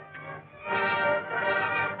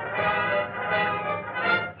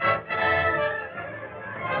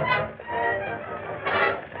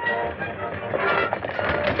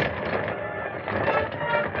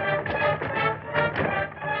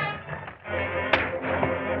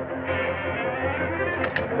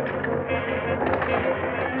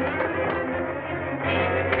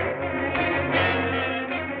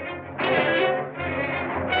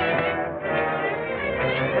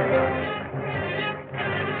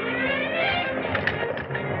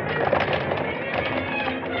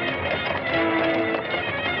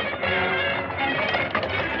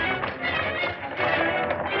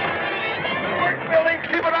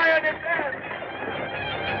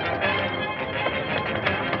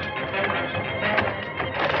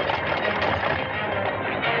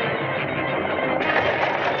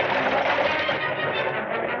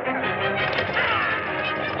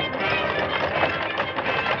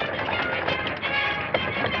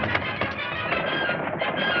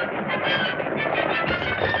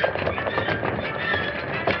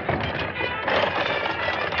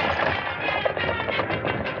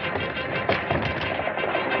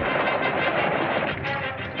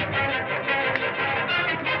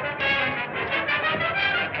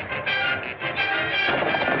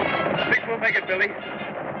 it, Billy.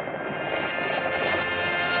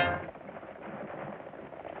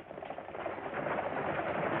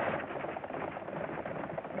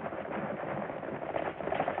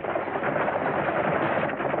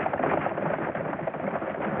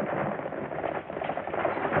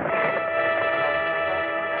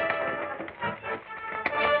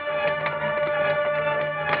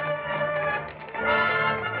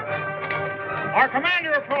 Our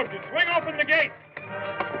commander approaches. Swing open the gate.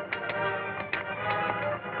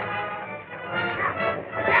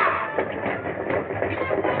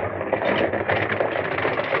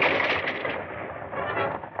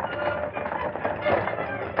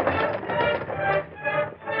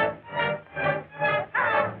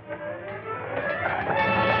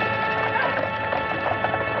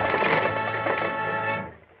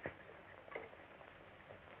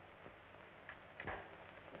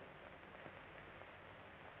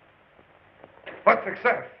 What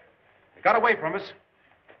success? They got away from us.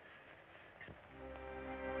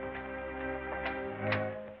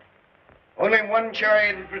 Only one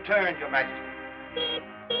chariot is returned, Your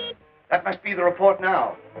Majesty. That must be the report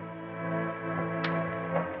now.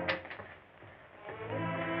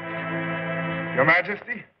 Your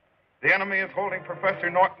Majesty, the enemy is holding Professor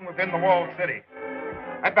Norton within the walled city.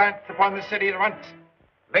 Advance upon the city at once.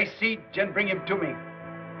 Lay siege and bring him to me.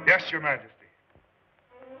 Yes, Your Majesty.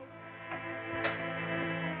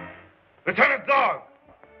 Lieutenant Zog!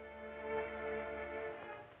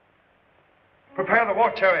 Prepare the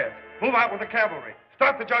war chariots. Move out with the cavalry.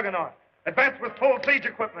 Start the juggernaut. Advance with full siege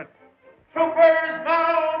equipment. Troopers,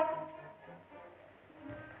 mount!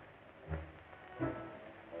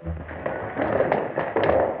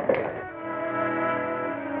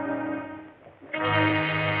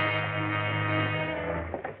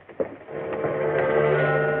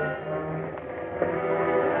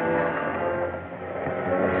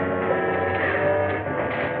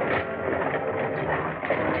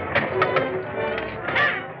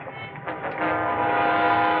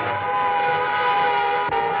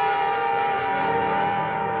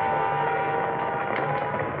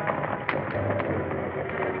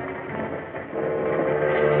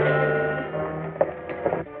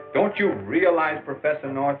 Don't you realize,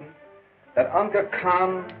 Professor Norton, that Unga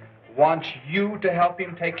Khan wants you to help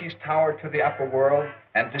him take his tower to the upper world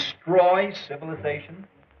and destroy civilization?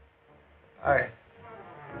 I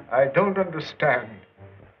don't understand.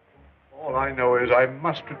 All I know is I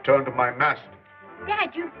must return to my master.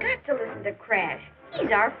 Dad, you've got to listen to Crash.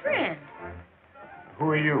 He's our friend.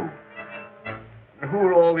 Who are you? And who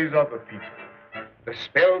are all these other people? The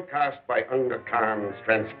spell cast by Unga Khan's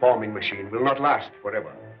transforming machine will not last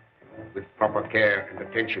forever. With proper care and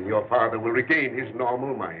attention, your father will regain his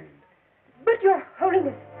normal mind. But, Your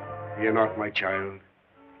Holiness... Fear not, my child.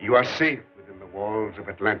 You are safe within the walls of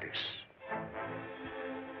Atlantis.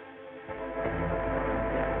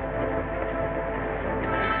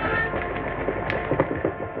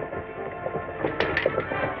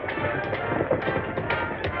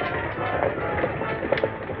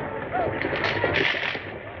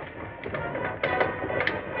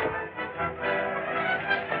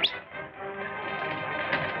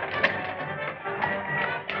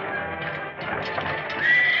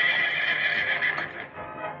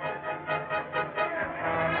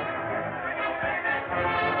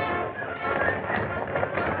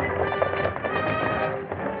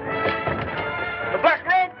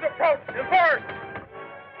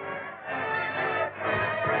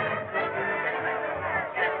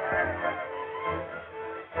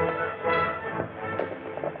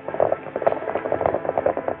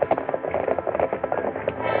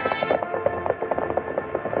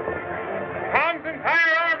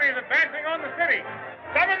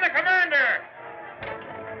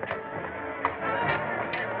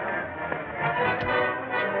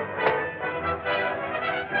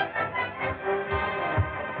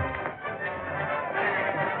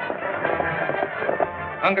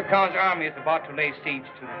 Unga Khan's army is about to lay siege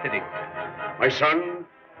to the city. My son,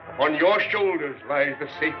 upon your shoulders lies the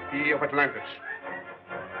safety of Atlantis.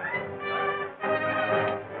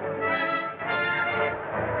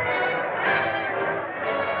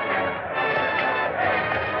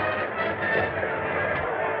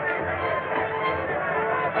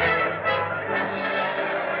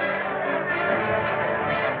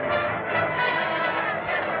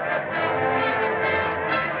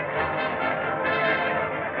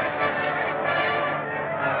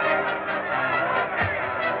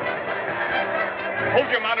 Hold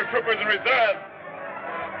your mounted troopers in reserve.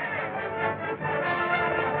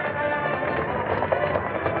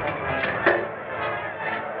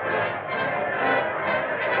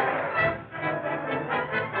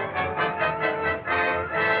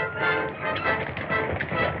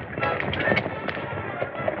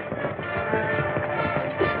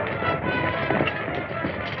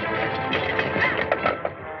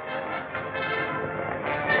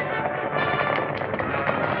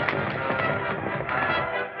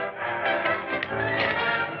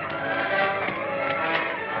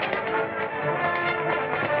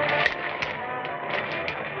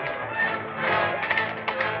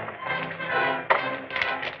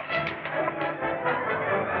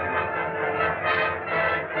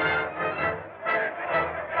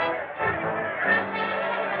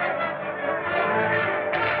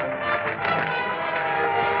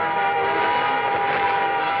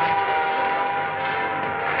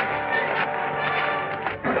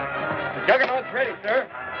 ready, sir.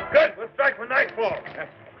 Good. We'll strike when nightfall. All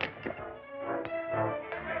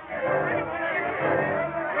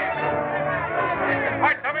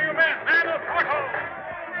right, some of you men, man the porthole.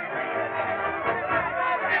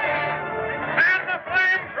 Man the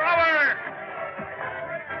flamethrower.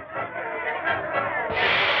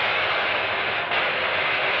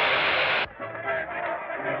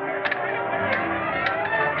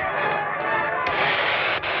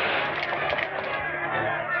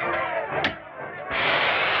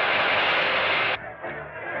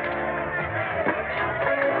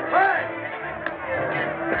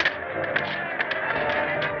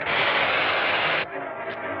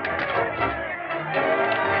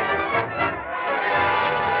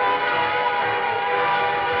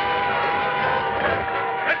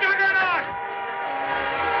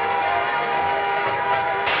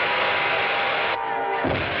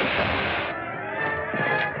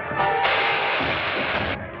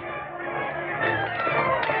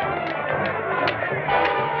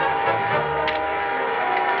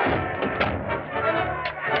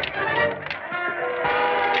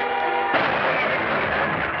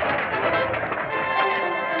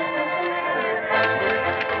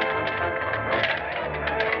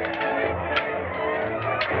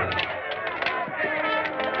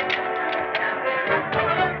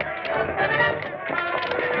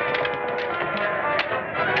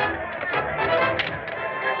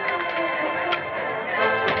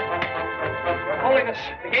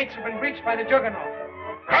 The gates have been breached by the Juggernaut.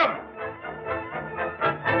 Come!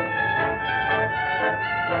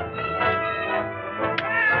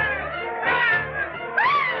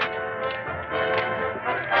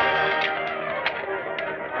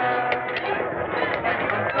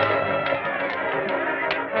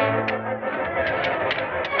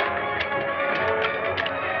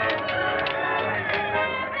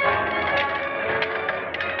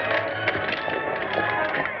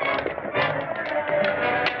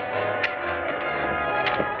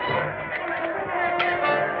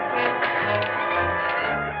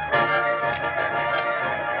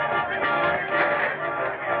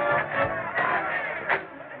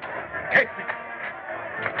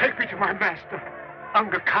 Take me to my master,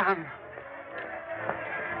 Unga Khan.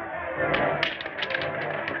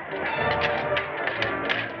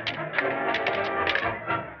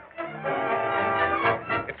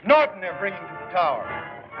 It's Norton they're bringing to the tower.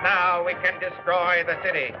 Now we can destroy the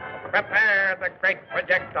city. Prepare the great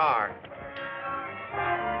projector.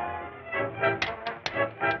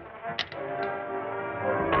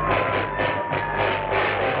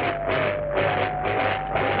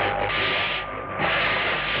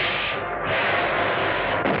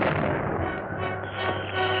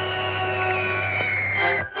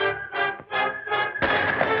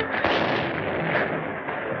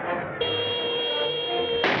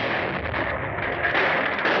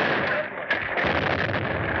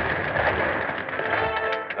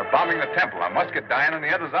 Bombing the temple. I must get Diana and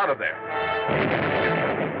the others out of there.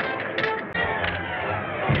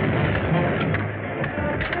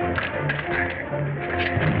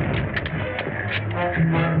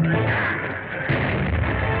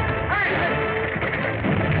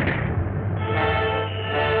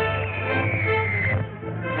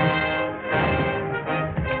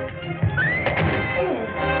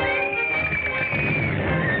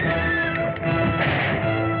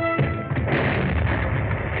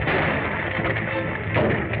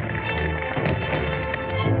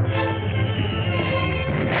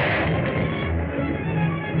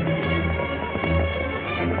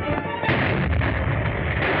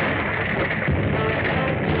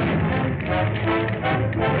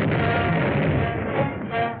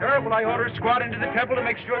 Will I order a squad into the temple to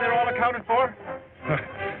make sure they're all accounted for?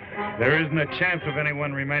 There isn't a chance of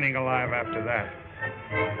anyone remaining alive after that.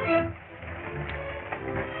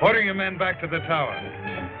 Order your men back to the tower.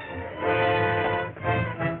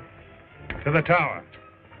 To the tower.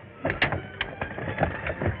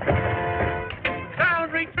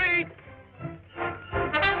 Sound retreat!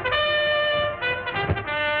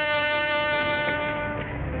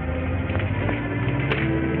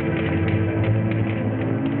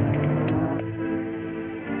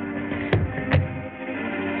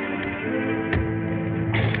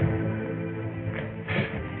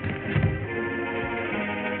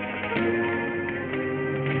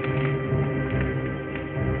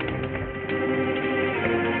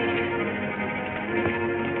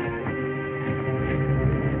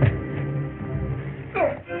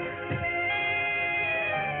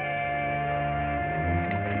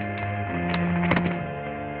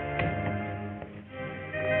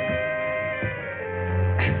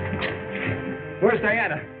 Where's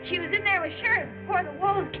Diana? She was in there with Sheriff before the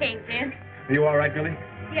walls caved in. Are you all right, Billy?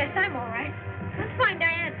 Yes, I'm all right. Let's find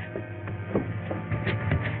Diana.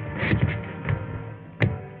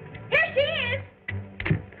 Here she is.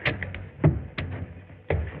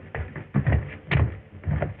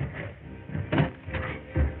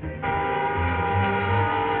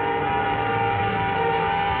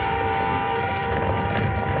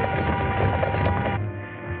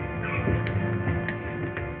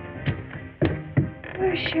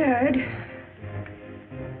 Where's Sharad?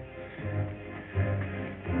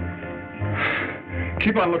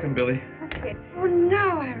 Keep on looking, Billy. Okay. Oh,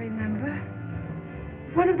 now I remember.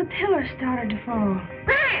 One of the pillars started to fall.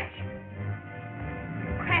 Crash!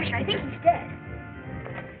 Crash, I think he's dead.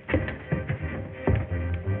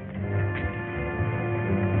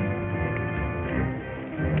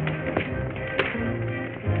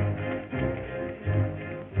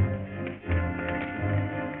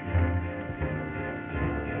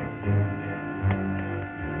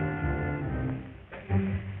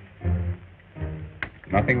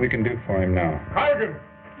 Nothing we can do for him now. Corrigan!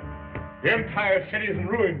 The entire city is in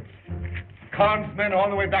ruins. Khan's men are on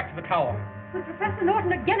the way back to the tower. With Professor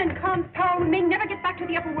Norton again in Khan's power, we may never get back to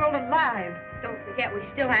the upper world alive. Don't forget, we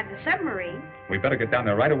still have the submarine. We better get down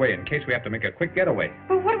there right away in case we have to make a quick getaway.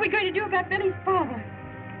 But what are we going to do about Billy's father?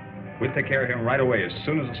 We'll take care of him right away as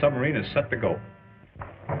soon as the submarine is set to go.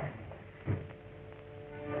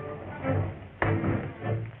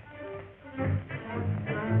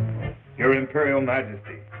 Your Imperial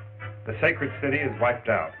Majesty, the sacred city is wiped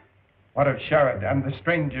out. What of Sharad and the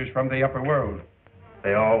strangers from the upper world?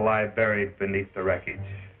 They all lie buried beneath the wreckage.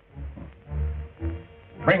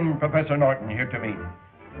 Bring Professor Norton here to me.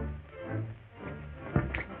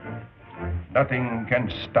 Nothing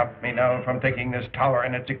can stop me now from taking this tower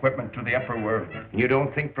and its equipment to the upper world. You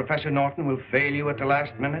don't think Professor Norton will fail you at the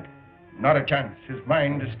last minute? Not a chance. His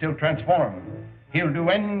mind is still transformed. He'll do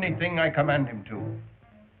anything I command him to.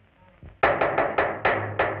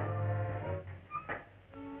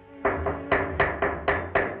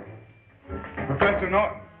 Professor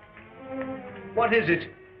Norton. What is it?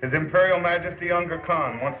 His Imperial Majesty Unga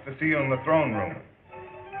Khan wants to see you in the throne room.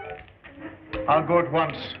 I'll go at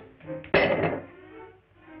once.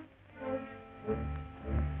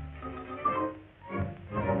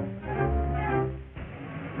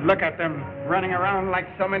 Look at them, running around like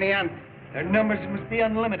so many ants. Their numbers must be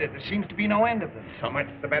unlimited. There seems to be no end of them. So much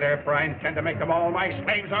the better, for I intend to make them all my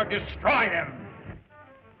slaves or destroy them.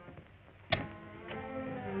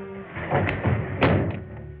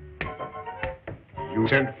 You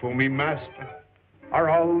sent for me, Master? Are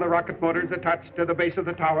all the rocket motors attached to the base of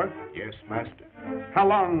the tower? Yes, Master. How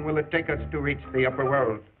long will it take us to reach the upper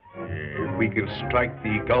world? If we can strike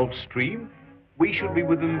the Gulf Stream, we should be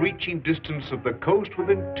within reaching distance of the coast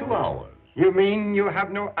within 2 hours. You mean you have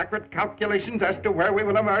no accurate calculations as to where we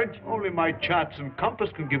will emerge? Only my charts and compass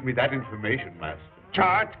can give me that information, Master.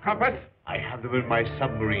 Charts, compass? I have them in my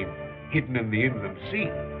submarine, hidden in the inland sea.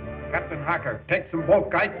 Captain Hacker, take some boat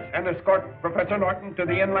kites and escort Professor Norton to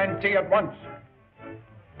the inland sea at once.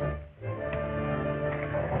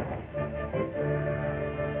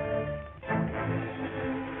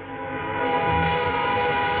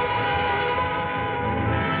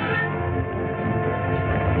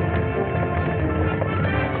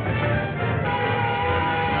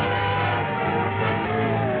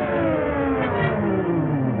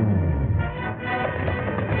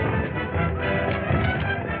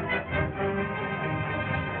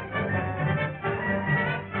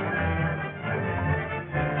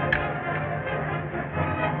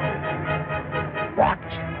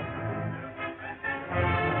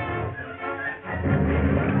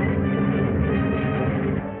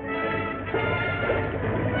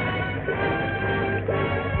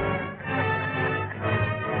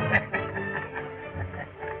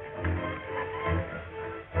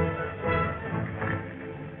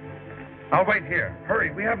 I'll wait here. Hurry,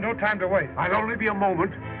 we have no time to wait. I'll only be a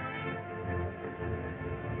moment.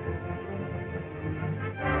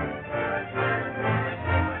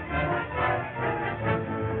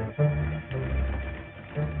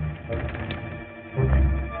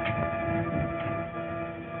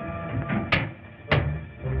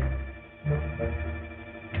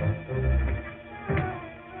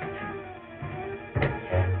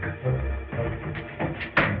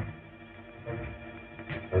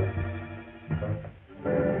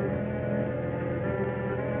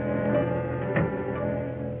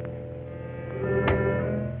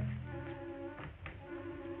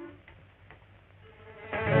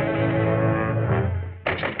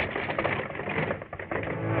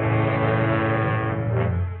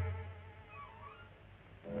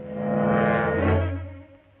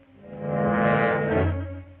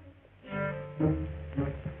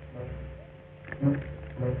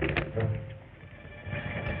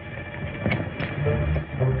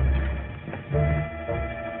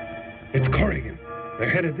 It's Corrigan. They're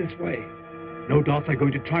headed this way. No doubt they're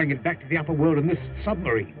going to try and get back to the upper world in this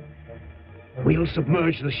submarine. We'll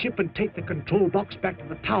submerge the ship and take the control box back to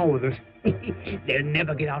the tower with us. They'll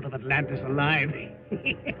never get out of Atlantis alive.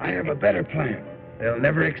 I have a better plan. They'll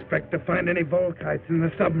never expect to find any Volkites in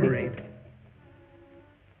the submarine.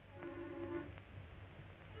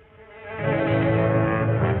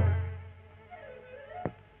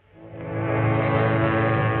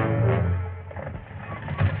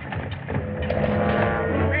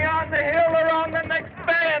 Beyond the hill around the next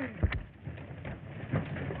bend.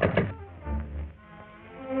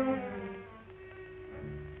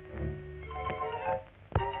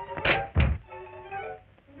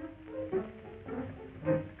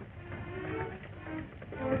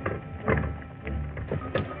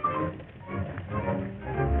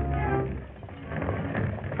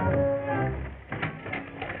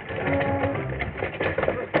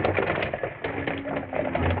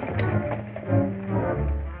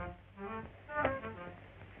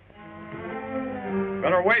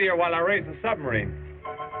 Better wait here while I raise the submarine.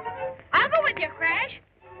 I'll go with you, Crash.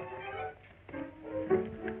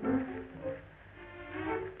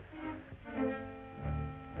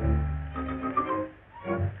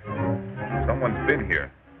 Someone's been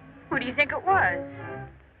here. Who do you think it was?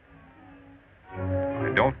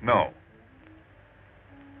 I don't know.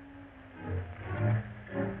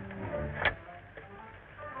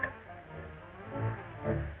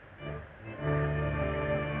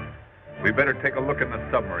 We better take a look in the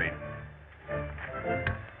submarine.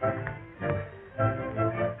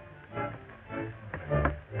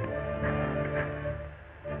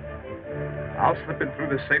 I'll slip in through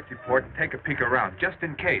the safety port and take a peek around, just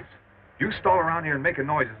in case. You stall around here and make a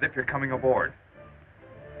noise as if you're coming aboard.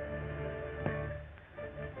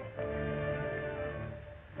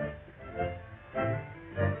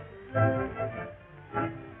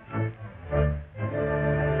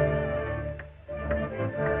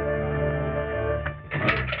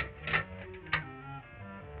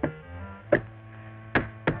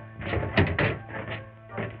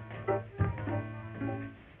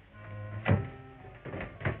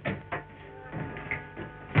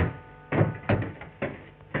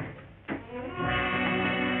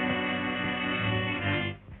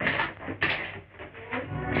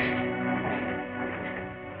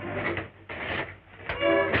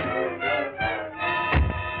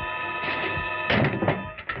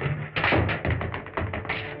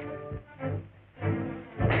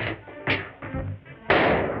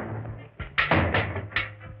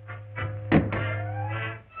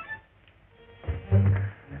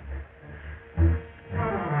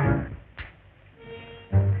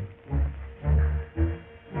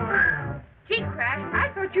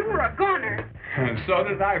 You were a goner. And so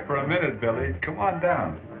did I for a minute, Billy. Come on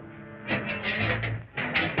down.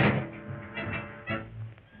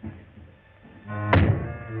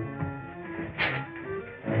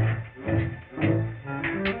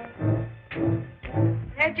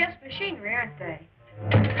 They're just machinery, aren't they?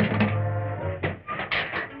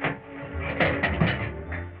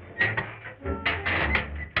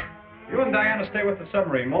 You and Diana stay with the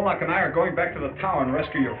submarine. Moloch and I are going back to the tower and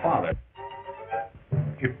rescue your father.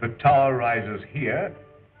 If the tower rises here,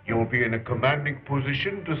 you'll be in a commanding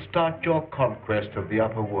position to start your conquest of the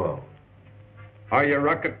upper world. Are your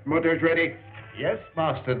rocket motors ready? Yes,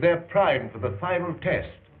 Master. They're primed for the final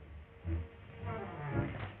test.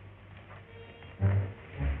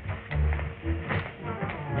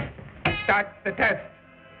 Start the test.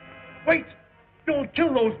 Wait! Don't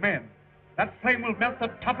kill those men. That flame will melt the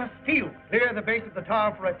toughest steel. Clear the base of the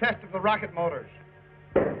tower for a test of the rocket motors.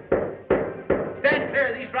 Stand clear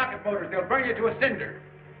of these rocket motors. They'll burn you to a cinder.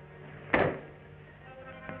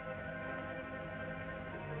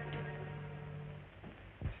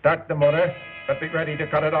 Start the motor, but be ready to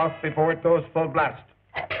cut it off before it goes full blast.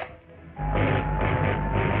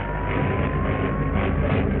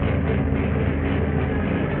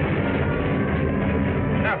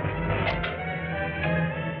 Now.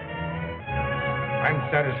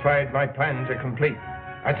 I'm satisfied my plans are complete.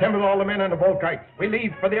 Assemble all the men on the Volkites. We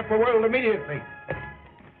leave for the upper world immediately.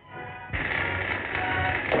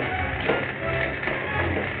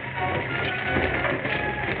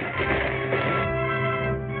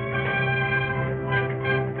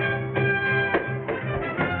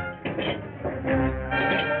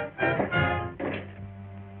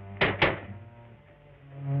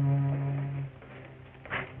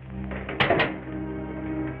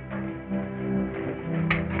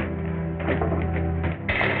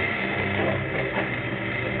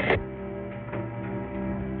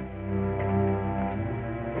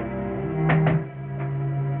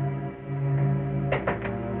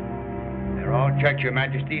 They're all checked, Your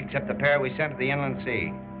Majesty, except the pair we sent to the inland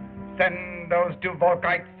sea. Send those 2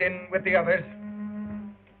 Volkites in with the others.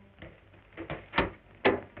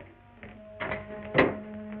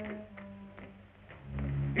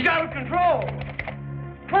 He's out of control.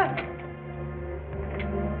 What?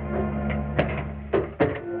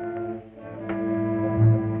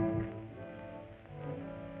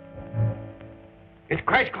 It's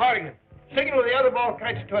Crash Corrigan. Signal the other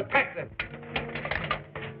Volkites to attack them.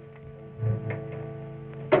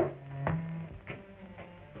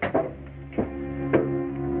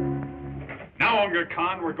 Now, Unga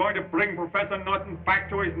Khan, we're going to bring Professor Norton back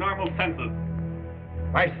to his normal senses.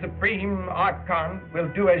 My Supreme Archon will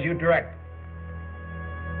do as you direct.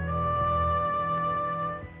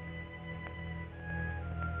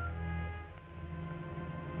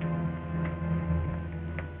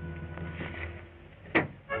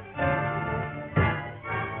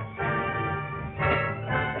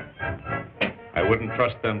 I wouldn't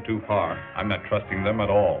trust them too far. I'm not trusting them at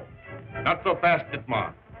all. Not so fast,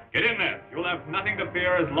 Dittmar. Get in there. You'll have nothing to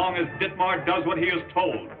fear as long as Dittmar does what he is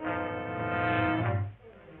told.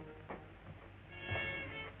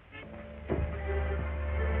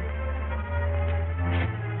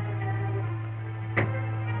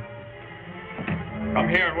 Come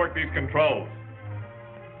here and work these controls.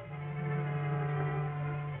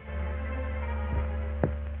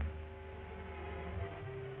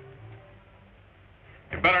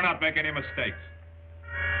 You better not make any mistakes.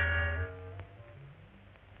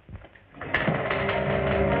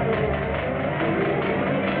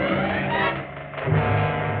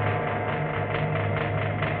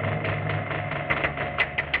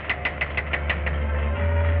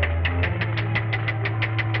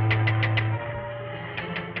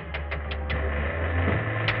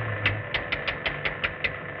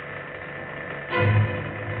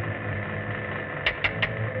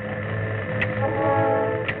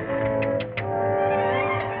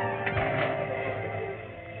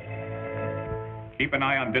 Keep an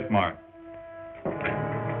eye on Dittmar.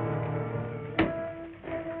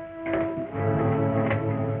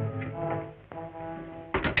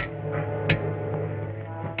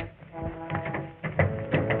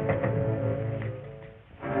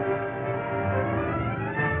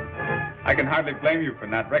 I can hardly blame you for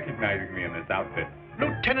not recognizing me in this outfit.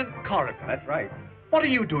 Lieutenant Corrigan. That's right. What are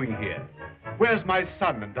you doing here? Where's my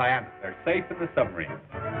son and Diana? They're safe in the submarine.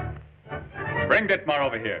 Bring Dittmar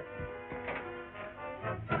over here.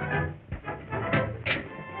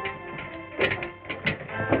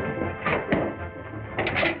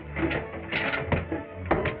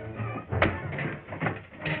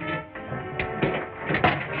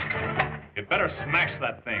 You'd better smash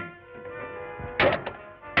that thing.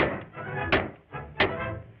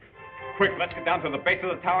 Quick, let's get down to the base of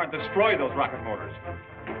the tower and destroy those rocket motors.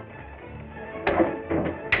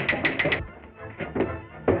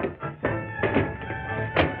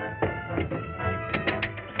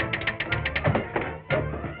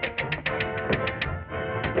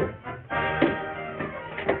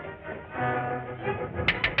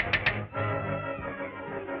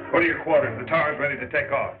 What are your quarters? The tower's ready to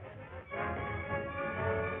take off.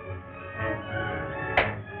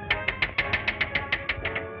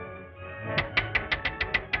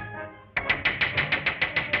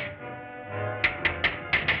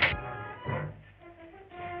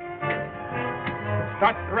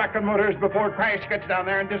 Start the rocket motors before Crash gets down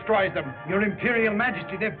there and destroys them. Your Imperial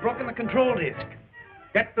Majesty, they've broken the control disk.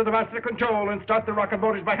 Get to the master control and start the rocket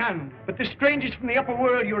motors by hand. But the strangers from the upper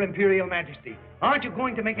world, Your Imperial Majesty. Aren't you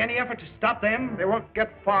going to make any effort to stop them? They won't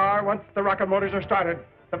get far once the rocket motors are started.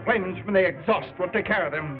 The flames from the exhaust will take care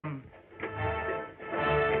of them.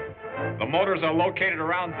 The motors are located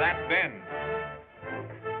around that bend.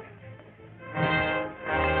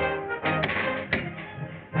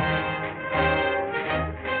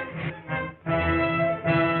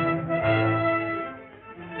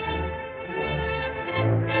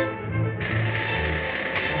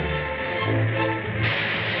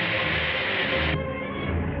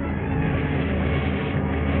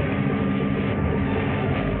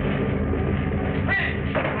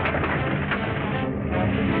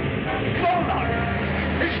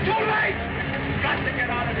 It's too late!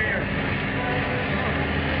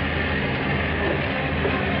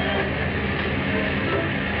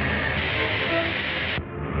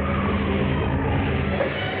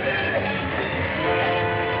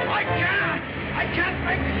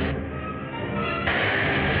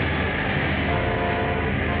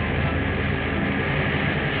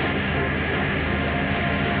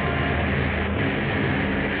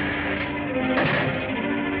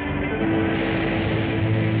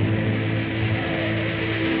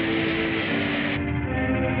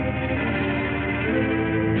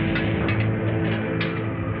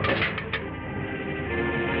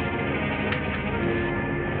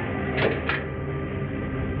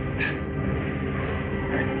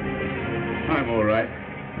 I'm all right.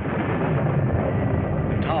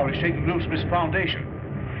 The tower is shaking loose from its foundation.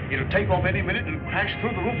 It'll take off any minute and crash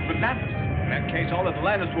through the roof of Atlantis. In that case, all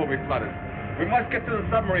Atlantis will be flooded. We must get to the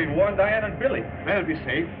submarine, warn Diana and Billy. They'll be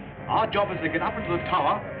safe. Our job is to get up into the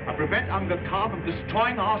tower and prevent Unga Khan from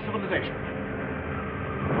destroying our civilization.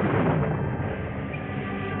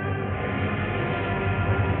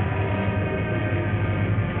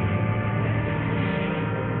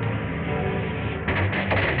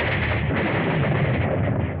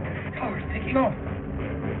 Tower's taking off.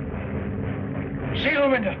 Sail the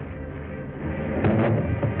window.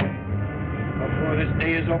 Before this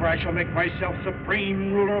day is over, I shall make myself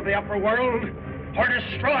supreme ruler of the upper world, or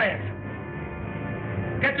destroy it.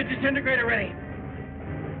 Get the disintegrator ready.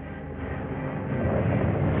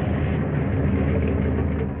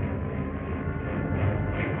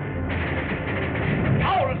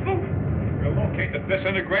 Tower is moving. We'll locate the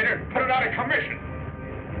disintegrator and put it out of commission.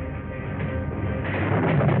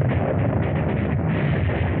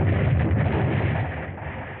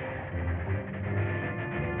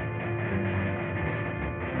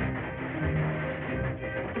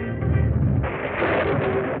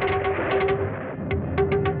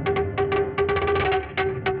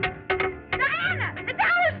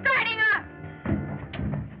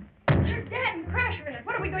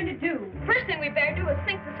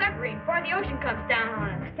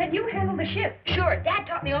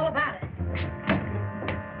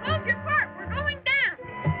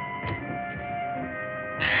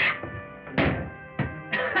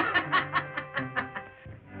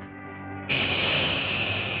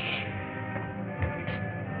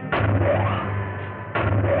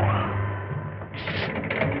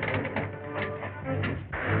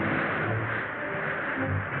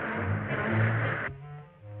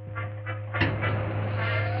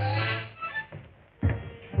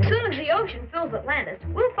 Atlantis,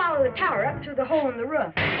 we'll follow the tower up through the hole in the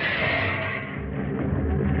roof. The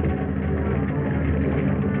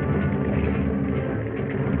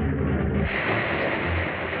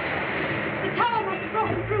tower must have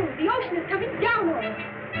broken through. The ocean is coming down on us.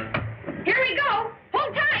 Here we go.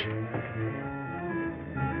 Hold tight.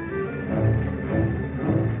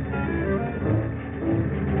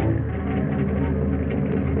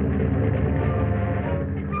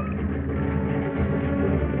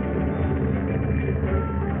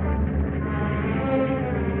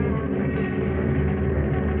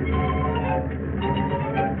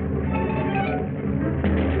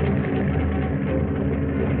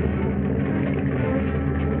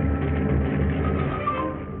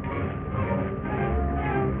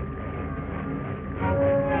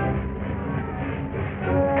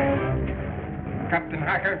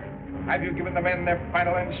 Have you given the men their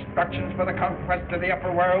final instructions for the conquest of the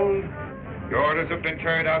upper world? The orders have been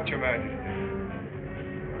carried out, Your Majesty.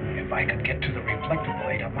 If I could get to the reflector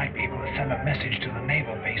blade, I might be able to send a message to the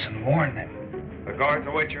naval base and warn them. The guards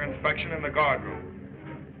await your inspection in the guard room.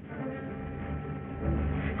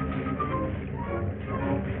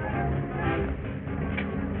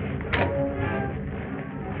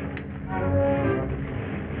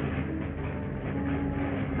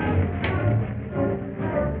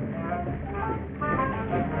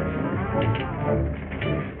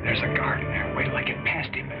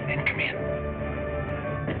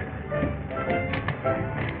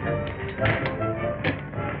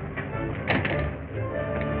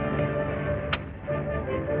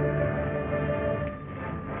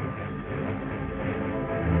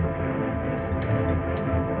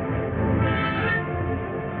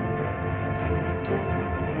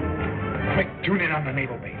 Tune in on the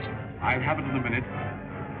naval base. I'll have it in a minute.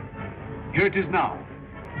 Here it is now.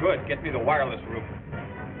 Good. Get me the wireless room.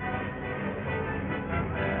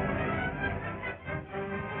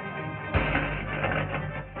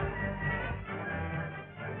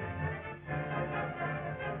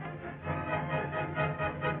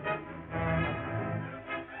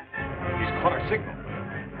 He's caught our signal.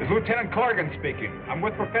 This is Lieutenant Corrigan speaking. I'm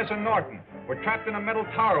with Professor Norton. We're trapped in a metal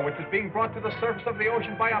tower which is being brought to the surface of the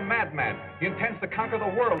ocean by a madman. He intends to conquer the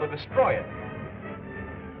world and destroy it.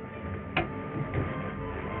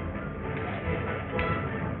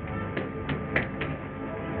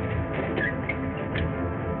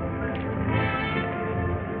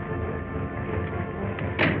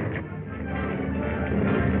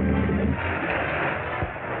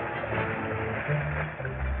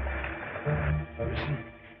 Listen.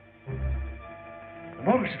 The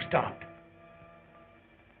motors have stopped.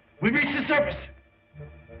 We've reached the surface.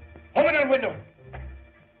 Open that window.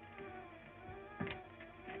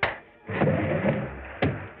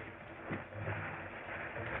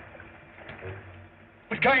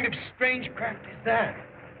 What kind of strange craft is that?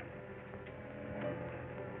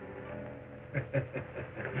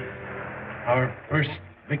 Our first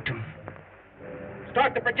victim.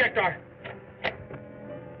 Start the projector.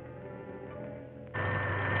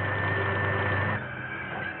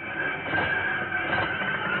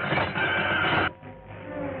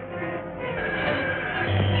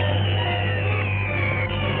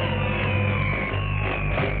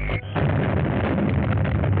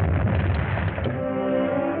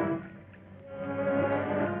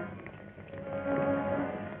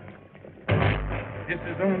 This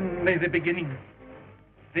is only the beginning.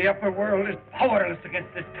 The upper world is powerless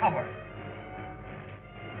against this tower.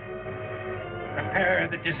 Prepare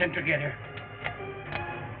the disintegrator.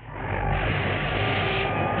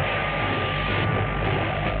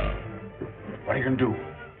 What are you going to do?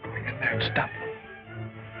 Go in there and stop them.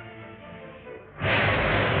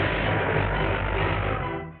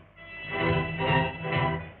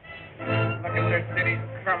 Look at their cities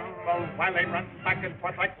crumble while they run back and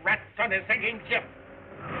forth like rats on a sinking ship.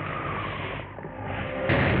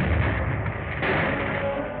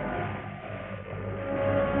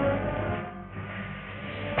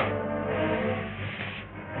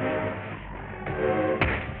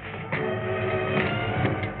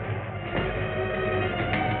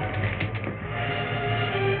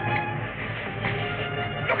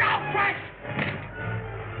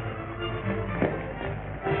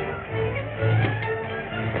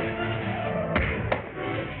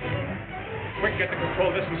 Get to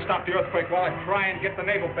control this and stop the earthquake while I try and get the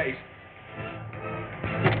naval base.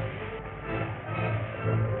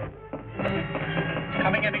 It's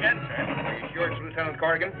coming in again, sir. Are you sure it's Lieutenant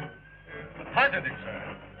Corrigan? Positive,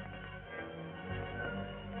 sir.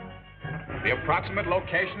 The approximate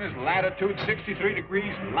location is latitude 63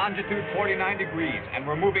 degrees, longitude 49 degrees, and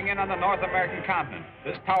we're moving in on the North American continent.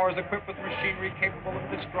 This tower is equipped with machinery capable of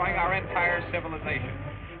destroying our entire civilization.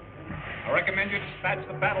 I recommend you dispatch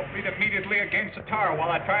the battle fleet immediately against the tower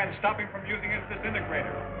while I try and stop him from using his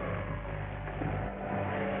disintegrator.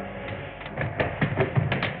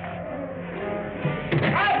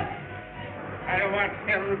 I don't want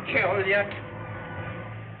him killed yet.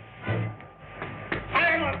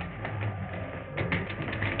 Silence!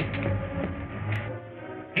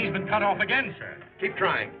 He's been cut off again, sir. Keep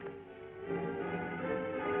trying.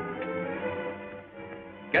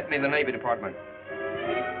 Get me the Navy Department.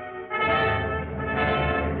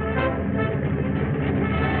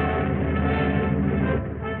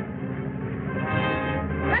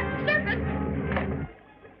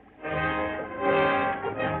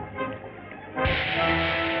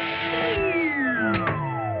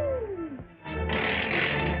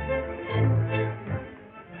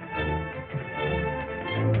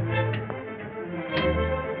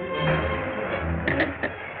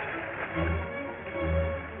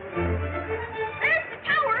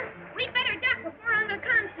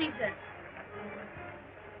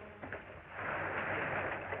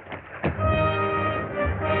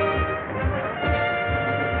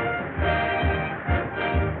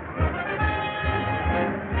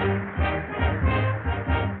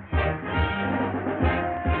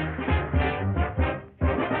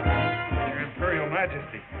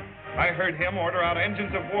 I heard him order out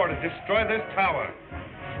engines of war to destroy this tower.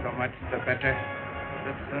 So much the better.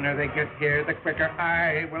 The sooner they get here, the quicker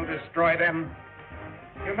I will destroy them.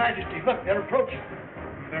 Your Majesty, look, they're approaching.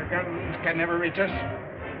 Their guns can never reach us.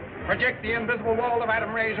 Project the invisible wall of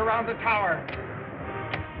atom rays around the tower.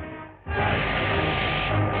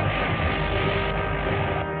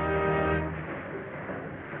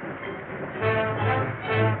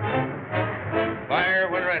 Fire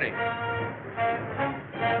when ready.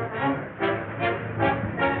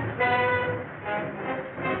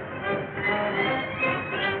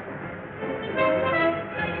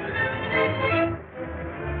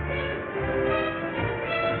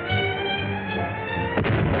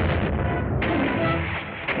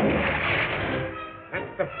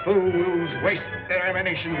 The fools waste their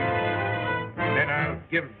ammunition. Then I'll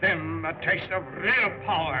give them a taste of real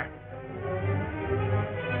power.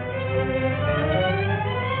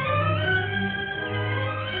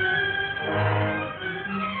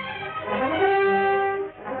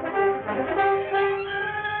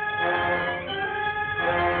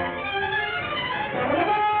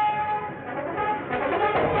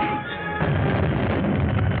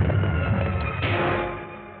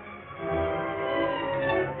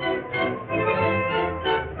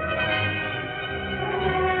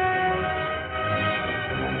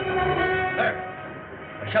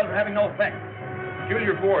 Shelter having no effect.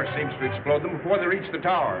 Peculiar force seems to explode them before they reach the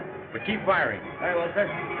tower. But keep firing. Very well, sir.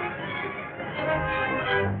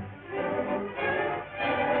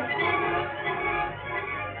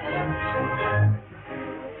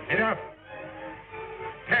 Enough.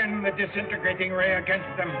 the disintegrating ray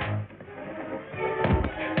against them.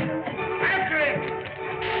 After it!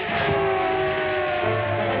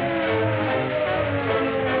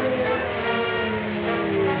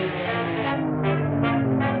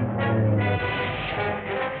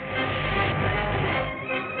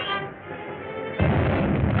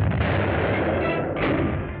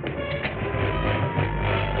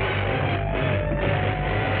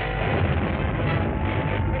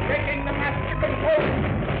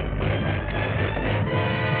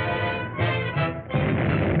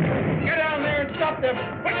 Them.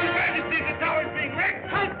 But Your Majesty, the tower's being wrecked!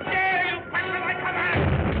 How dare you question my command!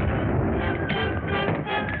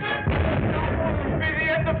 That will be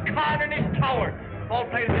the end of Khan and his tower. All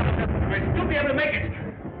planes will still be able to make it.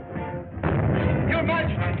 Your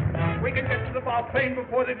Majesty, we can get to the bow plane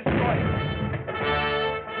before they destroy it.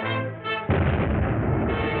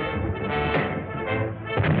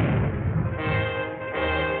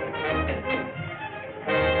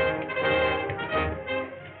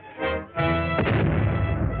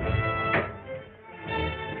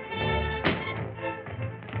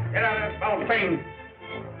 Plane.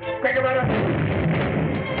 Quick about it.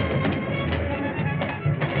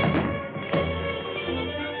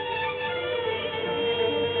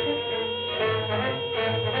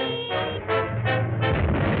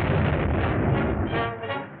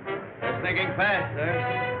 They're sinking fast, sir.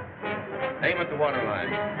 Aim at the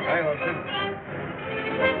waterline. Aye, officer.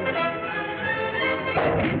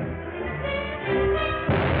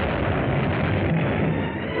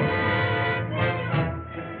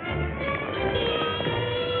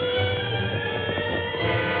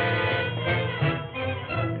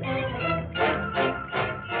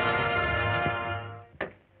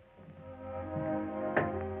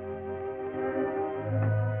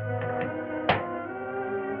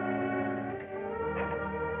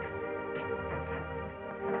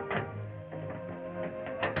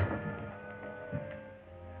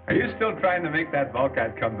 Are you still trying to make that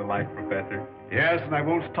bulkhead come to life, Professor? Yes, and I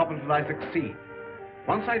won't stop until I succeed.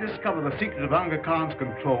 Once I discover the secret of Unga Khan's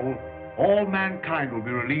control, all mankind will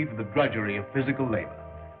be relieved of the drudgery of physical labor.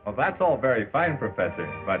 Well, that's all very fine, Professor,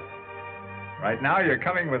 but right now you're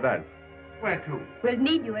coming with us. Where to? We'll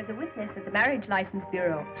need you as a witness at the Marriage License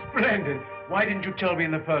Bureau. Splendid. Why didn't you tell me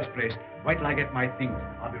in the first place? Wait till I get my things.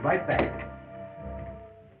 I'll be right back.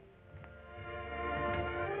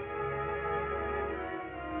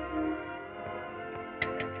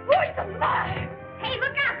 Oh, it's alive! Hey,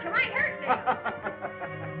 look out, you might hurt me.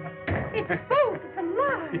 It's both. It's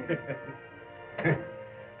alive.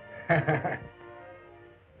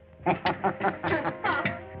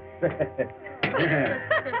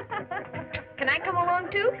 Can I come along,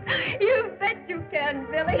 too? You bet you can,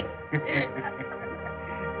 Billy.